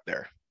stuck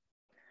there?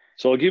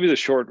 So I'll give you the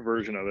short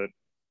version of it.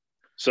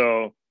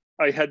 So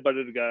I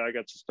headbutted a guy. I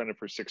got suspended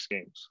for 6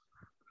 games.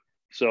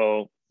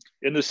 So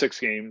in the 6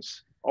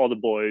 games, all the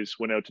boys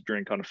went out to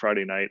drink on a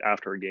Friday night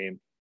after a game,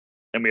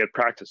 and we had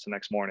practice the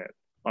next morning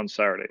on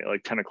Saturday,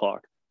 like 10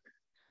 o'clock.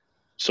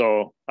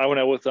 So I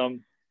went out with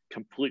them,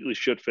 completely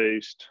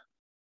shit-faced,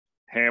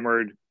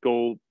 hammered.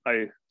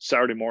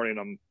 Saturday morning,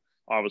 I'm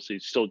obviously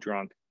still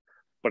drunk,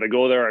 but I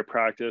go there, I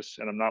practice,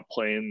 and I'm not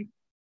playing,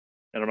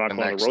 and I'm not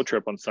going on a road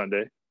trip on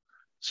Sunday.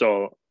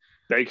 So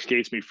they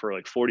skates me for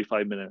like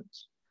 45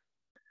 minutes.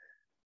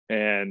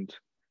 And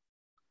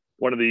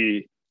one of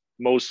the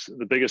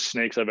biggest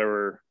snakes I've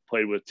ever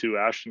played with too,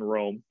 Ashton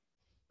Rome,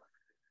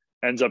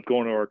 ends up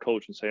going to our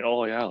coach and saying,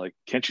 "Oh yeah, like,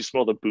 can't you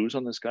smell the booze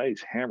on this guy?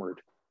 He's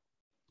hammered."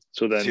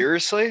 So then,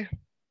 seriously?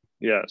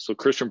 Yeah. So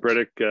Christian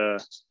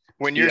Briddick,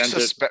 when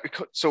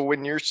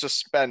you're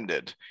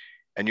suspended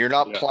and you're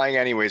not playing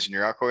anyways, and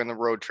you're not going on the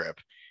road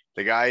trip,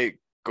 the guy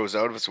goes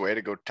out of his way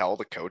to go tell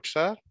the coach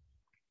that?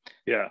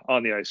 Yeah,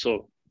 on the ice.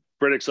 So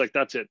Briddick's like,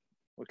 "That's it.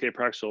 Okay,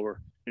 practice over."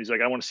 And he's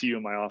like, "I want to see you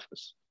in my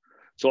office."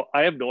 So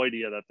I have no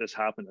idea that this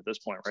happened at this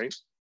point, right?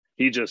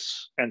 He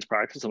just ends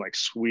practice. I'm like,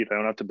 sweet, I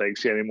don't have to beg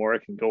skate anymore. I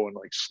can go and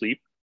like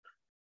sleep.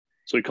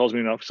 So he calls me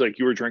in the office, like,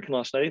 "You were drinking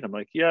last night?" I'm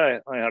like, "Yeah,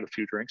 I had a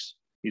few drinks."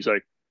 He's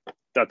like,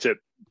 "That's it."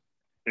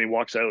 And he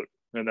walks out.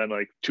 And then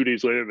like 2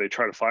 days later, they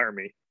try to fire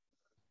me.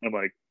 I'm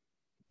like,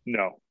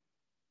 no.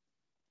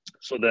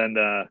 So then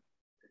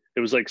it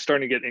was like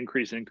starting to get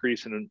increase. And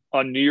then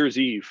on New Year's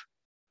Eve,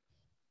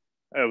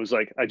 I was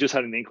like, I just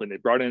had an inkling. They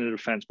brought in a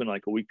defenseman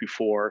like a week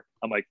before.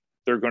 I'm like,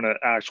 they're going to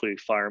actually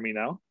fire me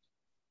now.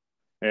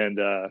 And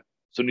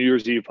so New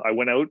Year's Eve, I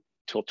went out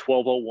till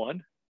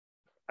 12:01.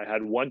 I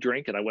had one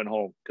drink and I went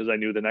home because I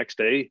knew the next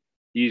day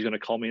he's going to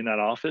call me in that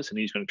office and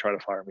he's going to try to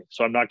fire me.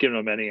 So I'm not giving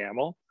him any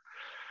ammo.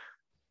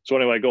 So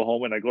anyway, I go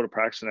home and I go to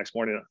practice the next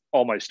morning.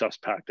 All my stuff's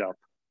packed up.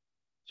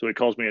 So he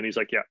calls me and he's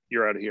like, "Yeah,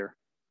 you're out of here."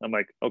 I'm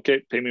like,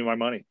 "Okay, pay me my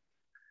money."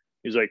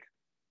 He's like,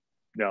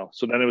 "No."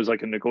 So then it was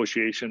like a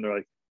negotiation. They're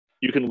like,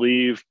 "You can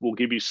leave. We'll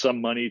give you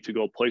some money to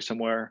go play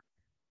somewhere."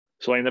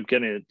 So I ended up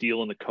getting a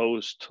deal on the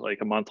coast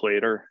like a month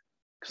later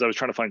because I was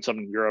trying to find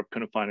something in Europe,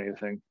 couldn't find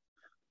anything.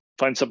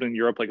 Find something in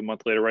Europe like a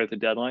month later, right at the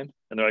deadline.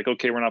 And they're like,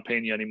 "Okay, we're not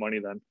paying you any money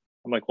then."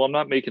 I'm like, "Well, I'm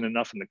not making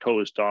enough in the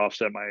coast to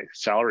offset my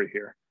salary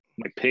here."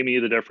 I'm like, "Pay me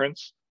the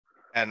difference.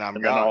 And I'm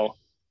gone.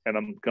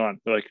 I'm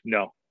gone." They're like,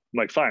 "No." I'm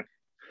like, "Fine."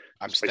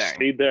 I'm so staying. I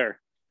stayed there.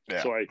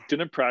 Yeah. So I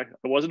didn't practice.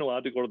 I wasn't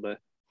allowed to go to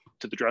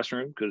the dressing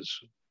room because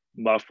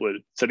Muff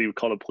said he would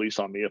call the police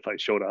on me if I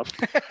showed up.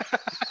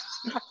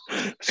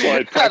 So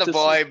I practiced.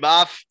 Attaboy,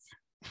 Muff.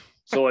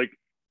 So like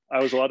I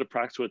was allowed to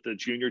practice with the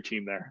junior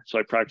team there. So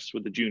I practiced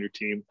with the junior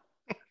team.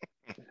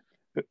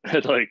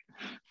 And like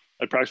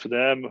I practiced with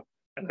them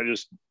and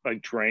I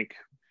drank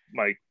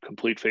my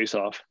complete face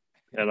off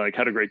and like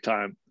had a great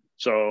time.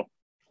 So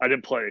I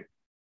didn't play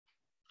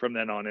from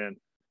then on in.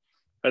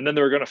 And then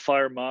they were going to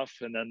fire Muff,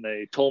 and then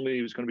they told me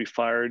he was going to be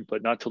fired,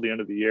 but not till the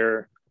end of the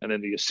year. And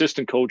then the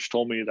assistant coach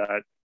told me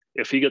that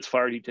if he gets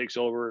fired, he takes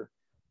over.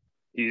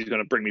 He's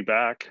going to bring me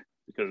back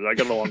because I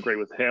got along great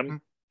with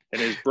him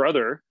and his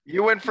brother.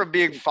 You went from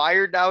being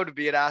fired now to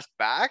being asked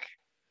back?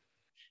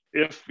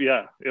 If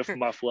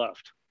Muff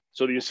left.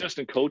 So the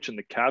assistant coach and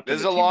the captain.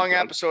 This is a long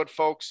episode,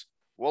 folks.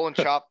 Woolen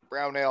Chop,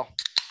 brown ale.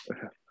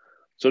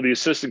 So the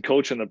assistant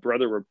coach and the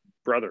brother were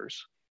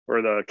brothers,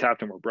 or the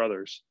captain were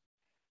brothers.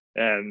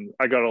 And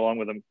I got along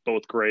with them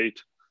both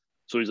great.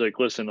 So he's like,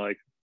 "Listen, like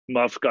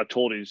Muff got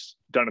told he's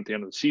done at the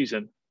end of the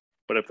season,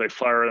 but if they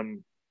fire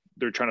him,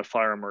 they're trying to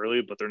fire him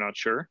early, but they're not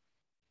sure.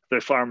 If they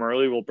fire him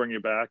early, we'll bring you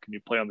back and you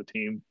play on the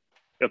team.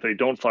 If they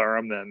don't fire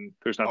him, then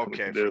there's nothing we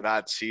can do." For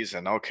that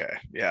season. Okay.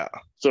 Yeah.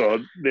 So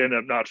they ended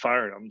up not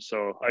firing him.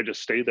 So I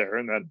just stayed there.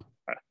 And then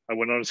I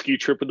went on a ski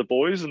trip with the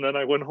boys and then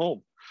I went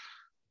home.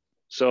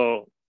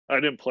 So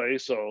I didn't play.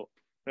 So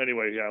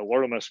anyway, yeah,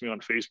 Lordo messaged me on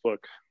Facebook.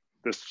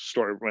 This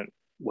story went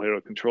way out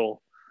of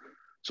control.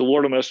 So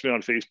Lordo messaged me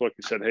on Facebook.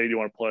 He said, "Hey, do you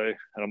want to play?"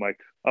 And I'm like,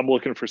 "I'm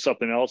looking for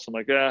something else." I'm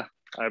like, "Yeah,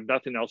 I have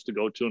nothing else to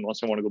go to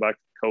unless I want to go back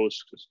to the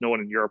coast because no one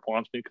in Europe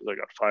wants me because I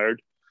got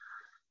fired.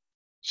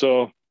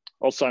 So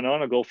I'll sign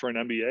on. I'll go for an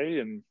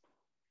MBA." And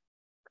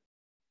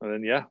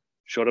then, yeah,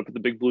 showed up at the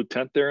big blue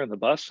tent there in the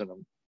bus.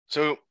 And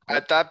So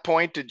at that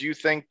point, did you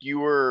think you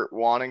were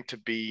wanting to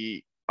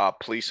be a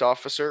police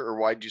officer, or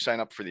why did you sign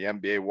up for the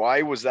MBA?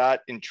 Why was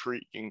that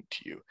intriguing to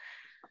you?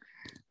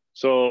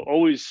 So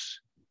always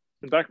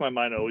in the back of my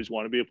mind, I always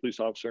want to be a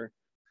police officer.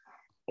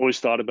 Always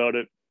thought about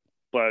it,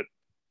 but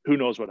who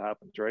knows what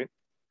happens, right?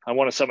 I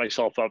want to set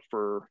myself up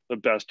for the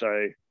best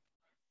I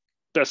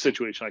best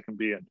situation I can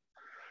be in.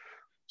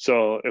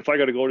 So if I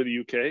got to go to the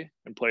UK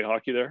and play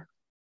hockey there,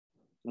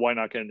 why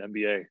not get an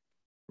MBA,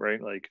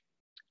 right? Like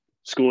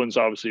schooling's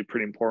obviously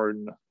pretty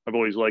important. I've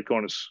always liked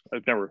going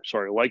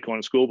to, liked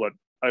going to school, but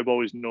I've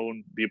always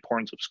known the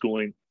importance of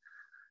schooling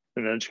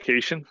and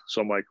education.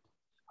 So I'm like,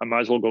 I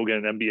might as well go get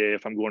an MBA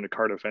if I'm going to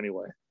Cardiff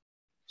anyway.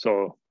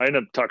 So I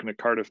ended up talking to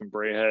Cardiff and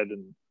Braehead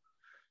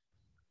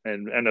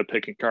and end up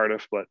picking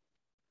Cardiff. But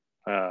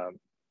I'm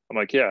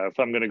like, yeah, if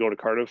I'm going to go to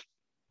Cardiff,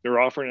 they're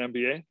offering an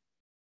MBA,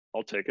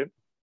 I'll take it.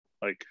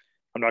 Like,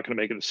 I'm not going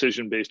to make a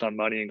decision based on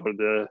money and go to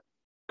the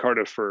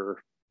Cardiff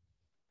for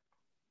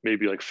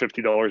maybe like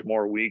 $50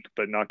 more a week,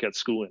 but not get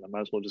schooling. I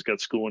might as well just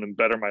get schooling and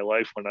better my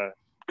life when I'm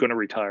going to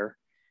retire.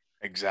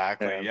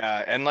 Exactly.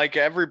 Yeah. And like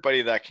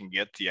everybody that can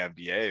get the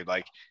MBA,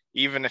 like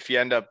even if you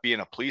end up being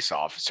a police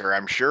officer,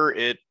 I'm sure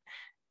it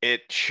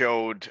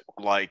showed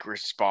like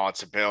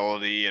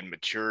responsibility and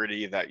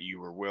maturity that you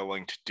were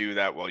willing to do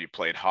that while you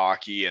played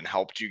hockey and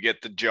helped you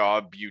get the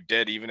job you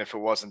did, even if it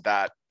wasn't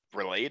that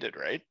related,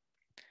 right?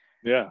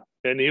 Yeah.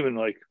 And even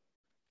like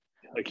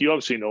you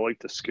obviously know like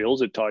the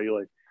skills it taught you,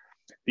 like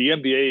the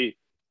MBA.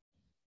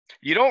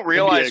 You don't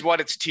realize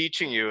what it's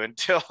teaching you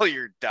until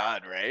you're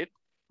done, right?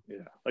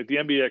 Yeah. Like the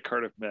MBA at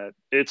Cardiff Met,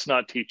 it's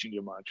not teaching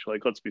you much.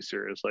 Like, let's be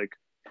serious. Like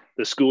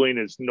the schooling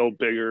is no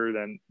bigger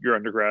than your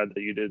undergrad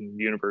that you did in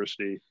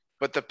university.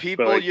 But the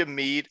people you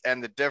meet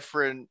and the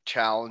different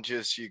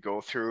challenges you go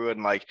through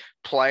and like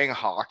playing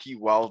hockey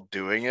while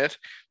doing it,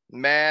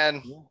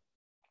 man.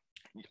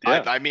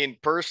 Yeah. I mean,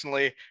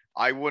 personally,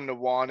 I wouldn't have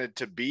wanted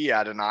to be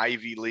at an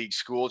Ivy League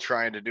school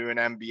trying to do an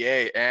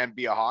MBA and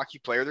be a hockey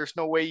player. There's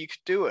no way you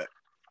could do it.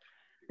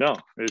 No,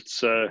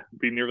 it's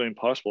be nearly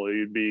impossible.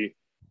 You'd be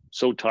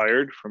so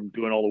tired from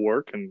doing all the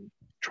work and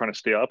trying to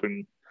stay up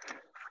and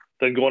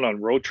then going on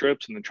road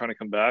trips and then trying to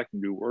come back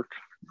and do work.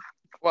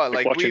 Well,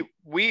 like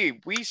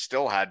we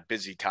still had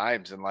busy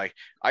times, and like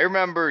I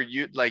remember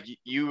you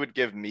would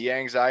give me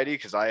anxiety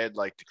because I had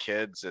like the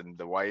kids and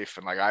the wife,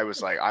 and I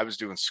was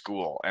doing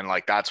school, and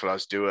like that's what I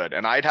was doing,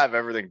 and I'd have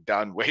everything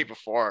done way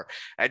before,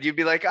 and you'd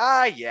be like,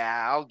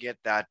 yeah, I'll get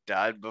that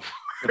done before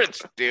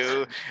it's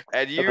due,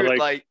 and you were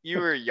like you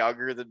were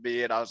younger than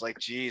me, and I was like,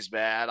 geez,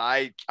 man,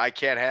 I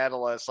can't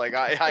handle this. Like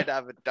I'd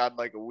have it done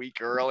like a week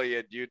early,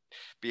 and you'd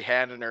be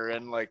handing her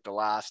in like the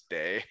last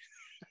day.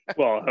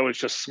 Well, I was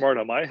just smart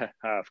on my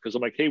half because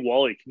I'm like, hey,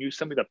 Wally, can you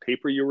send me the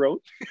paper you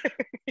wrote?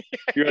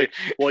 You're like,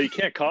 well, you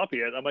can't copy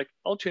it. I'm like,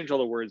 I'll change all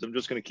the words. I'm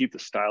just going to keep the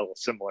style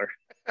similar.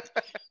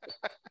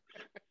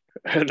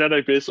 And then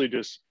I basically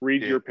just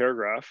read your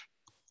paragraph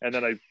and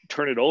then I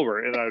turn it over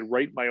and I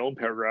write my own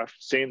paragraph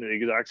saying the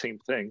exact same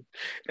thing.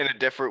 In a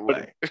different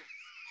way.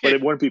 But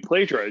it wouldn't be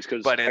plagiarized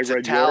because I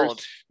read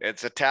yours.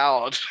 It's a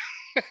talent.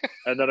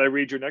 And then I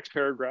read your next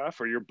paragraph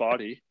or your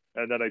body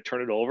and then I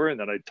turn it over and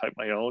then I type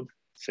my own,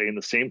 saying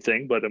the same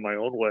thing, but in my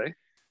own way.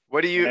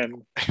 What do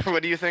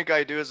you think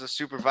I do as a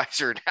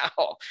supervisor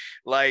now?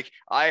 Like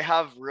I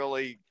have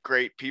really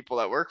great people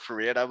that work for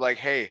me and I'm like,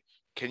 hey,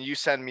 can you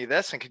send me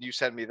this? And can you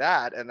send me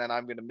that? And then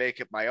I'm going to make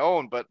it my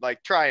own, but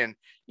like try and,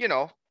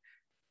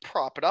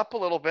 prop it up a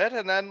little bit.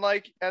 And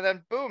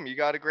then boom, you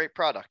got a great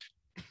product.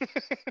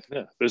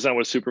 Yeah. Isn't that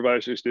what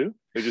supervisors do?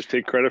 They just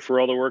take credit for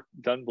all the work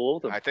done below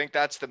them. I think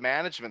that's the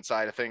management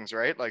side of things,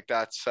 right? Like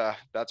that's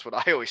what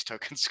I always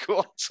took in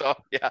school. So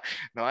yeah,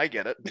 no, I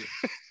get it.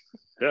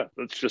 Yeah,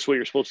 that's just what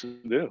you're supposed to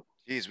do.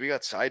 Geez, we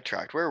got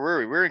sidetracked. Where were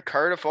we? We're in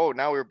Cardiff. Oh,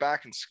 now we're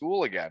back in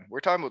school again. We're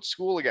talking about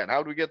school again.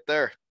 How do we get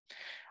there?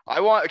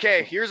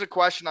 Here's a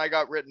question I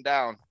got written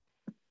down.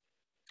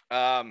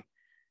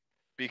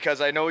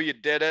 Because I know you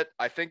did it.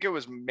 I think it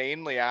was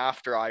mainly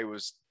after I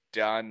was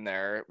done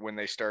there when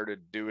they started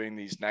doing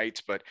these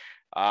nights, but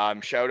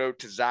shout out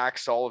to Zach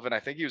Sullivan. I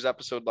think he was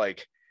episode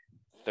like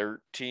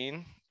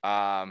 13.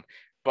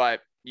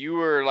 But you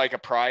were like a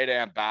pride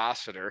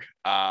ambassador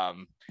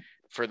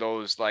for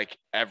those, like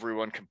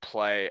everyone can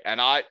play.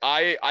 And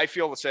I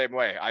feel the same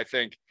way. I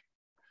think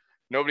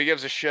nobody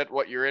gives a shit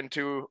what you're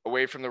into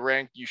away from the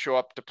rink. You show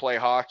up to play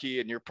hockey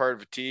and you're part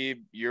of a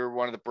team. You're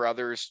one of the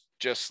brothers,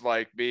 just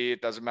like me.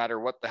 It doesn't matter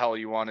what the hell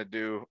you want to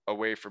do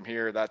away from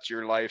here. That's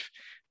your life.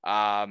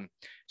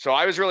 So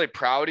I was really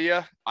proud of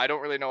you. I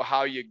don't really know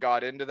how you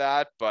got into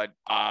that, but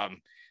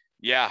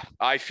yeah,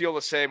 I feel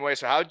the same way.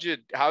 So how'd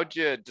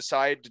you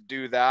decide to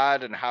do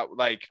that, and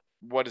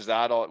what is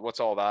that all? What's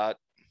all that?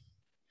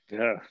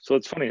 Yeah, so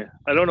it's funny.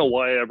 I don't know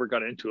why I ever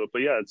got into it,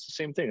 but yeah, it's the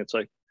same thing. It's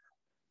like,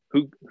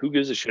 who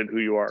gives a shit who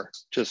you are?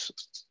 Just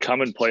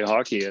come and play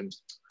hockey. And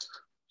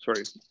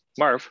sorry,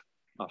 Marv.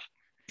 Oh.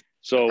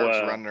 So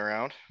Marv's running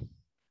around.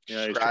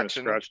 Yeah, he's trying to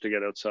scratch to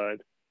get outside.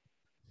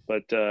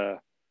 But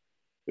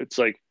it's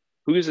like,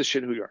 who gives a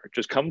shit who you are?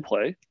 Just come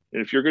play.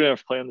 And if you're going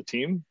to play on the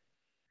team,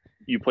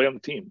 you play on the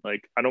team.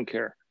 Like, I don't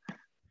care.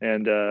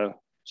 And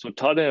so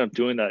Todd ended up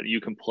doing that. You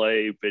can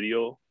play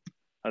video.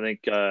 I think,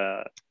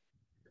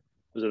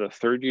 was it a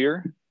third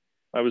year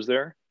I was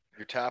there?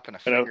 You're tapping a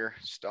finger.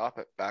 Stop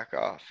it. Back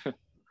off.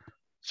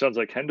 Sounds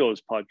like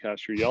Hendo's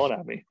podcast. You're yelling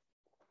at me.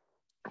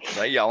 Was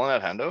I yelling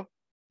at Hendo?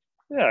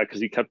 Yeah, because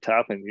he kept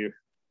tapping you.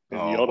 and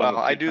Oh, yelled at him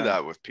well, a I few do times.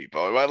 that with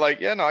people. But like,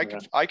 yeah, no, Yeah.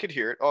 I could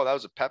hear it. Oh, that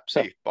was a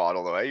Pepsi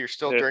bottle though, eh? You're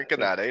still drinking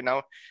that, eh?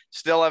 No,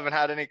 still haven't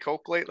had any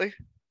Coke lately?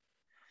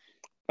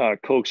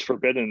 Coke's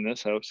forbidden in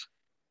this house.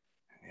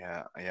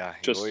 Yeah, yeah.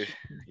 Just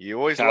You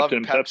always loved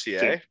Captain Pepsi,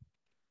 Pepsi. eh?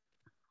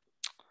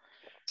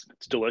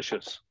 It's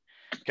delicious.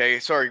 Okay,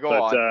 sorry, go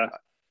But on.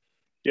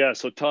 yeah,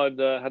 so Todd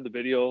had the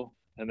video,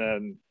 and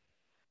then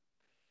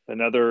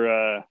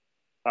another.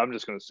 I'm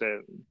just going to say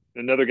it,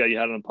 another guy you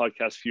had on the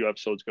podcast a few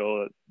episodes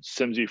ago,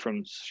 Simsy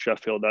from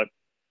Sheffield, that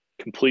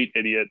complete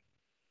idiot,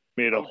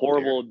 made a Oh,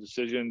 horrible dear.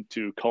 decision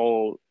to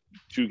call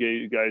two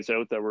gay guys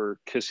out that were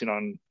kissing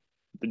on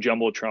the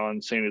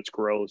jumbotron, saying it's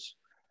gross.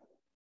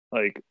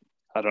 Like,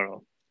 I don't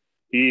know.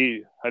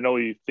 I know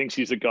he thinks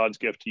he's a God's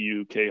gift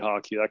to UK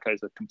hockey. That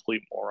guy's a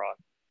complete moron.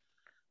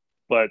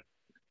 But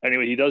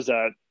anyway, he does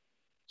that.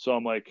 So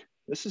I'm like,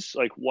 this is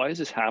like, why is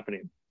this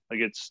happening? Like,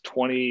 it's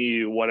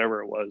 20,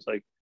 whatever it was.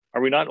 Like,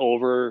 are we not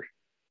over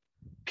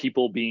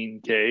people being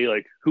gay?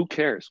 Like, who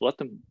cares? Let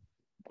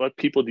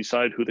people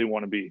decide who they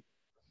want to be.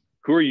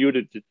 Who are you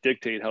to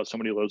dictate how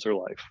somebody lives their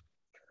life?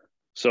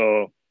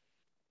 So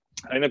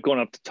I end up going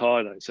up to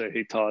Todd. I say,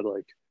 hey, Todd,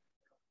 like,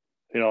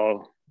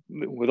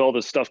 with all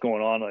this stuff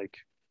going on, like,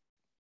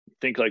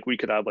 think like we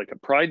could have like a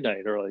pride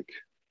night, or like,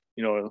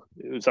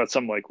 is that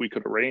something like we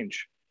could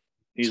arrange?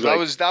 He's So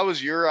like, that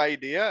was your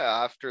idea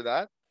after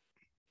that?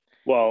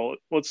 well,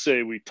 let's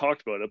say we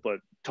talked about it, but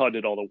Todd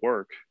did all the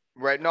work.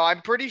 Right. No,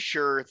 I'm pretty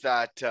sure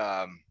that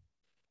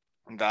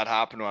that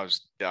happened when I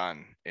was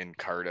done in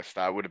Cardiff.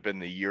 That would have been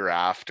the year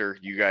after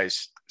you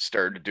guys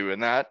started doing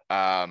that.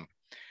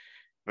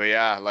 But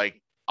yeah,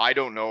 like I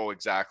don't know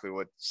exactly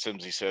what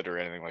Simsy said or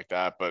anything like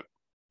that, but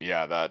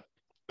yeah,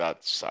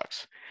 that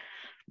sucks.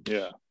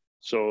 Yeah.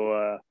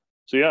 So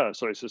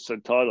so I just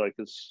said, Todd, like,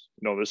 this,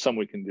 there's something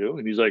we can do.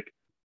 And he's like,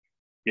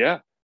 yeah.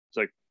 It's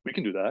like, we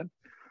can do that.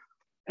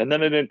 And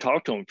then I didn't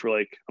talk to him for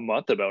like a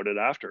month about it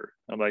after.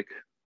 I'm like,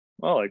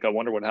 well, like, I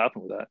wonder what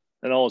happened with that.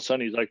 And all of a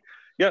sudden he's like,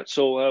 yeah,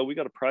 so we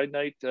got a pride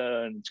night,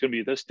 and it's going to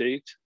be this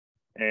date.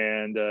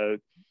 And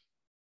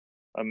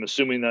I'm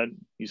assuming that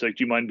he's like,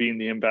 do you mind being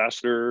the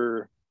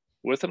ambassador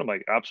with it? I'm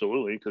like,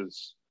 absolutely.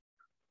 Because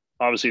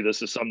obviously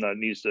this is something that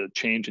needs to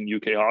change in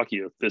UK hockey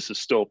if this is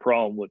still a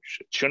problem, which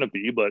it shouldn't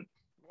be. But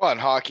well, in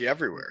hockey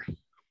everywhere.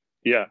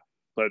 yeah,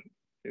 but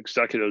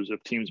executives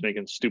of teams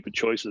making stupid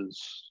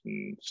choices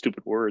and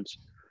stupid words.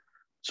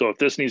 So if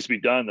this needs to be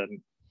done,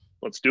 then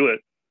let's do it.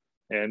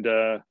 And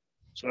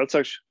so that's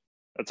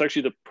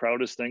actually the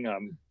proudest thing.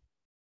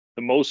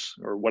 The most,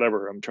 or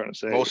whatever I'm trying to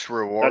say. Most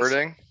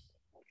rewarding.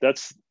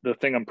 That's the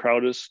thing I'm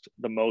proudest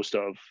the most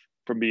of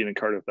from being in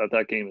Cardiff,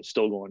 that game is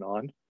still going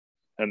on,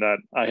 and that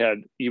I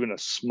had even a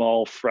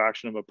small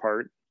fraction of a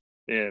part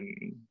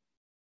in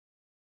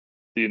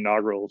the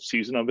inaugural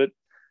season of it,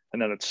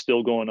 and then it's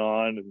still going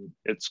on, and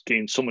it's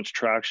gained so much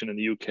traction in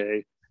the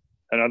UK,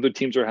 and other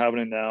teams are having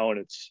it now, and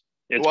it's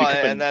well,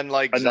 becoming and then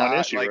like a Zach,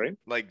 non-issue, right?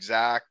 Like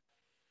Zach,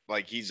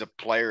 like he's a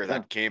player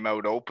that came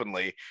out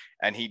openly,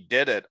 and he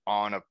did it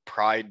on a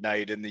Pride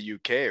night in the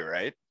UK,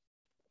 right?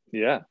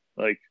 Yeah,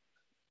 like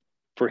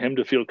for him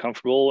to feel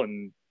comfortable,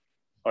 and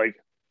like,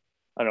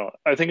 I don't know,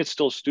 I think it's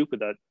still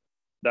stupid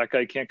that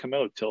guy can't come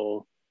out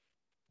till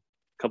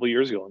a couple of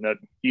years ago, and that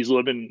he's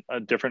living a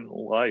different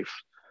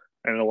life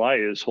and a lie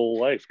his whole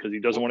life because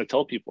he doesn't want to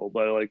tell people.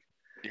 But like,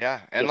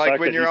 yeah, and like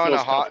when you're on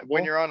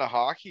a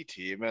hockey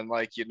team and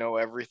like you know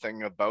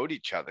everything about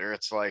each other,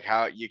 it's like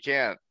how you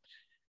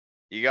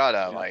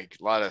gotta like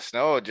let us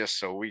know just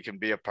so we can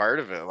be a part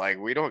of it. Like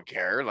we don't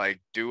care,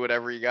 like do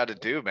whatever you got to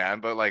do, man.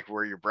 But like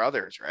we're your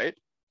brothers, right?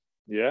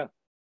 Yeah,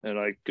 and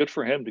like good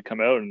for him to come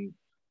out, and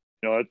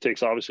it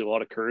takes obviously a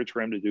lot of courage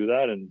for him to do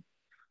that, and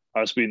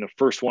us being the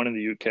first one in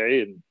the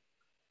UK. And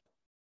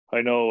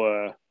I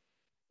know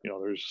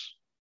there's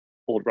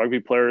old rugby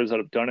players that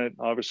have done it,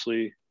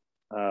 obviously,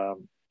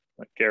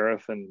 like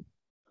Gareth,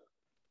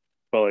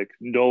 but like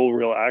no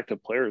real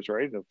active players,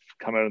 right, have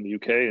come out in the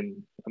UK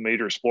in a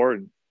major sport.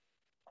 And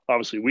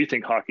obviously we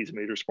think hockey's a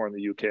major sport in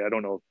the UK. I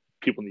don't know if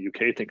people in the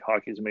UK think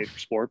hockey is a major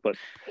sport, but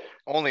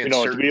only in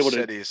certain to be able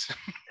cities.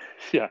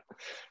 Yeah,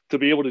 to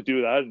be able to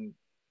do that and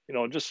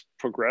just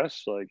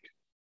progress, like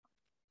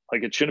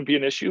it shouldn't be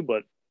an issue,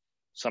 but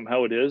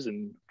somehow it is,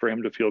 and for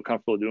him to feel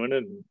comfortable doing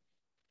it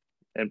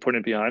and putting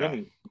it behind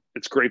him,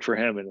 it's great for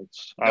him, and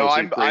it's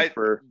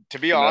to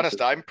be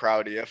honest, I'm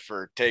proud of you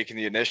for taking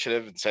the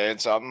initiative and saying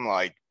something.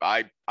 Like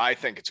I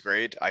think it's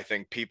great. I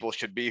think people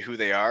should be who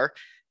they are,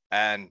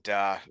 and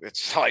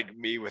it's like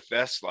me with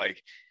this,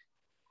 like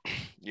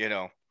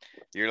you're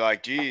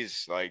like,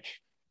 geez, like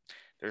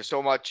there's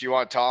so much you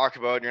want to talk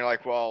about, and you're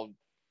like, well,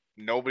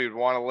 nobody would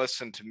want to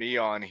listen to me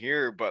on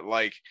here, but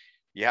like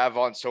you have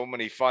on so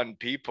many fun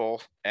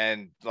people,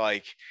 and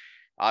like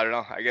I don't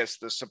know, I guess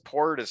the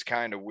support is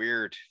kind of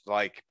weird.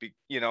 Like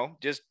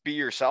just be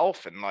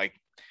yourself, and like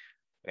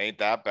ain't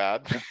that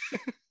bad.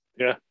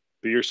 Yeah,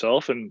 be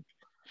yourself, and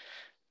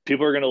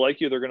people are gonna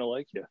like you. They're gonna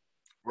like you,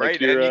 right?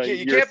 Like and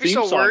you can't be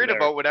so worried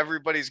about what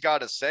everybody's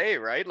got to say,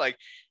 right? Like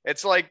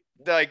it's like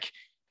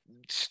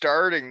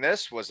starting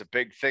this was a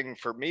big thing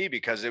for me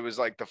because it was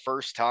like the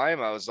first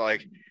time I was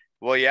like,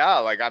 well, yeah,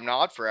 like I'm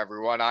not for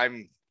everyone.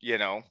 I'm,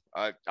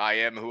 I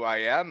am who I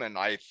am and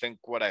I think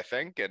what I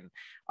think. And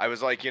I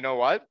was like, you know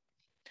what?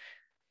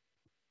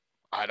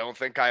 I don't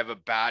think I have a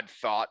bad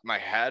thought in my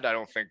head. I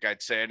don't think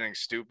I'd say anything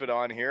stupid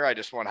on here. I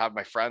just want to have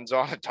my friends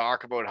on and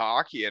talk about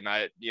hockey. And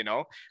I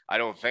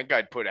don't think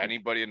I'd put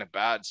anybody in a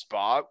bad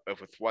spot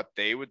with what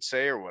they would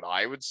say or what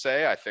I would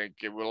say. I think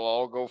it will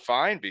all go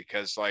fine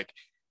because like,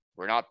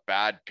 we're not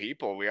bad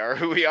people. We are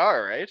who we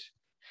are, right?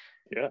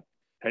 Yeah.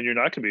 And you're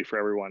not going to be for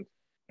everyone.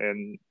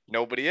 And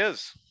nobody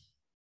is.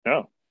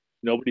 No,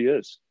 nobody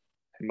is.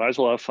 You might as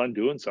well have fun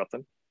doing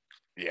something.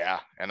 Yeah,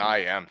 and I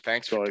am.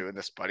 Thanks for doing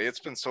this, buddy. It's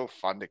been so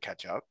fun to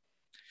catch up.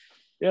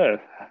 Yeah.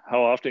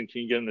 How often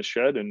can you get in the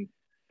shed? And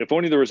if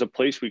only there was a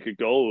place we could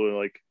go,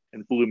 like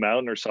in Blue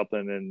Mountain or something,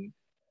 and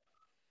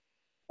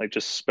like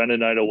just spend a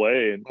night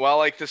away. And well,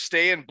 like the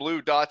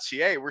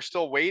stayinblue.ca, we're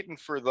still waiting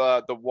for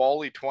the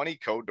Wally 20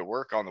 code to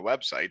work on the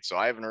website. So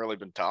I haven't really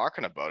been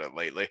talking about it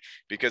lately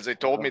because they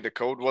told me the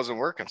code wasn't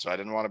working. So I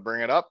didn't want to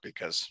bring it up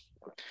because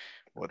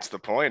what's the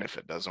point if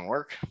it doesn't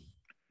work?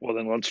 Well,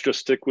 then let's just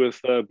stick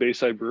with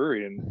Bayside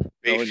Brewery and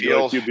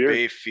Bayfield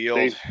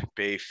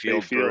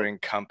Brewing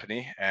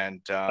Company,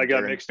 and I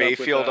got mixed up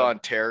Bayfield,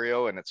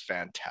 Ontario, and it's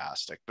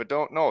fantastic. But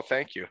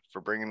thank you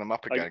for bringing them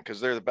up again because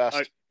they're the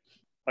best.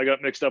 I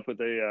got mixed up with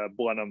a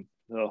Blenheim,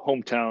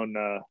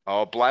 hometown.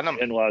 Blenheim,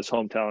 in-laws'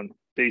 hometown.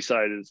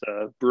 Bayside is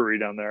a brewery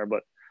down there,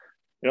 but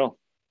yeah,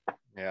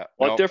 a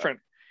lot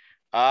different.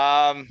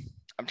 I'm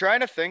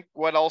trying to think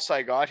what else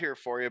I got here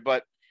for you,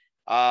 but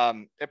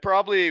it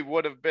probably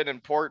would have been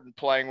important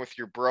playing with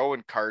your bro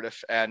in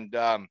Cardiff, and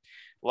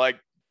like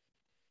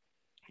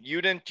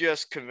you didn't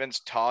just convince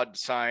Todd to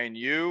sign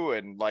you,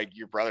 and like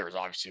your brother was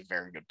obviously a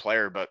very good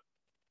player, but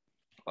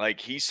like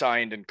he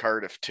signed in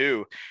Cardiff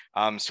too.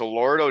 So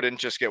Lordo didn't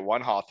just get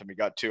one Hotham, he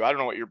got two. I don't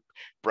know what your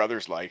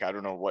brother's like. I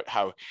don't know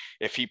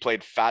if he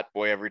played fat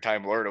boy every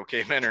time Lordo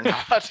came in or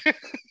not.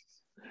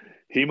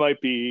 He might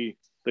be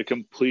the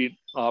complete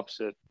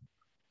opposite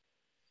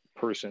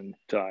person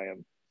to I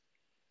am.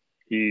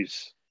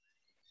 He's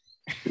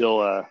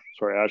still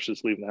sorry, Ash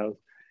is leaving the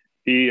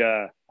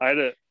house. I had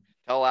to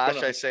tell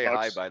Ash I say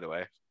hi, by the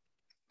way.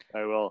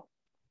 I will.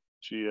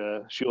 She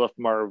left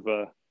Marv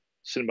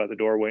sitting by the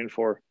door waiting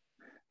for her.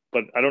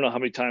 But I don't know how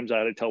many times I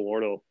had to tell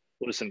Lordo,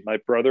 listen, my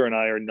brother and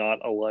I are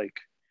not alike.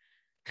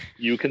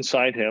 You can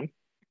sign him.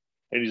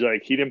 And he's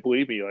like, he didn't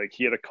believe me. Like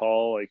he had a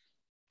call, like,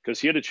 because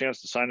he had a chance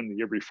to sign him the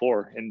year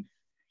before and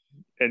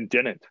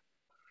didn't,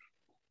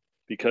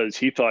 because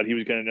he thought he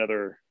was getting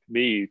another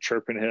me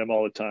chirping him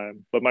all the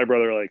time. But my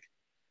brother, like,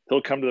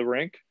 he'll come to the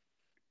rink,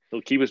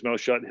 he'll keep his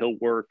mouth shut, he'll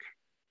work,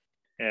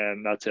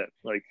 and that's it.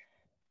 Like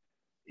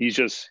he's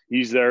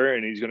there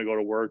and he's going to go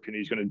to work and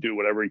he's going to do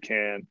whatever he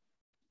can.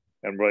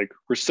 And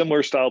we're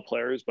similar style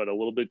players, but a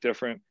little bit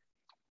different.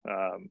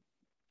 And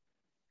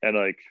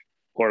like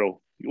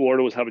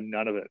Lordo was having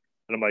none of it.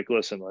 And I'm like,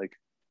 listen, like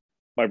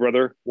my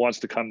brother wants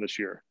to come this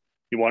year.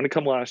 He wanted to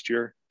come last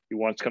year. He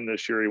wants to come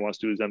this year. He wants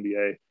to do his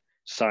MBA.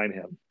 Sign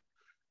him.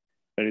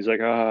 And he's like,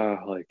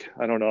 like,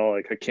 I don't know.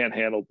 Like, I can't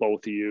handle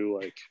both of you.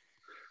 Like,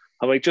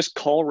 I'm like, just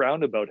call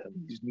around about him.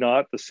 He's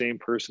not the same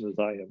person as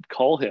I am.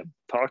 Call him.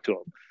 Talk to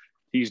him.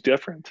 He's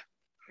different.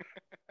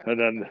 And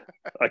then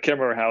I can't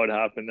remember how it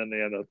happened. Then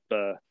they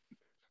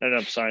ended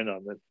up signing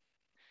on it.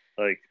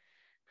 Like,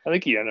 I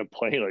think he ended up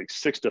playing like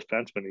 6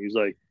 defensemen.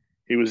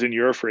 He was in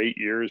Europe for 8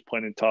 years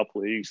playing in top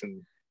leagues,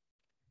 and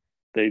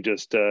they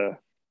just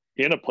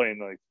he ended up playing,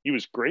 like, he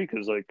was great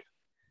because like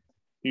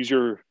he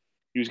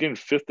was getting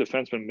 5th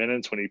defenseman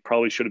minutes when he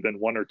probably should have been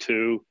 1 or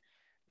 2.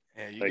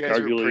 Yeah, you like guys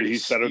arguably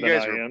he's better than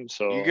I am.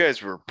 So you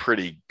guys were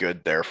pretty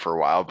good there for a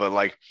while, but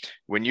like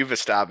when you've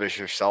established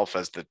yourself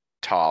as the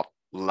top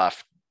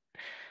left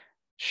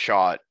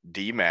shot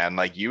D-man,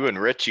 like you and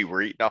Richie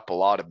were eating up a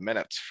lot of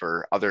minutes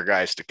for other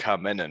guys to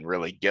come in and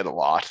really get a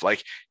lot.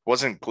 Like,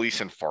 wasn't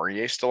Gleason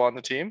Fournier still on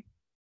the team?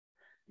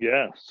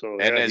 Yeah. So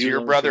and is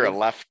your brother a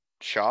left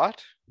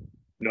shot?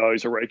 No,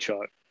 he's a right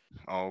shot.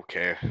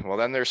 Okay, well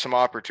then there's some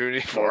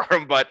opportunity for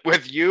him, but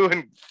with you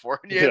and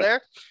Fournier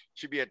there,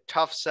 should be a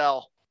tough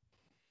sell.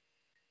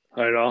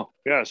 I know.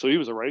 Yeah, so he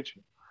was a right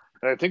shot.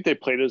 And I think they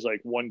played as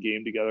like one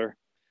game together.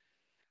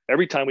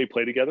 Every time we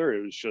play together,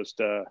 it was just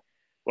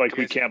like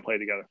we can't play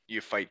together.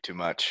 You fight too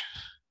much.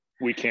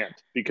 We can't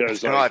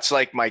because it's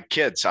like my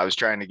kids. I was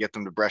trying to get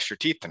them to brush their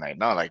teeth tonight.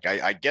 No, like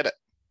I get it.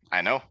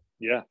 I know.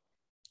 Yeah.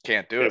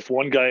 Can't do it. If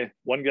one guy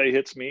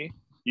hits me,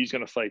 he's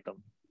gonna fight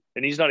them.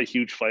 And he's not a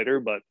huge fighter,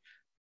 but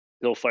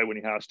he'll fight when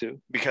he has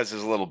to. Because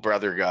his little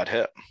brother got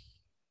hit.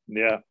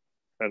 Yeah.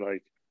 And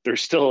like they're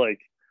still like,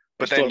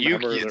 but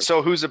then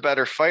so who's a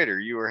better fighter,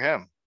 you or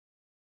him?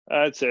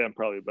 I'd say I'm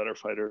probably a better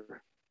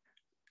fighter.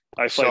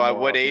 So at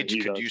what age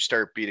could you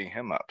start beating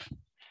him up?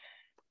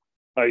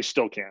 I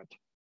still can't.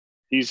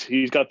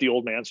 He's got the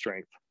old man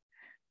strength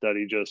that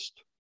he just.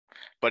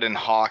 But in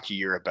hockey,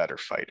 you're a better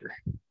fighter.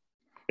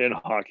 In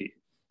hockey.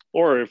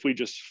 Or if we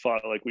just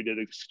fought like we did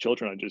as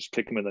children, I'd just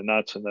kick him in the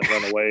nuts and then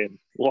run away and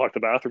lock the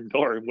bathroom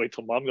door and wait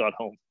till mom got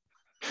home.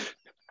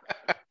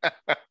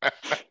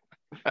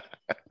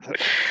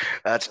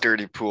 That's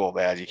dirty pool,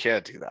 man. You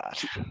can't do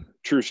that.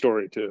 True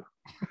story too.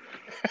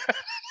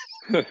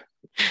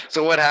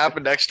 So what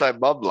happened next time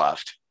mom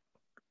left?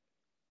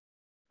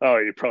 Oh,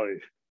 you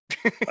probably.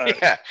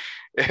 Yeah.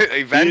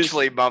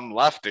 Eventually mom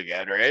left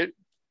again, right?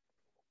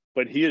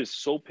 But he is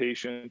so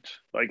patient.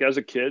 Like as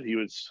a kid, he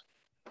was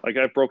like,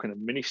 I've broken a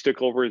mini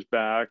stick over his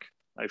back.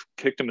 I've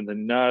kicked him in the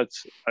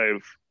nuts.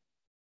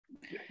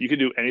 You could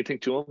do anything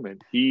to him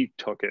and he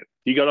took it.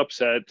 He got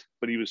upset,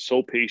 but he was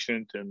so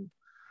patient and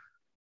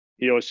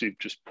he always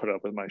just put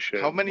up with my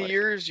shit. How many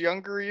years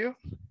younger are you?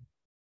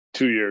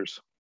 2 years.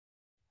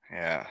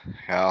 Yeah.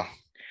 Well,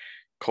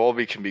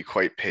 Colby can be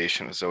quite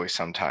patient with Zoe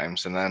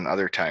sometimes. And then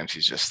other times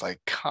he's just like,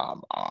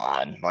 come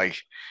on. Like,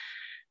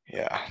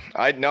 yeah,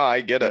 I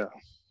get it.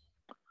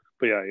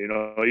 But yeah,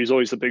 he's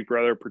always the big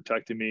brother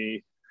protecting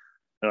me.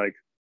 And like,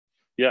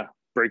 yeah,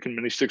 breaking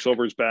mini sticks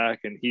over his back.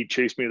 And he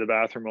chased me to the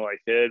bathroom while I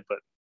hid, but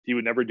he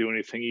would never do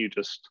anything.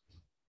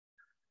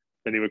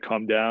 Then he would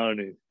calm down.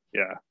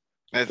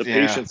 And the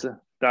patience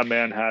that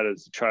man had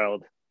as a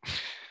child.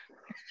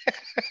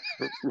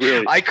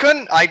 Really. I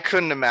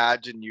couldn't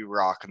imagine you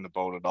rocking the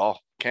boat at all.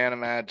 Can't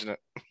imagine it.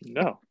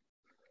 No.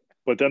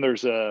 But then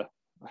there's a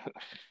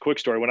quick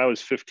story. When I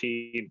was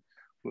 15,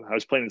 I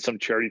was playing in some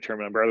charity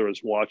tournament. My brother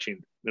was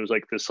watching. It was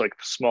like this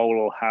small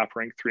little half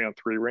rink,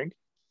 3-on-3 rink.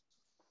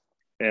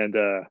 And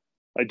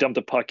I dumped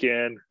a puck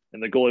in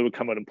and the goalie would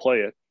come out and play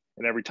it.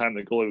 And every time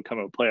the goalie would come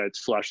out and play, I'd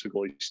slash the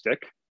goalie's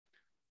stick.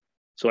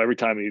 So every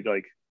time he'd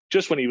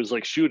just when he was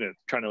shooting,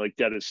 trying to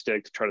dead his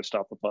stick to try to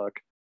stop the puck.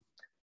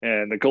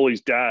 And the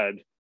goalie's dad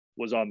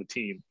was on the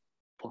team,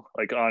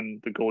 on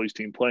the goalie's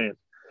team playing.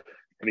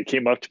 And he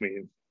came up to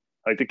me.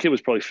 And, the kid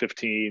was probably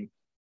 15,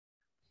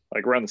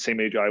 around the same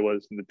age I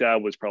was. And the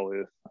dad was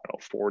probably,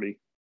 40.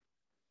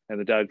 And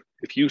the dad,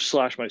 if you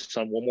slash my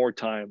son one more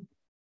time,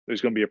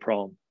 there's going to be a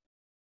problem.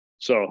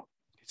 So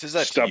is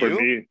that stubborn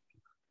me.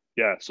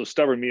 Yeah. So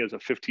stubborn me as a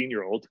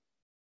 15-year-old,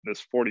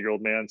 this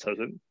 40-year-old man says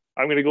it.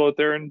 I'm going to go out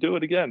there and do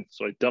it again.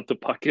 So I dump the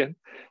puck in.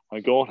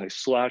 I go and I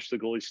slash the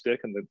goalie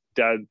stick and the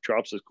dad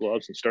drops his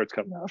gloves and starts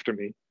coming after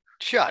me.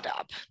 Shut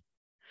up.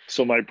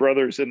 So my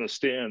brother's in the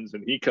stands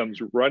and he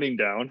comes running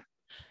down.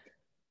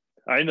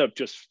 I end up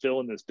just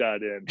filling this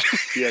dad in.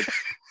 He had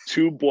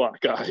 2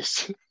 black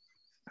eyes.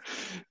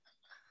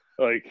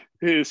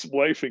 His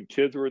wife and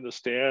kids were in the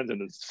stands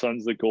and his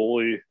son's the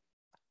goalie.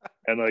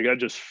 And I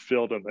just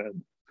filled him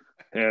in.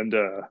 And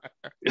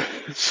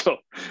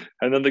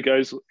and then the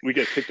guys, we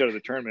get kicked out of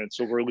the tournament,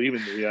 so we're leaving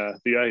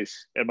the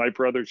ice, and my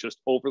brother's just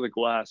over the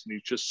glass and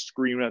he's just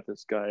screaming at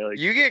this guy.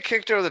 You get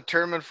kicked out of the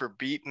tournament for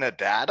beating a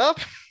dad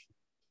up?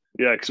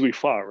 Yeah, because we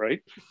fought,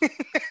 right?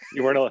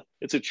 You weren't allowed,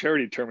 it's a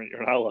charity tournament,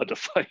 you're not allowed to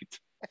fight.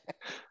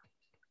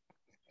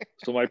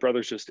 So my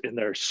brother's just in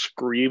there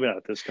screaming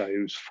at this guy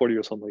who's 40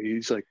 or something.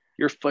 He's like,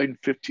 you're fighting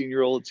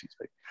 15-year-olds. He's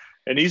like,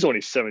 and he's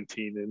only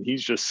 17 and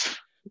he's just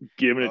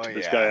giving it to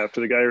this guy after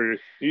the guy.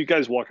 You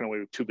guys walking away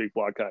with 2 big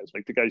black guys.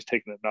 The guy's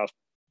taking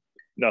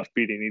enough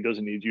beating. He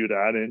doesn't need you to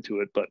add into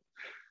it. But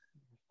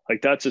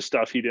that's the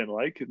stuff he didn't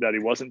like, that he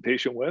wasn't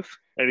patient with.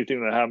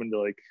 Anything that happened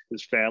to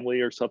his family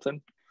or something.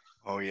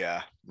 Oh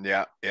yeah.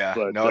 Yeah.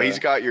 But, no, he's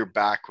got your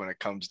back when it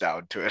comes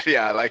down to it.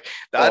 Yeah.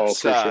 That's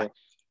sure.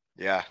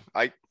 Yeah.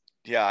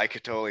 I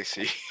could totally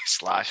see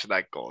slashing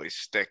that goalie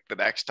stick the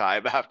next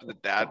time after the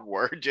dad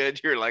word you.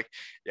 You're like,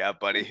 yeah,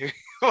 buddy,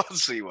 we'll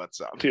see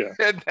what's up. Yeah.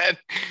 And then,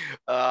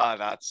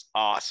 that's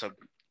awesome.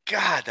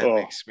 God, that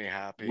makes me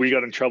happy. We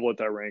got in trouble at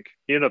that rink.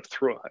 He ended up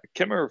I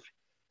can't remember if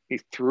he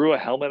threw a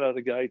helmet at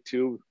the guy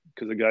too,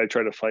 because the guy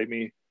tried to fight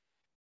me.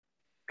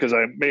 Because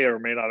I may or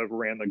may not have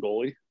ran the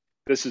goalie.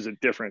 This is a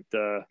different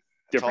time.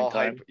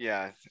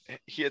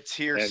 It's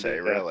hearsay,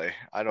 really.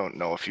 I don't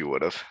know if you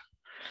would have.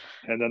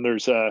 And then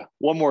there's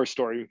one more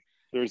story.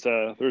 There's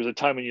a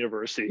time in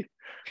university.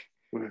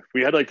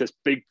 We had this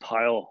big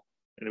pile,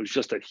 and it was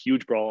just a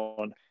huge brawl.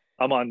 And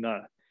I'm on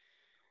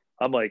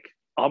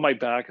my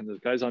back, and the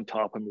guy's on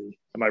top of me,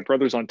 and my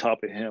brother's on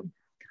top of him,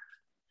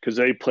 because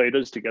they played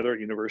us together at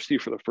university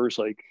for the first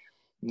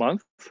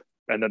month,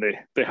 and then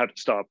they had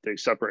to stop. They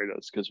separated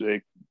us because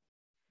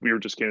we were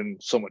just getting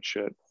so much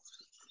shit.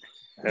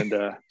 And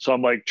so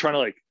I'm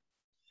trying to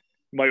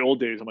my old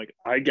days. I'm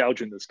eye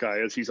gouging this guy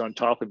as he's on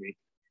top of me.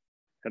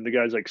 And the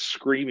guy's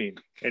screaming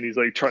and he's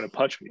trying to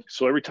punch me.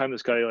 So every time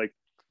this guy,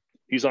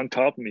 he's on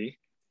top of me,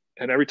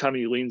 and every time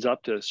he leans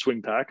up to swing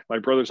back, my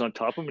brother's on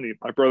top of him, and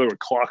my brother would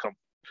clock him.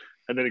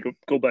 And then he'd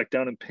go back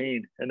down in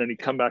pain. And then he'd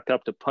come back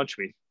up to punch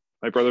me.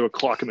 My brother would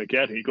clock him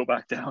again and he'd go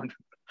back down.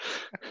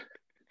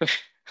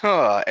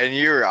 And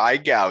you're eye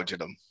gouging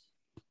him.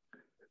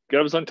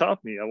 Guy was on top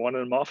of me. I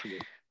wanted him off of me.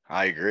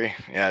 I agree.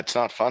 Yeah, it's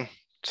not fun.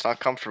 It's not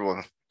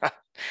comfortable.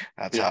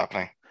 That's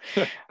happening.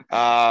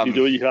 You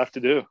do what you have to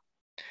do.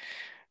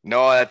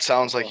 No, that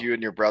sounds like you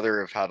and your brother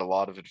have had a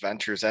lot of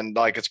adventures, and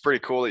it's pretty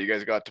cool that you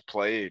guys got to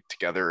play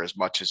together as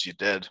much as you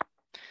did.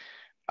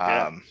 So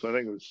I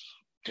think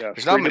Yeah,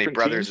 There's not three many different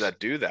brothers teams. that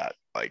do that.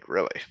 Like,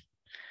 really.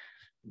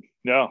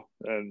 No,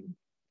 and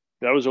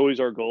that was always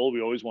our goal.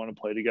 We always want to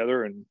play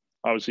together, and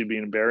obviously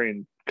being in Barrie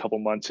and a couple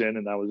months in,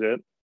 and that was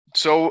it.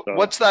 So, So,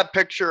 what's that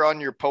picture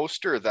on your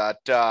poster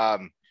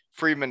that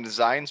Freeman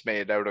Designs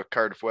made out of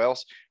Cardiff,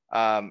 Wales?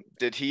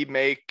 Did he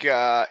make?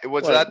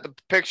 Was that the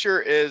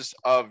picture is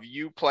of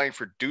you playing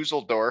for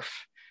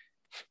Dusseldorf,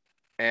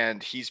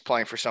 and he's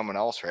playing for someone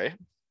else, right?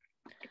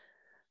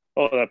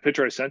 Oh, that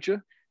picture I sent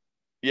you?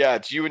 Yeah,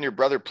 it's you and your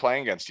brother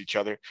playing against each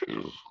other.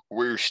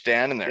 We're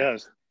standing there.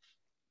 Yes.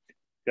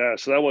 Yeah,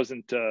 so that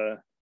wasn't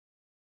Are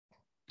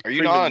you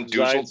Freeman not on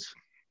Dusseldorf?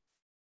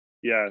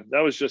 Yeah, that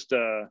was just we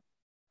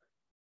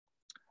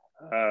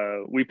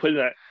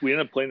ended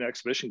up playing the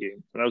exhibition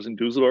game. When I was in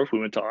Dusseldorf, we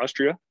went to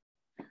Austria,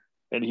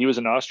 and he was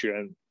in Austria.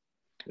 And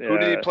who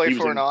did he play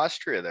for in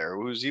Austria there?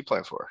 Who's he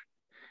playing for?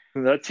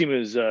 That team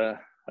is I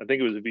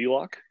think it was a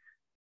VLOC.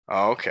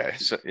 Oh, okay.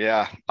 So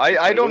yeah.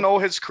 I don't know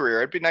his career.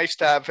 It'd be nice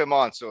to have him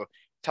on. So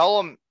tell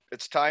him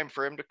it's time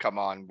for him to come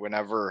on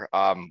whenever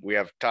we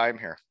have time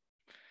here.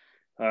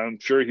 I'm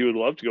sure he would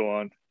love to go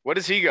on. What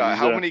does he got?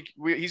 How many?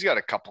 He's got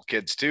a couple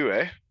kids too,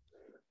 eh?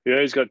 Yeah,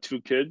 he's got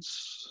 2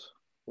 kids.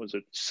 Was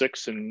it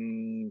 6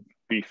 and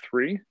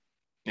B3?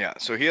 Yeah,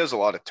 so he has a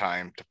lot of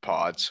time to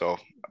pod. So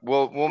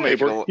we'll make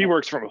it. He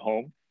works from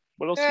home.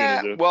 What else are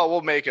you gonna do? Well,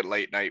 we'll make it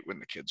late night when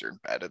the kids are in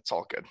bed. It's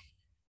all good.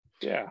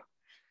 Yeah.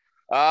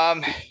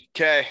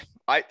 Okay.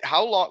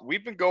 How long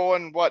we've been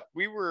going?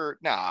 We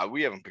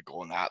haven't been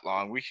going that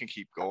long. We can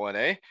keep going,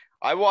 eh?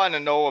 I want to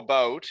know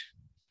about.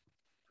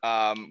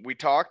 We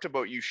talked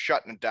about you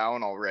shutting it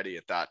down already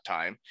at that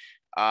time.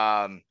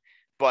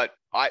 But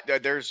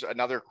there's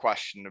another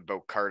question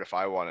about Cardiff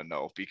I want to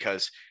know,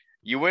 because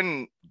you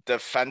win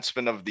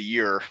Defenseman of the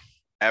Year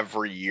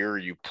every year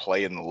you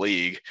play in the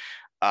league.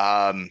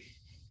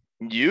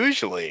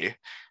 Usually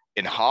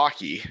in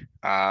hockey,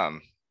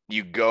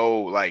 you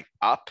go like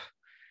up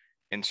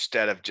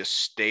instead of just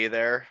stay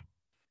there.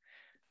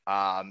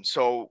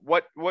 So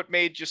what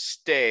made you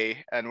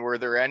stay, and were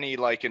there any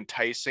like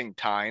enticing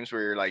times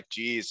where you're like,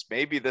 geez,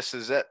 maybe this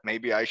is it,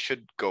 maybe I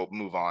should go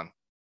move on?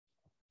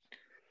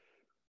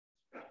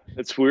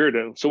 It's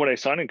weird. So when I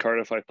signed in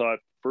Cardiff, I thought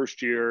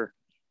first year,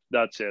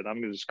 that's it,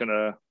 I'm just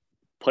gonna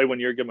play 1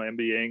 year, get my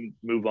MBA, and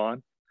move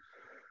on.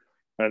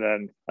 And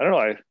then I don't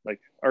know,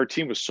 our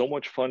team was so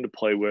much fun to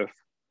play with.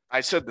 I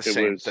said the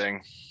same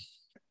thing.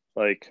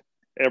 Like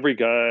every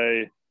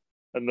guy,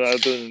 and other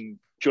than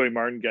Joey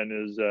Martin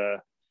getting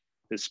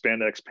his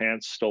spandex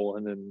pants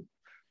stolen, and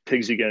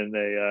Pigsy getting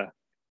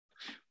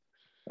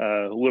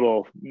a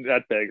little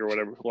net bag or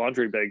whatever,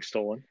 laundry bag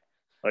stolen.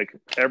 Like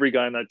every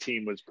guy on that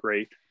team was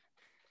great.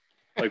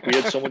 Like we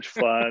had so much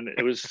fun.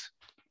 It was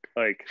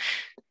like,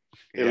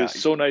 it was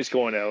so nice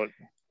going out.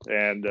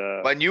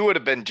 And you would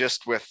have been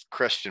just with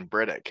Christian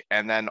Brittick,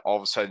 and then all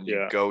of a sudden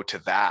you go to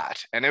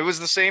that. And it was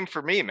the same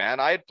for me,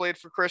 man. I had played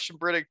for Christian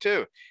Brittick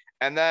too.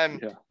 And then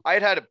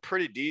I'd had a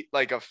pretty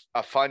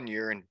a fun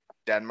year in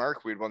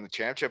Denmark. We'd won the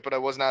championship, but I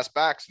wasn't asked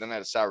back. So then I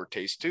had a sour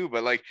taste too.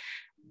 But like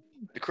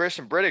the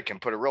Christian Brittick can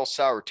put a real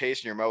sour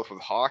taste in your mouth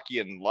with hockey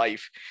and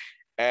life.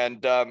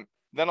 And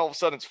then all of a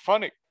sudden it's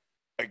funny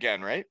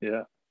again, right?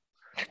 Yeah.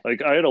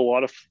 Like I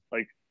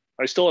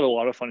still had a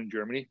lot of fun in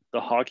Germany.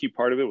 The hockey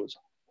part of it was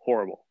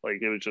horrible.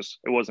 Like it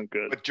wasn't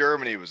good. But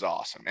Germany was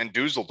awesome, and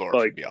Dusseldorf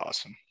would be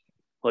awesome.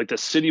 Like the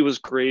city was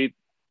great.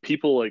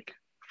 People like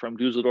from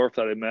Dusseldorf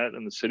that I met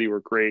in the city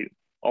were great.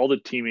 All the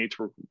teammates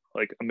were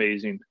like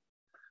amazing.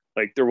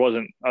 Like there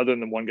wasn't, other than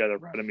the one guy that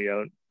ratted me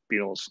out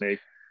being a little snake,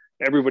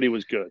 everybody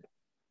was good.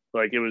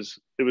 Like it was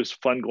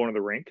fun going to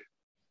the rink.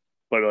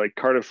 But like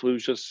Cardiff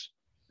was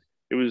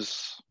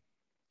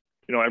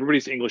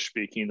everybody's English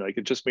speaking. Like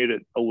it just made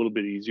it a little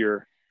bit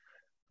easier.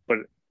 But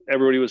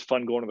everybody was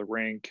fun going to the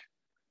rink.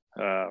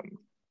 I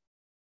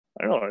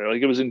don't know,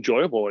 like it was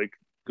enjoyable, like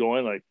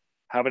going, like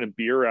having a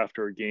beer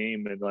after a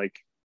game, and like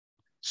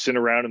sitting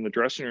around in the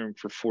dressing room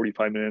for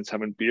 45 minutes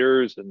having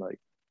beers. And like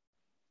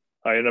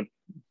I ended up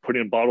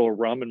putting a bottle of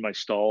rum in my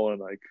stall,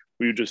 and like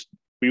we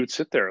would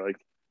sit there like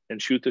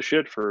and shoot the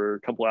shit for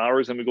a couple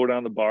hours, and we go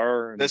down the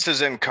bar. And this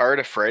is in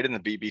Cardiff, right? In the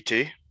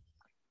BBT.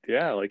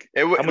 Yeah, like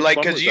it was like,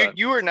 because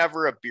you were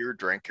never a beer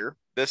drinker.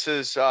 This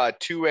is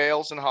 2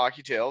 ales and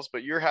hockey tales,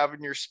 but you're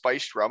having your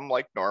spiced rum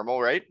like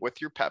normal, right? With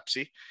your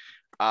Pepsi.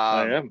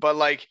 I am. But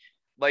like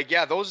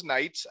yeah, those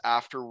nights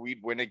after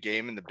we'd win a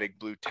game in the Big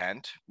Blue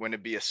Tent, when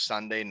it'd be a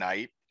Sunday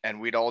night, and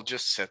we'd all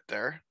just sit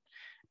there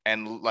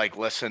and like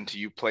listen to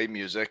you play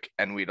music,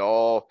 and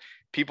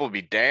people would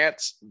be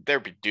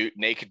there'd be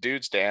naked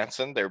dudes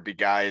dancing, there'd be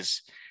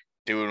guys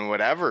doing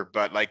whatever.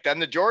 But like then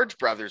the George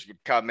brothers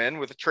would come in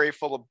with a tray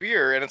full of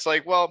beer, and it's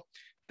like, well,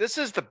 this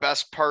is the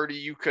best party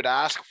you could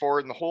ask for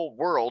in the whole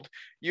world.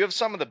 You have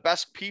some of the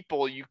best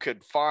people you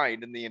could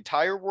find in the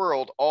entire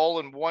world all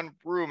in one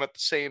room at the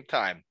same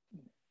time.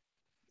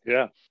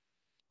 Yeah.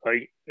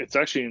 Like it's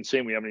actually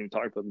insane. We haven't even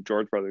talked about the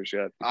George brothers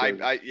yet.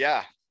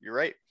 Yeah, you're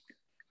right.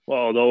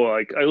 Well, though,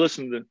 like I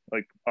listened to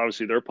like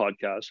obviously their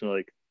podcast, and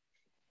like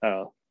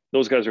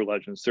those guys are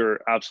legends. They're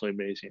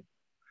absolutely amazing.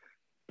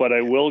 But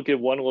I will give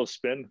one little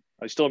spin.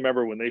 I still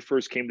remember when they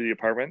first came to the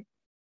apartment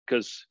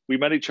because we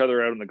met each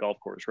other out on the golf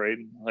course, right?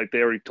 Like they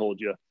already told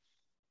you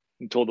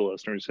and told the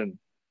listeners. And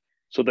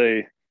so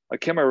I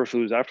can't remember if it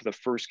was after the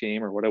first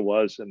game or what it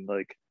was. And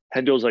like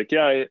Hendo's like,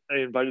 yeah, I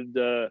invited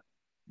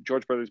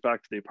George brothers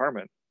back to the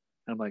apartment.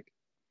 And I'm like,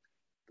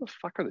 the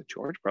fuck are the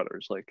George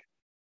brothers? Like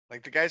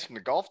the guys from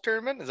the golf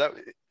tournament? Is that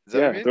what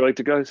yeah, you mean? they're like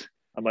the guys.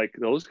 I'm like,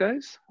 those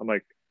guys? I'm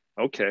like,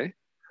 okay.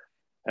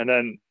 And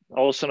then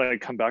all of a sudden I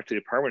come back to the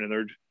apartment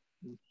and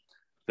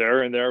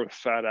they're in there with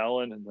Fat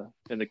Alan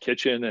in the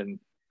kitchen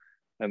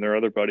and their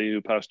other buddy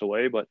who passed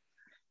away. But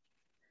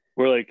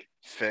we're like,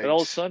 Figs. and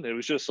all of a sudden it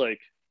was just like,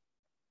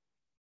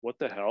 what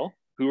the hell?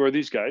 Who are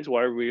these guys?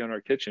 Why are we in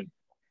our kitchen?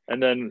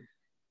 And then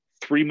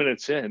 3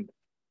 minutes in,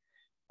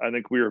 I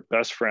think we were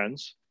best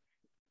friends.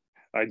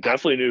 I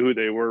definitely knew who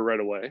they were right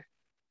away.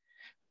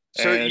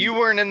 So you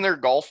weren't in their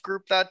golf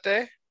group that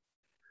day?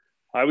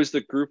 I was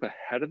the group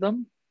ahead of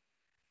them,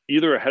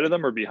 either ahead of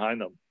them or behind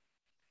them.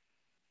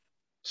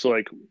 So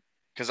like,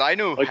 because I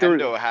knew like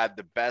Hendo had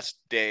the best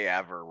day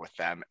ever with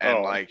them,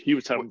 and like he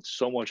was having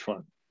so much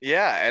fun.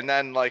 Yeah, and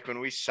then like when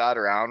we sat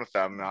around with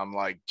them, I'm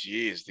like,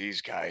 geez,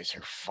 these guys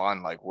are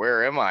fun. Like,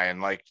 where am I?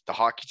 And like the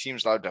hockey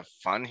team's allowed to have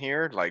fun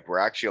here. Like, we're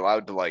actually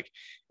allowed to like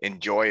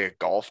enjoy a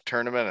golf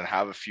tournament and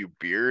have a few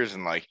beers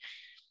and like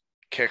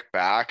kick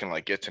back and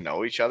like get to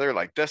know each other.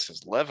 Like, this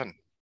is living.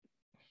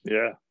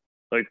 Yeah,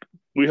 like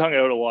we hung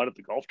out a lot at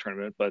the golf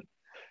tournament, but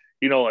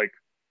you know, like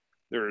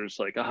there's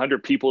like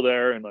 100 people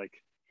there, and like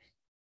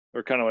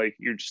they're kind of like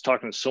you're just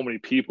talking to so many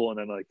people, and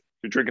then like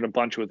you're drinking a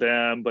bunch with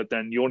them, but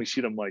then you only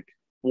see them like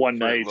one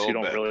night, so you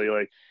don't really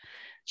like.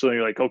 So then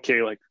you're like,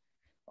 okay, like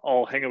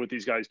I'll hang out with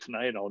these guys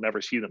tonight, and I'll never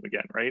see them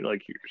again, right?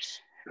 Like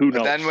who knows?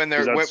 But then when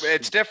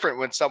it's different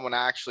when someone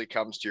actually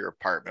comes to your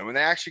apartment. When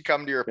they actually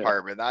come to your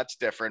apartment, that's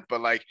different.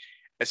 But like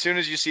as soon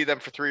as you see them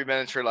for 3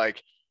 minutes, you're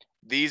like,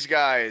 these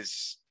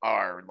guys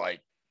are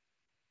like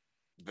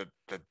the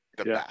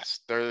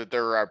best.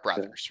 They're our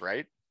brothers,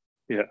 right?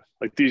 Yeah,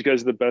 like these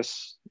guys are the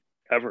best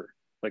ever.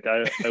 Like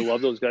I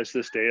love those guys to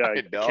this day.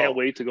 I can't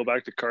wait to go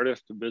back to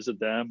Cardiff to visit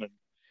them and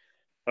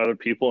other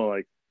people. And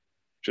like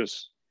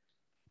just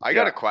I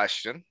got a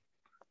question.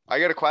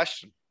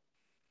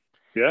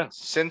 Yeah.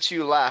 Since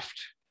you left,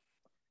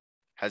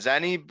 has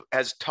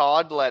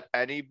Todd let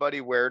anybody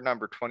wear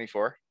number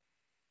 24?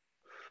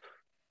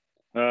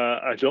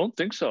 I don't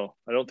think so.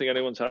 I don't think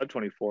anyone's had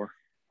 24.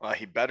 Well,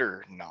 he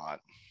better not.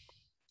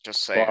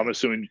 Just saying. Well, I'm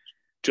assuming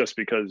just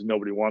because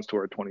nobody wants to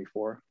wear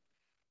 24.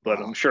 But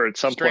I'm sure at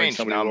some point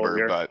somebody will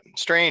wear.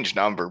 Strange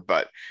number,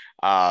 but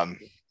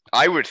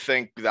I would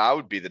think that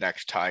would be the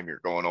next time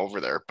you're going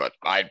over there. But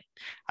I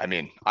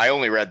mean, I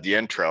only read the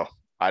intro.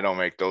 I don't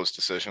make those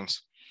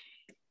decisions.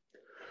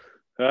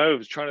 I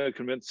was trying to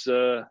convince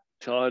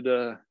Todd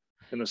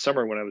in the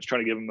summer when I was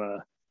trying to give him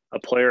a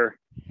player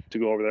to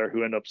go over there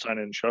who ended up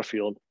signing in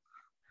Sheffield.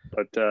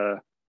 But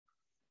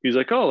he's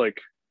like, oh, like,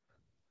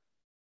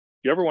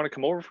 you ever want to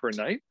come over for a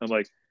night? I'm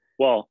like,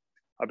 well,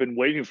 I've been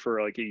waiting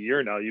for like a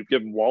year now. You've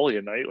given Wally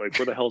a night. Like,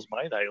 where the hell's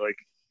my night? Like,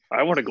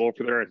 I want to go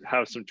over there and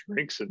have some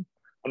drinks, and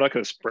I'm not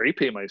going to spray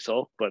paint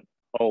myself, but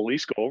I'll at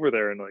least go over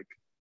there and like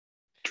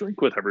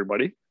drink with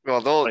everybody. Well,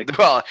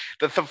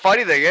 the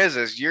funny thing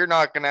is you're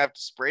not going to have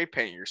to spray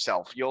paint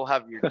yourself. You'll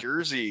have your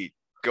jersey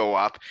go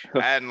up,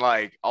 and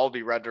like I'll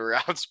be running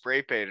around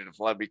spray painted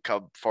if let me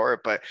come for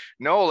it. But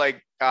no,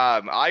 like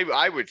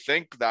I would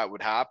think that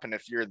would happen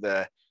if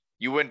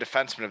you win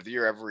defenseman of the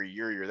year every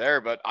year you're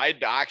there, but I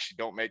actually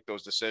don't make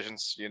those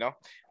decisions. You know,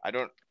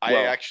 I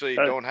actually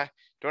don't have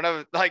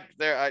like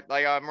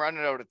I'm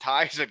running out of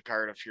ties in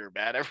Cardiff here,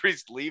 man.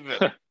 Everybody's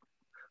leaving.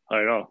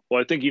 I know. Well,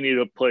 I think you need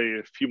to play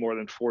a few more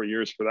than 4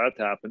 years for that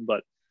to happen,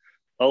 but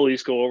I'll at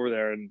least go over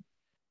there and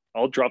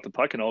I'll drop the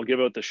puck and I'll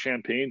give out the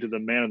champagne to the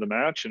man of the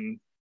match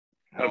and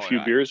have a few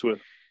beers with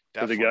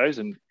the guys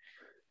and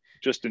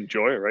just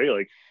enjoy it, right?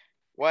 Like,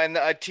 when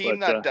a team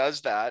that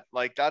does that,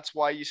 like that's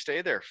why you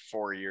stay there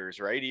 4 years,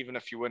 right? Even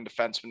if you win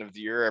defenseman of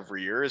the year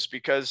every year, is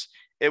because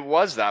it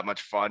was that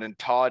much fun, and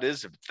Todd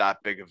is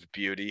that big of a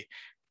beauty,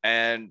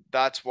 and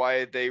that's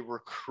why they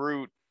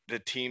recruit the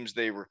teams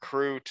they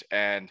recruit,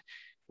 and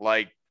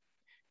like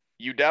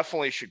you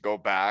definitely should go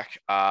back.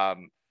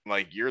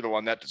 Like you're the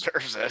one that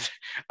deserves it.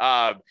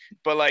 But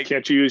like,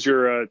 can't you use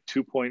your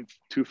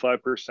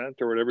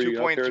 2.25% or whatever you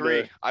got there?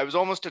 2.3. I was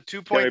almost a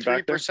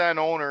 2.3%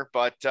 owner,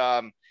 but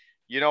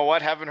you know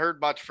what? Haven't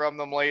heard much from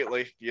them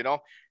lately. You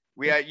know,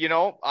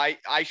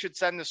 I should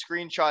send the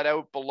screenshot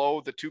out below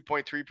the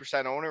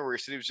 2.3% owner where he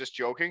said he was just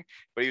joking,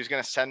 but he was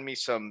going to send me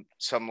some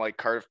like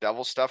Cardiff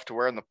Devil stuff to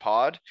wear in the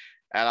pod.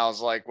 And I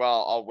was like,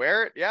 well, I'll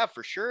wear it. Yeah,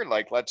 for sure.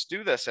 Like, let's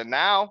do this. And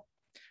now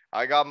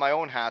I got my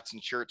own hats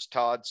and shirts,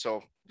 Todd.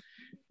 So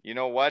you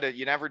know what?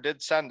 You never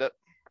did send it.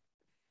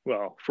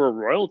 Well, for a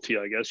royalty,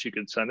 I guess you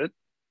could send it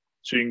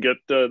so you can get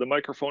the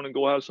microphone and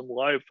go have some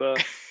live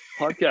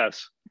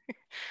podcasts.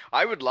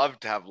 I would love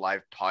to have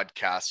live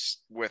podcasts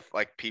with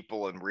like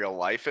people in real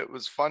life. It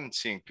was fun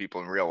seeing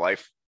people in real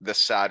life this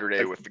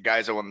Saturday with the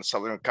guys I won the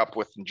Southern Cup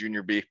with in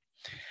Junior B.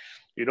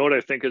 You know what I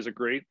think is a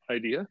great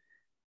idea?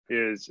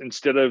 is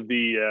instead of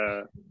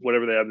the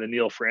whatever they have, the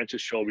Neil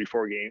Francis show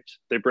before games,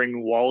 they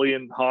bring Wally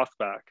and Hoth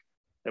back,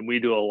 and we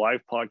do a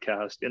live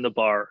podcast in the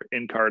bar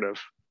in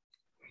Cardiff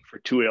for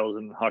 2 ales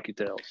and hockey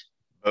tales.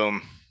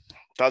 Boom.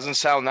 Doesn't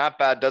sound that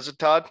bad, does it,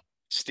 Todd?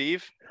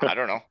 Steve? I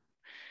don't know.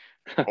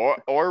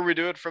 or we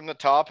do it from the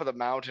top of the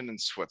mountain in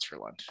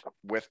Switzerland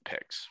with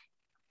pigs.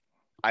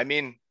 I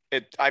mean,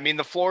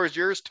 the floor is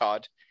yours,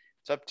 Todd.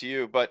 It's up to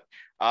you. But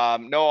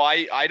no,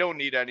 I don't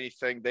need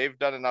anything. They've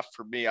done enough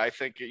for me. I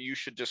think you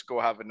should just go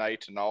have a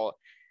night and all.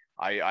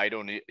 I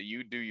don't need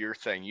you do your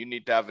thing. You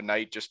need to have a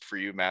night just for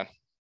you, man.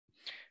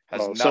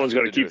 Someone's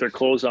got to keep their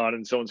clothes on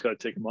and someone's got to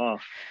take them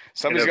off.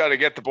 Somebody's got to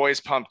get the boys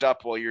pumped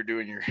up while you're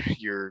doing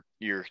your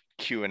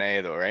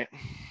Q&A though, right?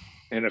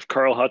 And if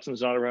Carl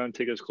Hudson's not around,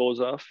 take his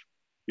clothes off.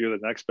 You're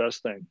the next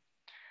best thing.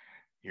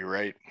 You're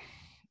right.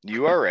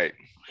 You are right.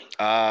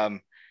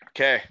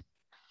 Okay.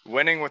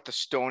 Winning with the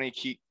Stony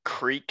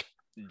Creek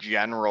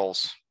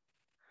Generals.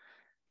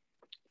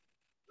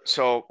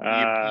 So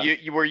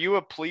were you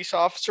a police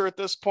officer at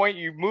this point?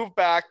 You moved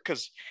back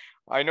because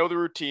I know the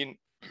routine.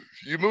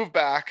 You move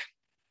back.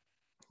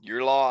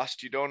 You're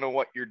lost. You don't know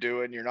what you're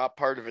doing. You're not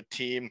part of a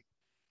team.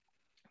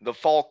 The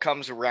fall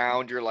comes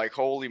around. You're like,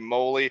 holy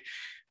moly,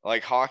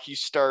 like hockey's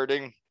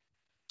starting.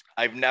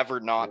 I've never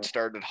not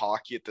started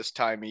hockey at this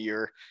time of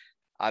year.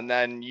 And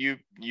then you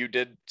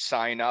did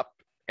sign up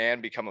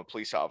and become a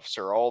police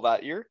officer all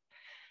that year?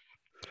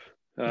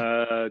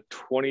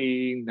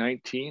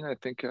 2019, I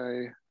think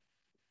I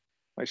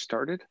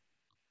started.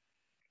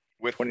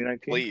 With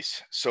 2019?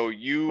 Police. So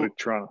with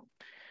Toronto.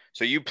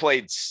 So you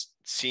played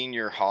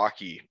senior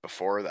hockey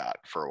before that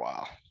for a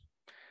while.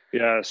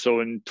 Yeah,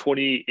 so in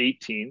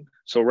 2018,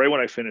 so right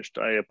when I finished,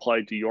 I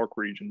applied to York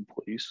Region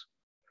Police.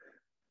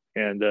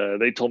 And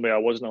they told me I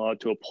wasn't allowed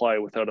to apply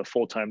without a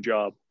full-time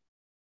job.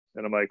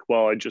 And I'm like,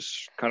 well, I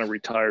just kind of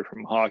retired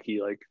from hockey.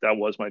 Like, that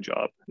was my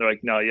job. And they're like,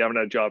 no, you haven't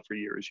had a job for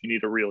years. You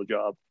need a real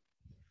job.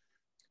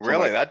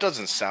 Really? So that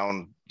doesn't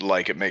sound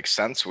like it makes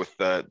sense with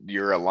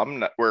your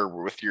alumni or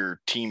with your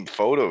team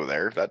photo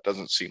there. That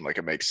doesn't seem like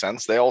it makes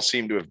sense. They all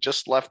seem to have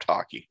just left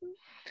hockey.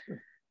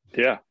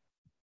 Yeah,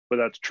 but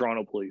that's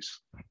Toronto Police.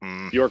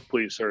 York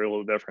Police are a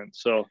little different.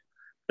 So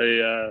they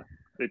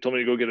told me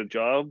to go get a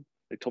job.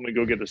 They told me to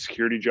go get a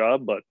security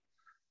job, but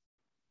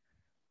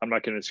I'm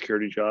not getting a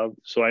security job.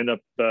 So I ended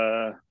up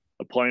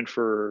applying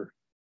for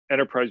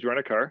Enterprise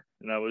Rent-A-Car,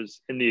 and I was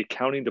in the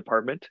accounting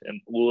department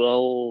and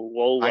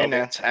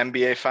finance,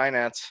 MBA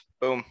finance.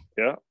 Boom.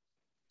 Yeah.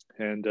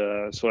 And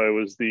so I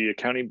was the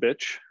accounting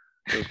bitch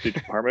of the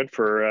department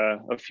for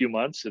a few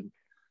months, and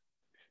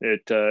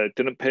it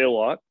didn't pay a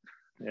lot.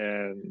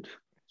 And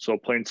so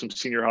playing some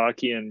senior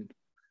hockey and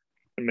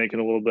making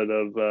a little bit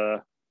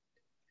of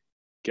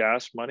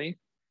gas money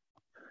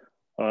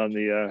on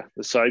the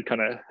side kind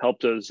of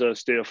helped us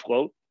stay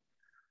afloat.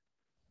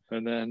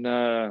 And then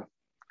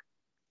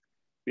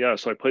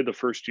so I played the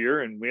first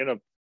year, and we ended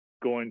up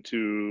going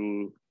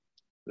to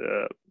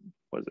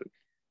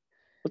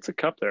what's the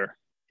cup there?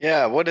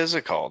 Yeah, what is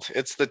it called?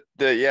 It's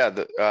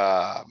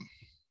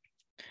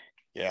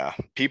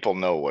people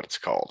know what it's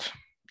called.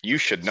 You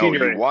should know.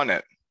 You won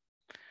it.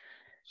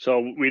 So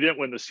we didn't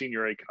win the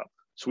Senior A Cup.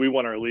 So we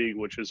won our league,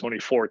 which is only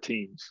 4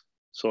 teams.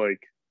 So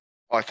like,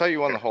 I thought you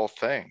won the whole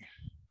thing.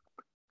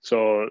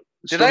 So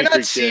did I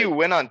not see you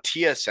win on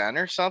TSN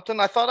or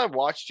something? I thought I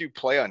watched you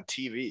play on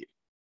TV.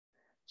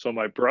 So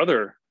my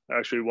brother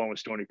actually won with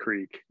Stony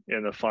Creek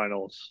in the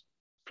finals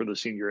for the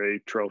Senior A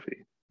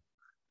trophy.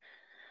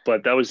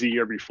 But that was the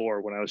year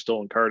before when I was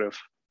still in Cardiff.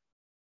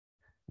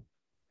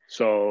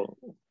 So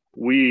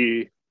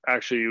we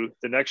actually,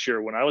 the next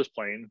year when I was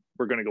playing,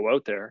 we're going to go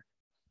out there.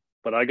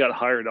 But I got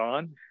hired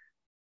on.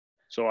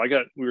 So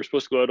we were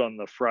supposed to go out on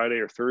the Friday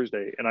or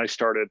Thursday, and I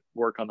started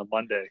work on the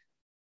Monday.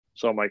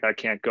 So I'm like, I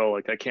can't go.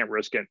 Like, I can't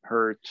risk getting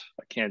hurt.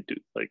 I can't do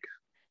like.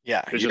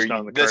 Yeah, it's just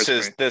not in the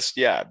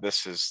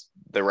this is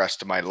the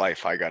rest of my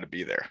life. I got to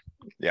be there.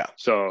 Yeah.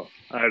 So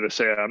I had to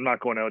say I'm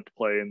not going out to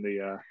play in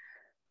the.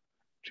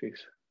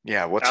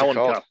 Yeah, what's Allen it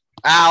called? Cup.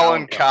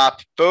 Allen Cup.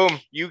 Boom,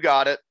 you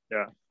got it.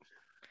 Yeah.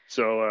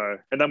 So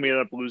and then we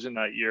ended up losing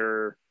that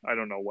year. I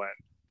don't know when.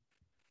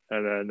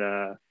 And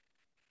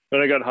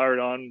then I got hired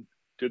on,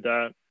 did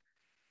that,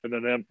 and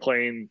then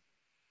playing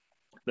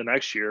the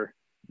next year.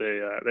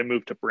 They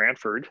moved to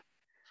Brantford,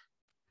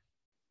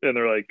 and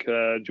they're like,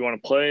 "Do you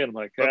want to play?" And I'm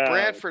like, "But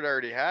Brantford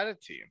already had a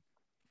team."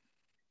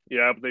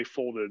 Yeah, but they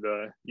folded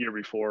year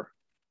before,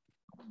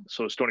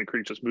 so Stony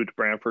Creek just moved to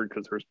Brantford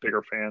because there's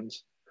bigger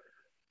fans.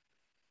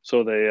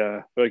 So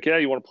they're like, "Yeah,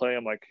 you want to play?"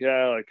 I'm like,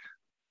 "Yeah, like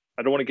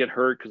I don't want to get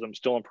hurt because I'm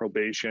still on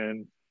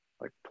probation,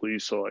 like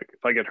police. So like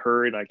if I get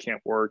hurt and I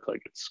can't work,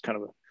 like it's kind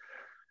of a."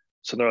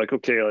 So they're like,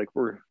 "Okay, like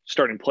we're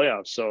starting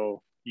playoffs,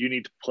 so you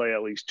need to play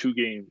at least 2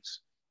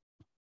 games."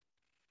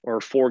 Or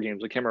 4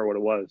 games. I can't remember what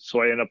it was. So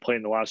I ended up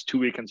playing the last 2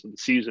 weekends of the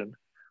season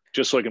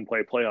just so I can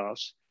play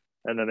playoffs.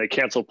 And then they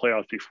canceled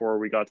playoffs before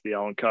we got to the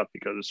Allen Cup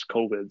because it's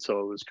COVID. So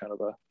it was kind of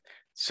a.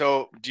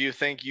 So do you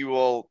think you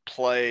will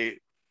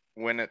play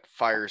when it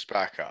fires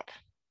back up?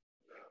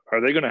 Are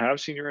they going to have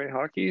Senior A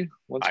hockey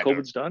once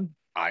COVID's done?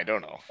 I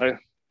don't know.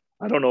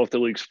 I don't know if the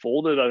league's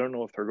folded. I don't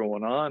know if they're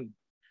going on.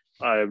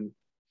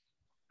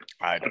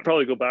 I'd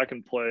probably go back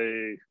and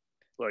play.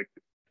 Like,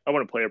 I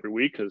want to play every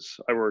week because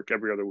I work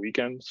every other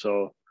weekend,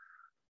 so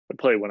I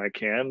play when I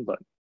can. But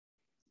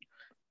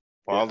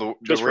well,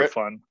 just for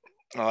fun.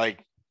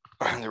 Like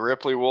the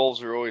Ripley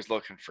Wolves are always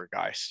looking for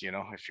guys.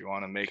 If you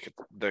want to make it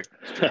the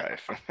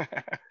drive.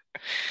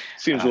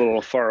 Seems a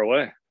little far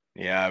away.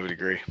 Yeah, I would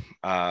agree.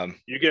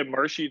 You get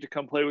Marshy to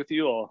come play with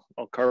you.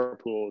 I'll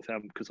carpool with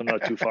him because I'm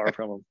not too far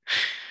from him.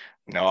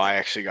 No, I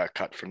actually got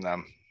cut from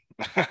them.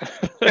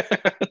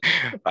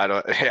 I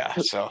don't. Yeah,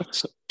 so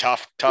it's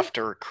tough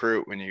to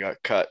recruit when you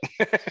got cut.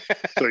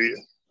 So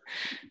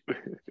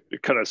you're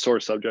kind of sore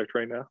subject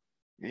right now.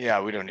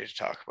 Yeah, we don't need to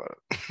talk about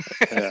it.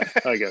 Yeah,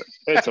 I get it.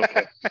 It's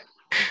okay.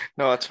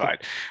 No, it's fine.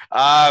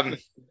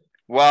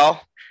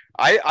 Well,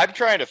 I'm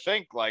trying to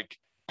think. Like,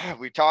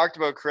 we talked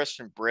about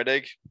Christian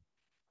Brittig.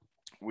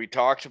 We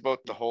talked about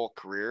the whole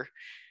career.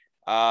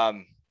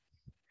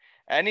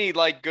 Any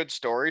like good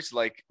stories,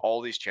 like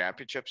all these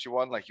championships you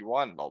won? Like, you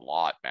won a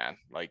lot, man.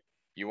 Like,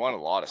 you won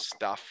a lot of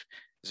stuff.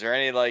 Is there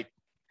any like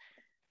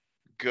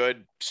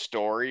good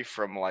story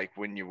from like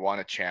when you won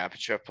a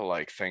championship, of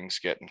like things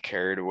getting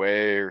carried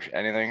away or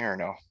anything, or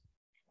no?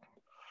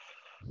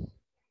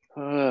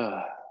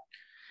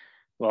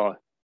 Well,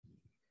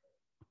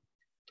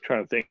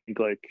 trying to think,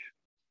 like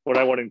when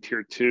I won in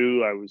tier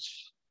 2, I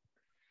was.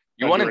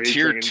 You won in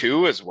tier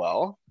 2 as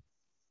well?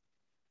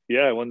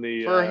 Yeah, I won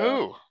the. For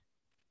who?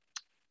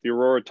 The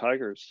Aurora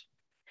Tigers.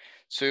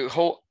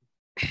 So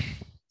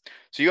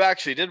you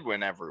actually did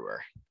win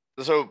everywhere.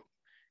 So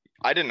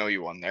I didn't know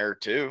you won there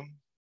too.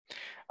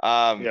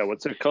 Yeah,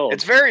 what's it called?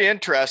 It's very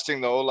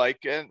interesting though.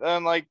 Like,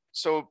 and like,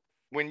 so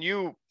when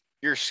your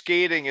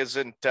skating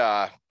isn't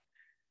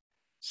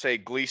say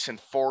Gleason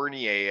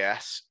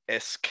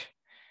Fournier-esque,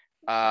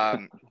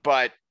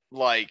 but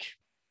like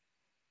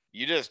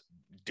you just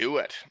do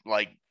it.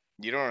 Like,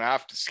 you don't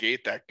have to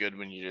skate that good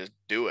when you just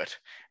do it.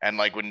 And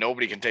like when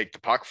nobody can take the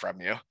puck from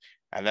you.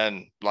 And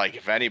then like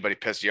if anybody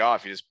pisses you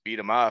off, you just beat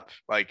them up.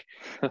 Like,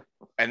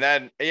 and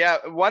then, yeah,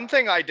 one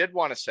thing I did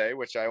want to say,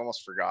 which I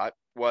almost forgot,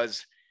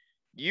 was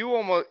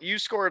you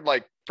scored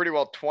like pretty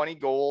well 20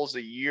 goals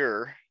a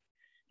year.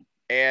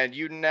 And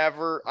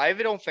I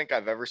don't think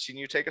I've ever seen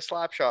you take a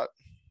slap shot.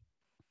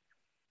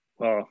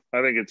 Well,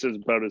 I think it's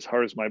about as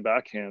hard as my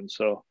backhand.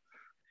 So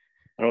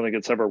I don't think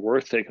it's ever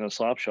worth taking a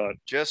slap shot.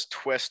 Just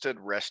twisted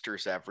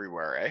wristers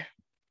everywhere, eh?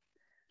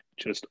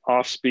 Just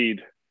off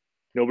speed.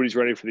 Nobody's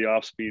ready for the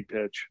off speed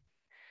pitch.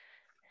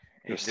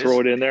 Just throw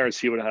it in there and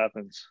see what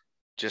happens.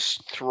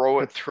 Just throw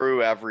it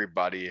through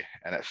everybody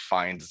and it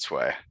finds its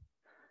way.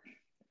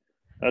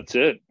 That's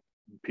it.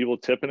 People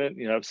tipping it.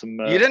 You have some.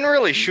 You didn't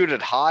really shoot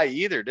it high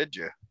either, did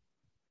you?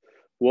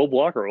 Will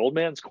Blocker, old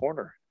man's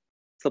corner.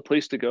 It's the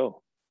place to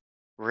go.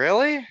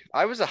 Really?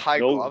 I was a high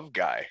glove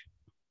guy.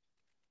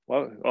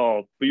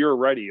 Well, but you're a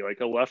righty, like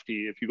a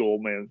lefty. If you go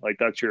old man, like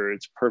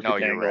it's perfect. No,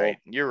 you're angle. Right.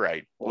 You're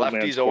right.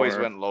 Lefties always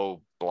went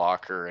low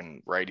blocker,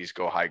 and righties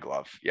go high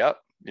glove. Yep,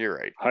 you're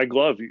right. High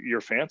glove,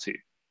 you're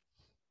fancy.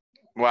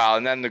 Wow,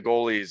 and then the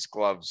goalie's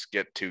gloves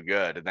get too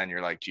good, and then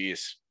you're like,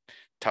 geez,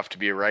 tough to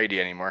be a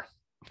righty anymore.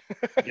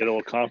 Get a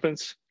little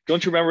confidence.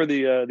 Don't you remember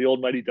the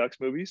old Mighty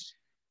Ducks movies?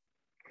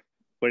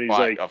 When he's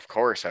like, of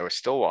course, I would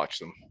still watch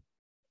them.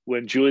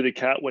 When Julie the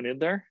Cat went in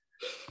there,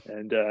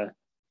 and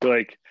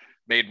like.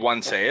 Made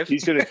one save.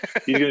 He's gonna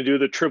do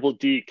the triple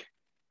deke,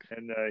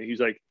 and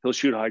he's like, he'll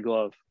shoot high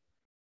glove,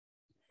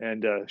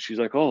 and she's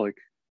like, oh, like,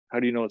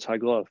 how do you know it's high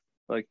glove?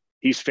 Like,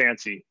 he's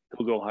fancy,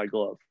 he'll go high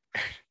glove,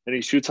 and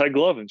he shoots high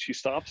glove, and she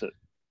stops it.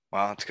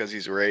 Well, it's because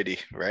he's a righty,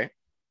 right?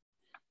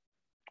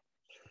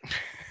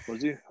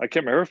 Was he? I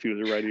can't remember if he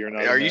was a righty or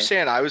not. Are you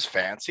saying I was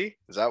fancy?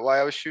 Is that why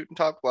I was shooting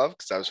top glove?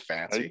 Because I was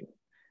fancy. Is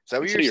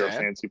that what you're saying? You're a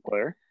fancy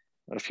player.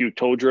 A few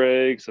toe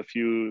drags, a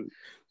few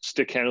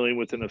stick handling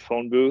within the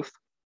phone booth.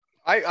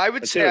 I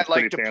would say I'd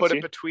like to put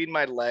it between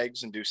my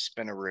legs and do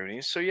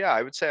spinneroonies. So, yeah,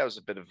 I would say I was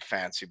a bit of a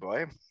fancy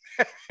boy.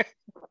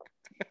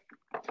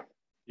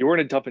 You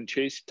weren't a dump and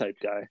chase type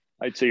guy.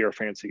 I'd say you're a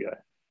fancy guy.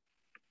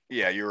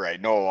 Yeah, you're right.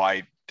 No,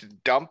 I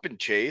dump and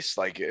chase.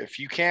 Like, if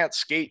you can't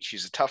skate,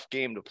 she's a tough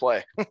game to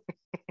play.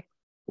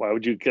 Why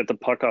would you get the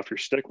puck off your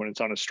stick when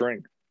it's on a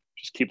string?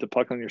 Just keep the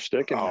puck on your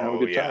stick and have a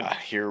good time. Yeah,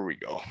 here we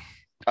go.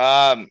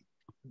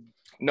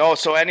 No,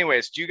 so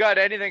anyways, do you got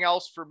anything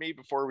else for me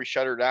before we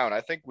shut her down? I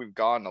think we've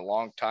gone a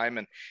long time,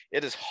 and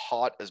it is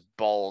hot as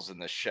balls in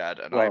the shed,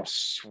 and I'm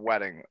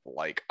sweating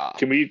like up.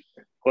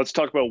 Let's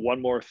talk about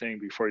one more thing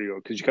before you go,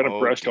 because you kind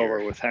of brushed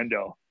over with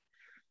Hendo.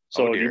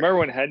 So do you remember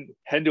when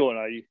Hendo and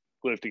I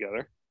lived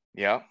together?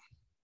 Yeah.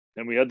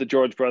 And we had the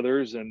George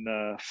brothers and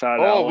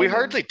Fat Allen. Oh, we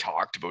hardly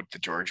talked about the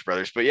George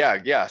brothers, but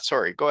yeah,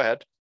 sorry, go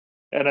ahead.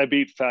 And I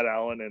beat Fat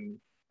Allen in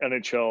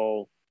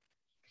NHL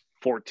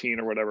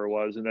 14 or whatever it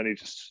was, and then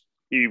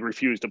he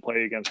refused to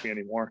play against me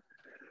anymore.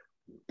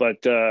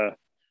 But,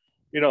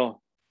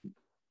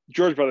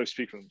 George brothers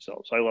speak for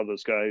themselves. I love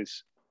those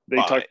guys. They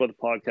talk about the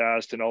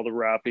podcast and all the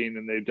rapping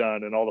and they've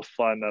done and all the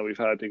fun that we've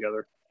had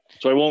together.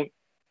 So I won't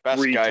Best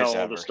guys retell all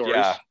ever. the stories.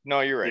 Yeah, no,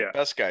 you're right. Yeah.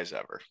 Best guys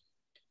ever.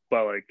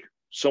 But like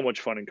so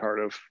much fun in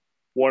Cardiff.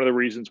 One of the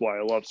reasons why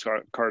I love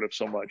Cardiff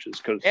so much is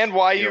because and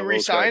why you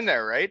resign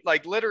there, right?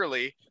 Like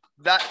literally,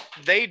 that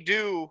they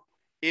do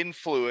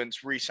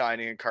influence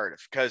re-signing in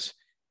Cardiff because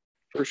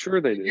for sure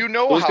they do. You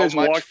know those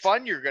how much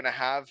fun you're gonna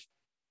have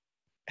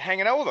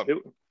hanging out with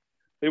them.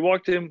 They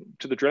walked in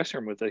to the dressing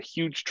room with a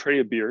huge tray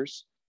of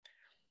beers.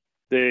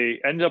 They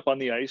ended up on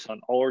the ice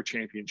on all our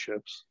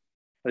championships.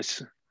 I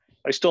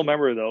still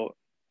remember though.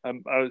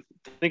 I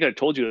think I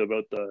told you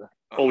about the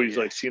always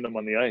like seeing them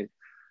on the ice,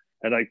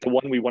 and like the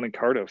one we won in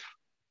Cardiff.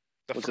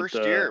 The first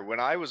year when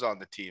I was on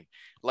the team,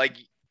 like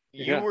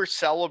you were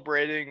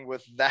celebrating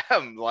with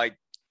them, like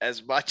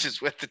as much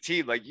as with the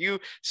team. Like you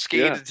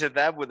skated to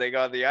them when they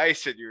got on the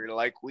ice, and you were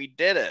like, "We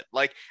did it!"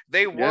 Like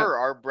they were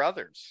our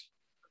brothers.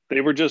 They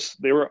were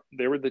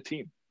the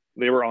team.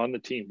 They were on the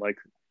team. Like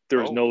there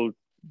was no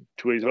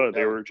two ways about it.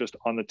 They were just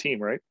on the team,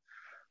 right?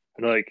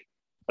 And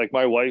like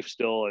my wife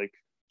still like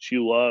she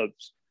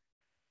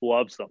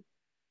loves them.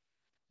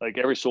 Like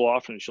every so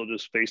often she'll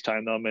just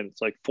FaceTime them, and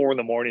it's like 4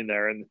 a.m.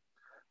 there, and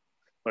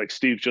like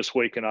Steve's just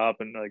waking up,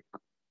 and like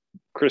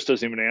Chris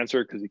doesn't even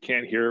answer because he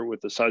can't hear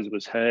with the size of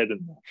his head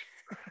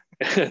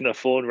and the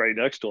phone right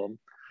next to him.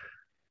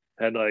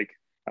 And like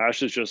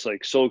Ash is just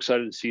like so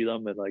excited to see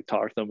them and like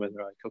talk to them, and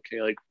they're like,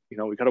 okay, like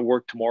we got to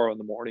work tomorrow in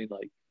the morning.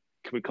 Like,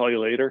 can we call you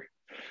later?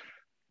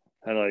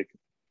 And like,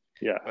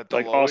 yeah, but they'll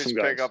like always awesome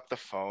pick guys. up the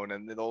phone,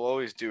 and they'll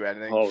always do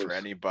anything for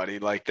anybody.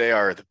 Like they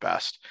are the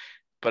best.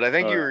 But I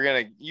think you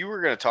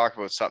were gonna talk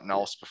about something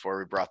else before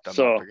we brought them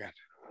up again.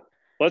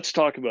 Let's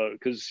talk about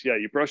because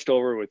you brushed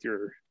over with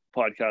your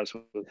podcast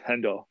with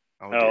Hendo.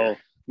 How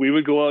we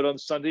would go out on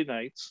Sunday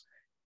nights,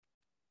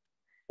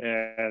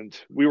 and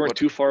we weren't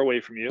too far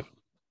away from you.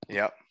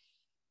 Yep.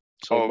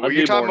 So were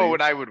you talking about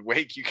when I would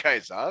wake you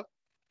guys up?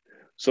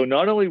 So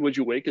not only would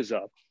you wake us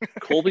up,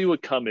 Colby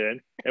would come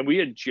in, and we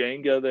had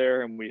Jenga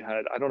there, and we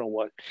had I don't know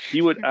what.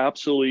 He would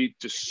absolutely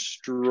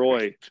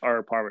destroy our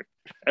apartment.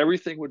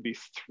 Everything would be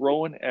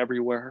thrown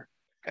everywhere,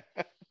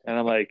 and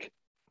I'm like,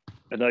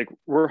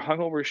 we're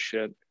hungover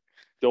shit.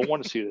 Don't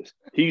want to see this.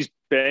 He's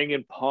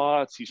banging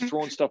pots. He's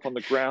throwing stuff on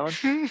the ground,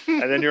 and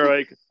then you're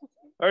like,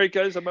 all right,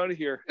 guys, I'm out of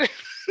here. And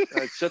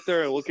I'd sit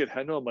there and look at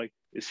Hendo. I'm like,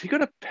 is he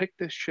gonna pick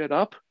this shit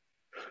up?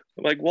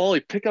 I'm like, Wally,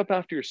 pick up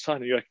after your son.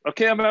 And you're like,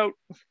 okay, I'm out.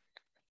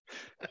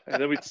 And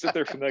then we'd sit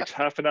there for the next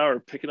half an hour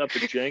picking up the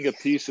Jenga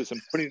pieces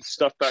and putting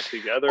stuff back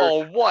together.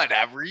 Oh,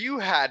 whatever. You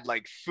had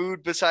like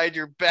food beside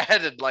your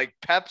bed and like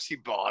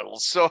Pepsi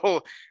bottles.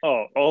 So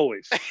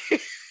always.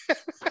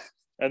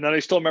 And then I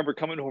still remember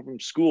coming home from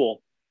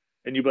school,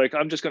 and you'd be like,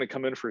 I'm just going to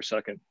come in for a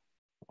second.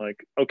 I'm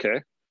like,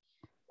 okay.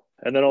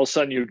 And then all of a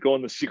sudden you'd go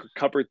in the secret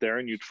cupboard there,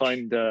 and you'd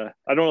find I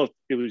don't know if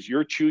it was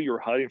your chew you were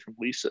hiding from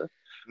Lisa.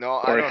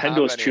 No, I don't have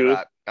any of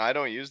that. I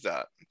don't use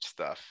that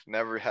stuff.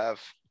 Never have.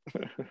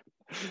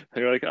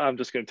 And you're like, I'm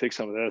just going to take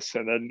some of this.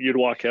 And then you'd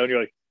walk out and you're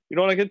like, you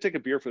know what? I'm going to take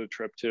a beer for the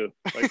trip too.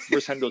 Like,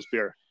 where's Hendo's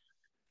beer?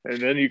 And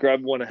then you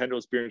grab one of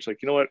Hendo's beer and it's like,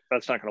 you know what?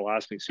 That's not going to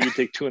last me. So you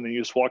take 2 and then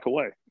you just walk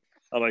away.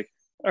 I'm like,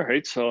 all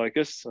right. So I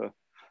guess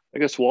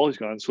Wally's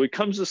gone. So he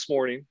comes this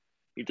morning,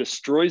 he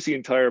destroys the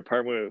entire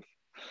apartment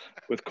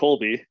with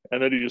Colby. And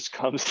then he just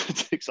comes and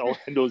takes all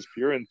Hendo's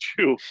beer and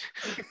chew.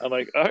 I'm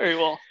like, all right,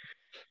 well,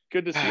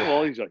 good to see you,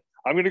 Wally. He's like,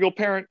 I'm going to go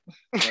parent.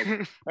 I'm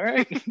like, all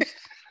right.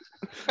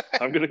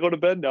 I'm gonna go to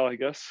bed now, I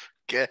guess.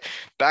 Get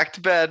back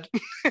to bed.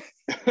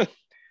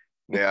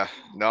 Yeah.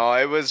 No,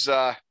 it was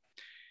I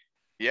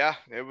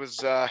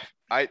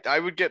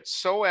would get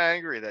so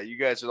angry that you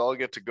guys would all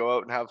get to go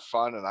out and have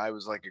fun, and I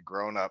was like a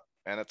grown-up,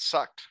 and it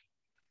sucked.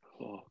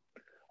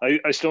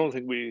 I still don't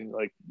think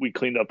we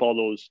cleaned up all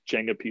those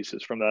Jenga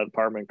pieces from that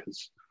apartment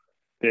because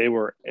they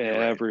were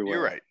everywhere.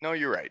 You're right. No,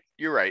 you're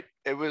right.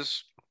 It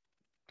was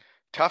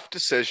tough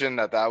decision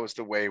that was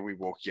the way we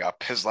woke you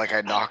up, is like I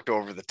knocked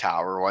over the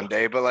tower one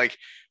day, but like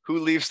who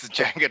leaves the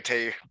Jenga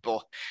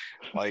table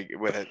like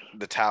with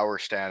the tower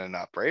standing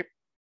up, right?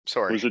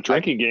 Sorry. It was a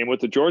drinking game with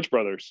the George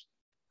brothers.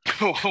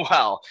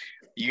 Well,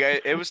 you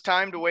guys, it was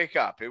time to wake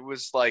up. It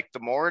was like the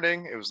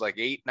morning. It was like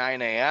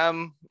 9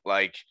 a.m.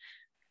 Like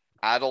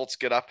adults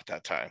get up at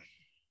that time.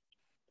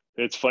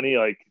 It's funny,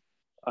 like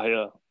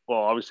I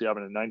obviously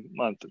having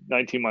a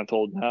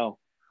 19-month-old now,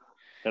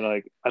 and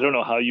like I don't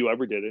know how you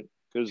ever did it.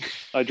 Because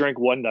I drank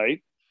one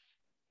night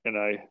and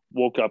I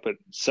woke up at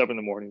 7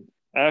 a.m.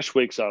 Ash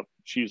wakes up.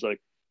 She's a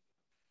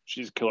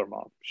killer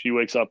mom. She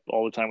wakes up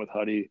all the time with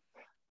Huddy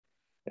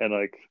and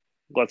like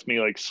lets me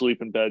like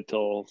sleep in bed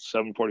till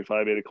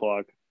 7:45, 8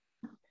 o'clock.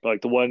 But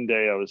like the one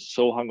day I was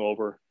so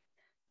hungover.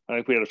 I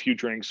think we had a few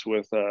drinks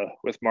with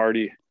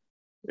Marty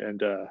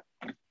and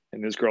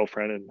his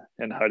girlfriend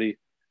and Huddy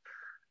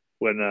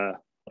when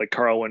like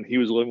Carl when he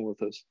was living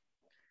with us.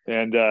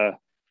 And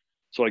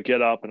so I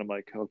get up and I'm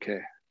like,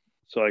 okay.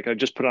 So like I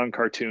just put on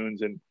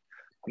cartoons and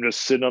I'm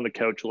just sitting on the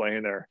couch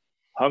laying there,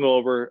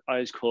 hungover,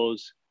 eyes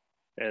closed,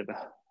 and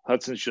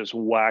Hudson's just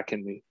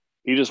whacking me.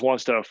 He just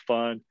wants to have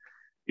fun.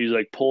 He's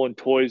like pulling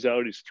toys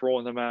out. He's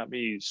throwing them at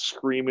me. He's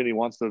screaming. He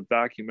wants the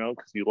vacuum out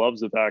because he loves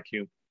the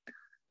vacuum.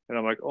 And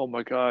I'm like, oh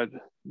my God,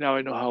 now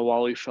I know how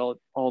Wally felt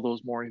all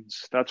those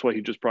mornings. That's why he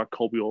just brought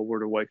Kobe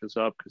over to wake us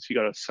up, because he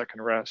got a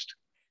second rest.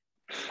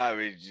 I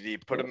mean, you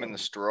put him in the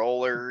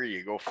stroller,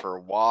 you go for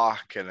a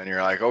walk, and then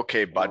you're like,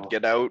 okay, bud,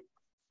 get out,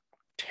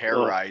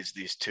 terrorize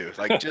these two.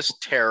 Like,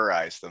 just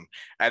terrorize them.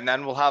 And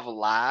then we'll have a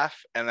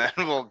laugh, and then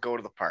we'll go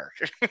to the park.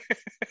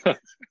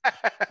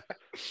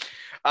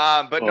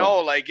 But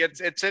no, like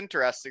it's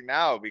interesting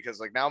now,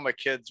 because like now my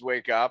kids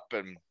wake up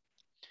and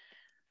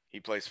he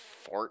plays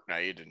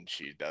Fortnite and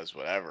she does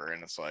whatever,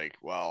 and it's like,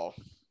 well,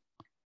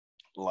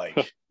 like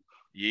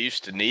you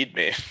used to need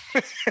me.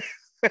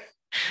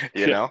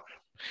 You know?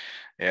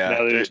 Yeah.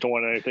 Now they just don't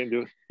want anything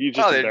to do.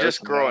 They're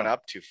just growing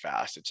up too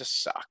fast. It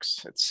just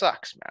sucks. It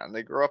sucks, man.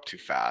 They grow up too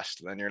fast.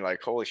 And then you're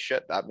like, holy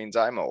shit, that means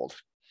I'm old.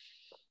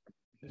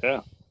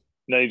 Yeah.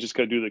 Now you just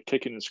got to do the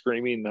kicking and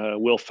screaming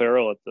Will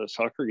Ferrell at the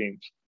soccer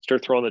games.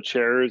 Start throwing the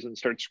chairs and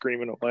start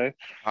screaming away.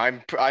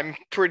 I'm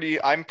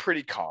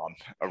pretty calm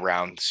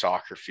around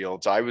soccer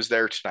fields. I was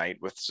there tonight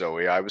with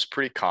Zoe. I was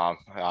pretty calm.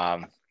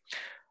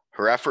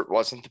 Her effort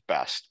wasn't the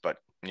best, but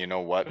you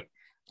know what?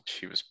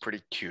 She was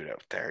pretty cute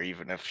out there,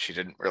 even if she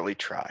didn't really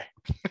try.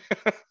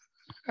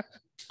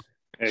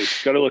 Hey,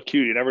 she's got to look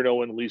cute. You never know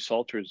when Lee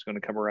Salter is going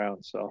to come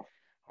around. So,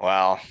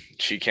 well,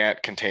 she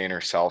can't contain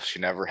herself. She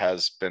never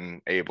has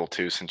been able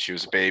to since she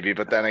was a baby.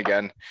 But then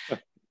again,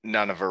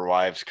 none of her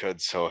wives could.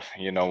 So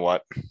you know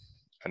what?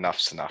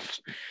 Enough's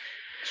enough.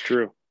 It's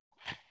true.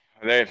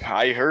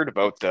 I heard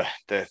about the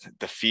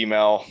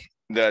female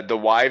the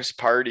wives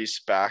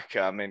parties back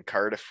in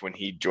Cardiff when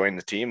he joined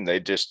the team.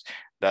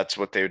 That's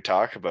what they would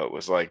talk about,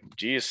 was like,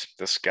 geez,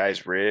 this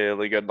guy's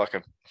really good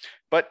looking.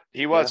 But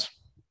he was.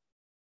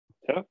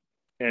 Yeah.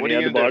 And he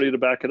had the body to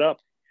back it up.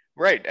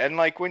 Right. And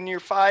like when you're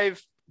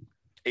 5'8"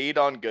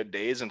 on good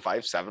days and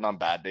 5'7" on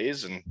bad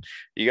days, and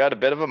you got a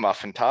bit of a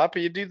muffin top,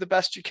 you do the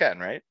best you can,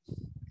 right?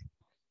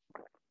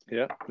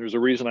 Yeah. There's a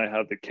reason I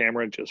have the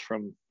camera just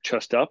from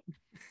chest up,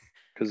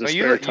 because the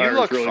spare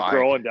tire is really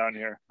growing down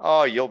here.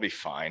 Oh, you'll be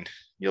fine.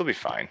 You'll be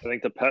fine. I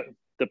think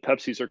the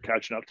Pepsis are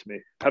catching up to me.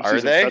 Are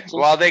they?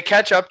 Well, they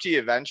catch up to you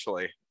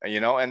eventually,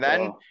 you know, and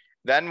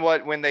then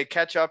when they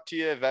catch up to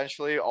you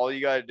eventually, all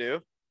you got to do,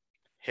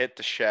 hit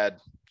the shed,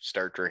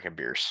 start drinking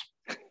beers.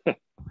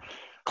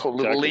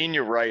 Exactly. Lean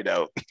you right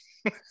out.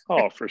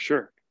 Oh, for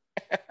sure.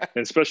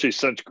 And especially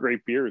such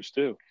great beers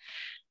too.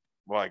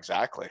 Well,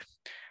 exactly.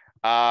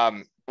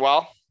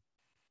 Well,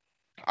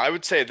 I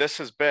would say this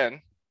has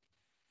been,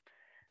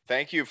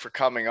 thank you for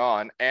coming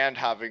on and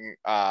having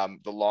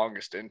the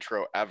longest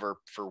intro ever,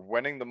 for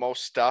winning the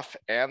most stuff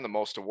and the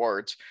most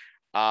awards.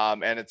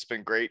 And it's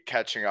been great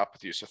catching up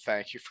with you. So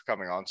thank you for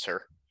coming on,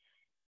 sir.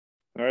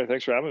 All right.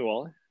 Thanks for having me,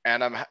 Wally.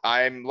 And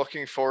I'm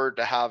looking forward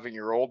to having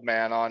your old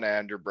man on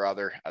and your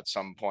brother at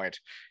some point.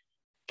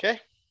 Okay.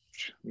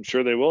 I'm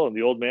sure they will. And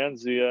the old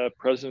man's the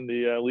president of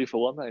the Leaf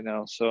alumni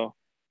now. So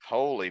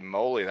holy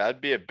moly, that'd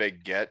be a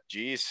big get.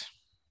 Jeez.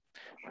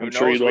 Who knows?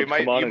 Sure He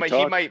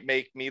might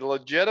make me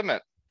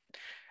legitimate.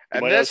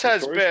 And this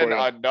has been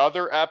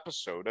another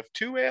episode of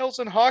Two Ales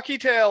and Hockey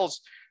Tales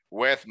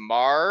with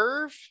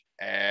Marv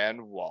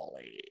and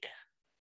Wally.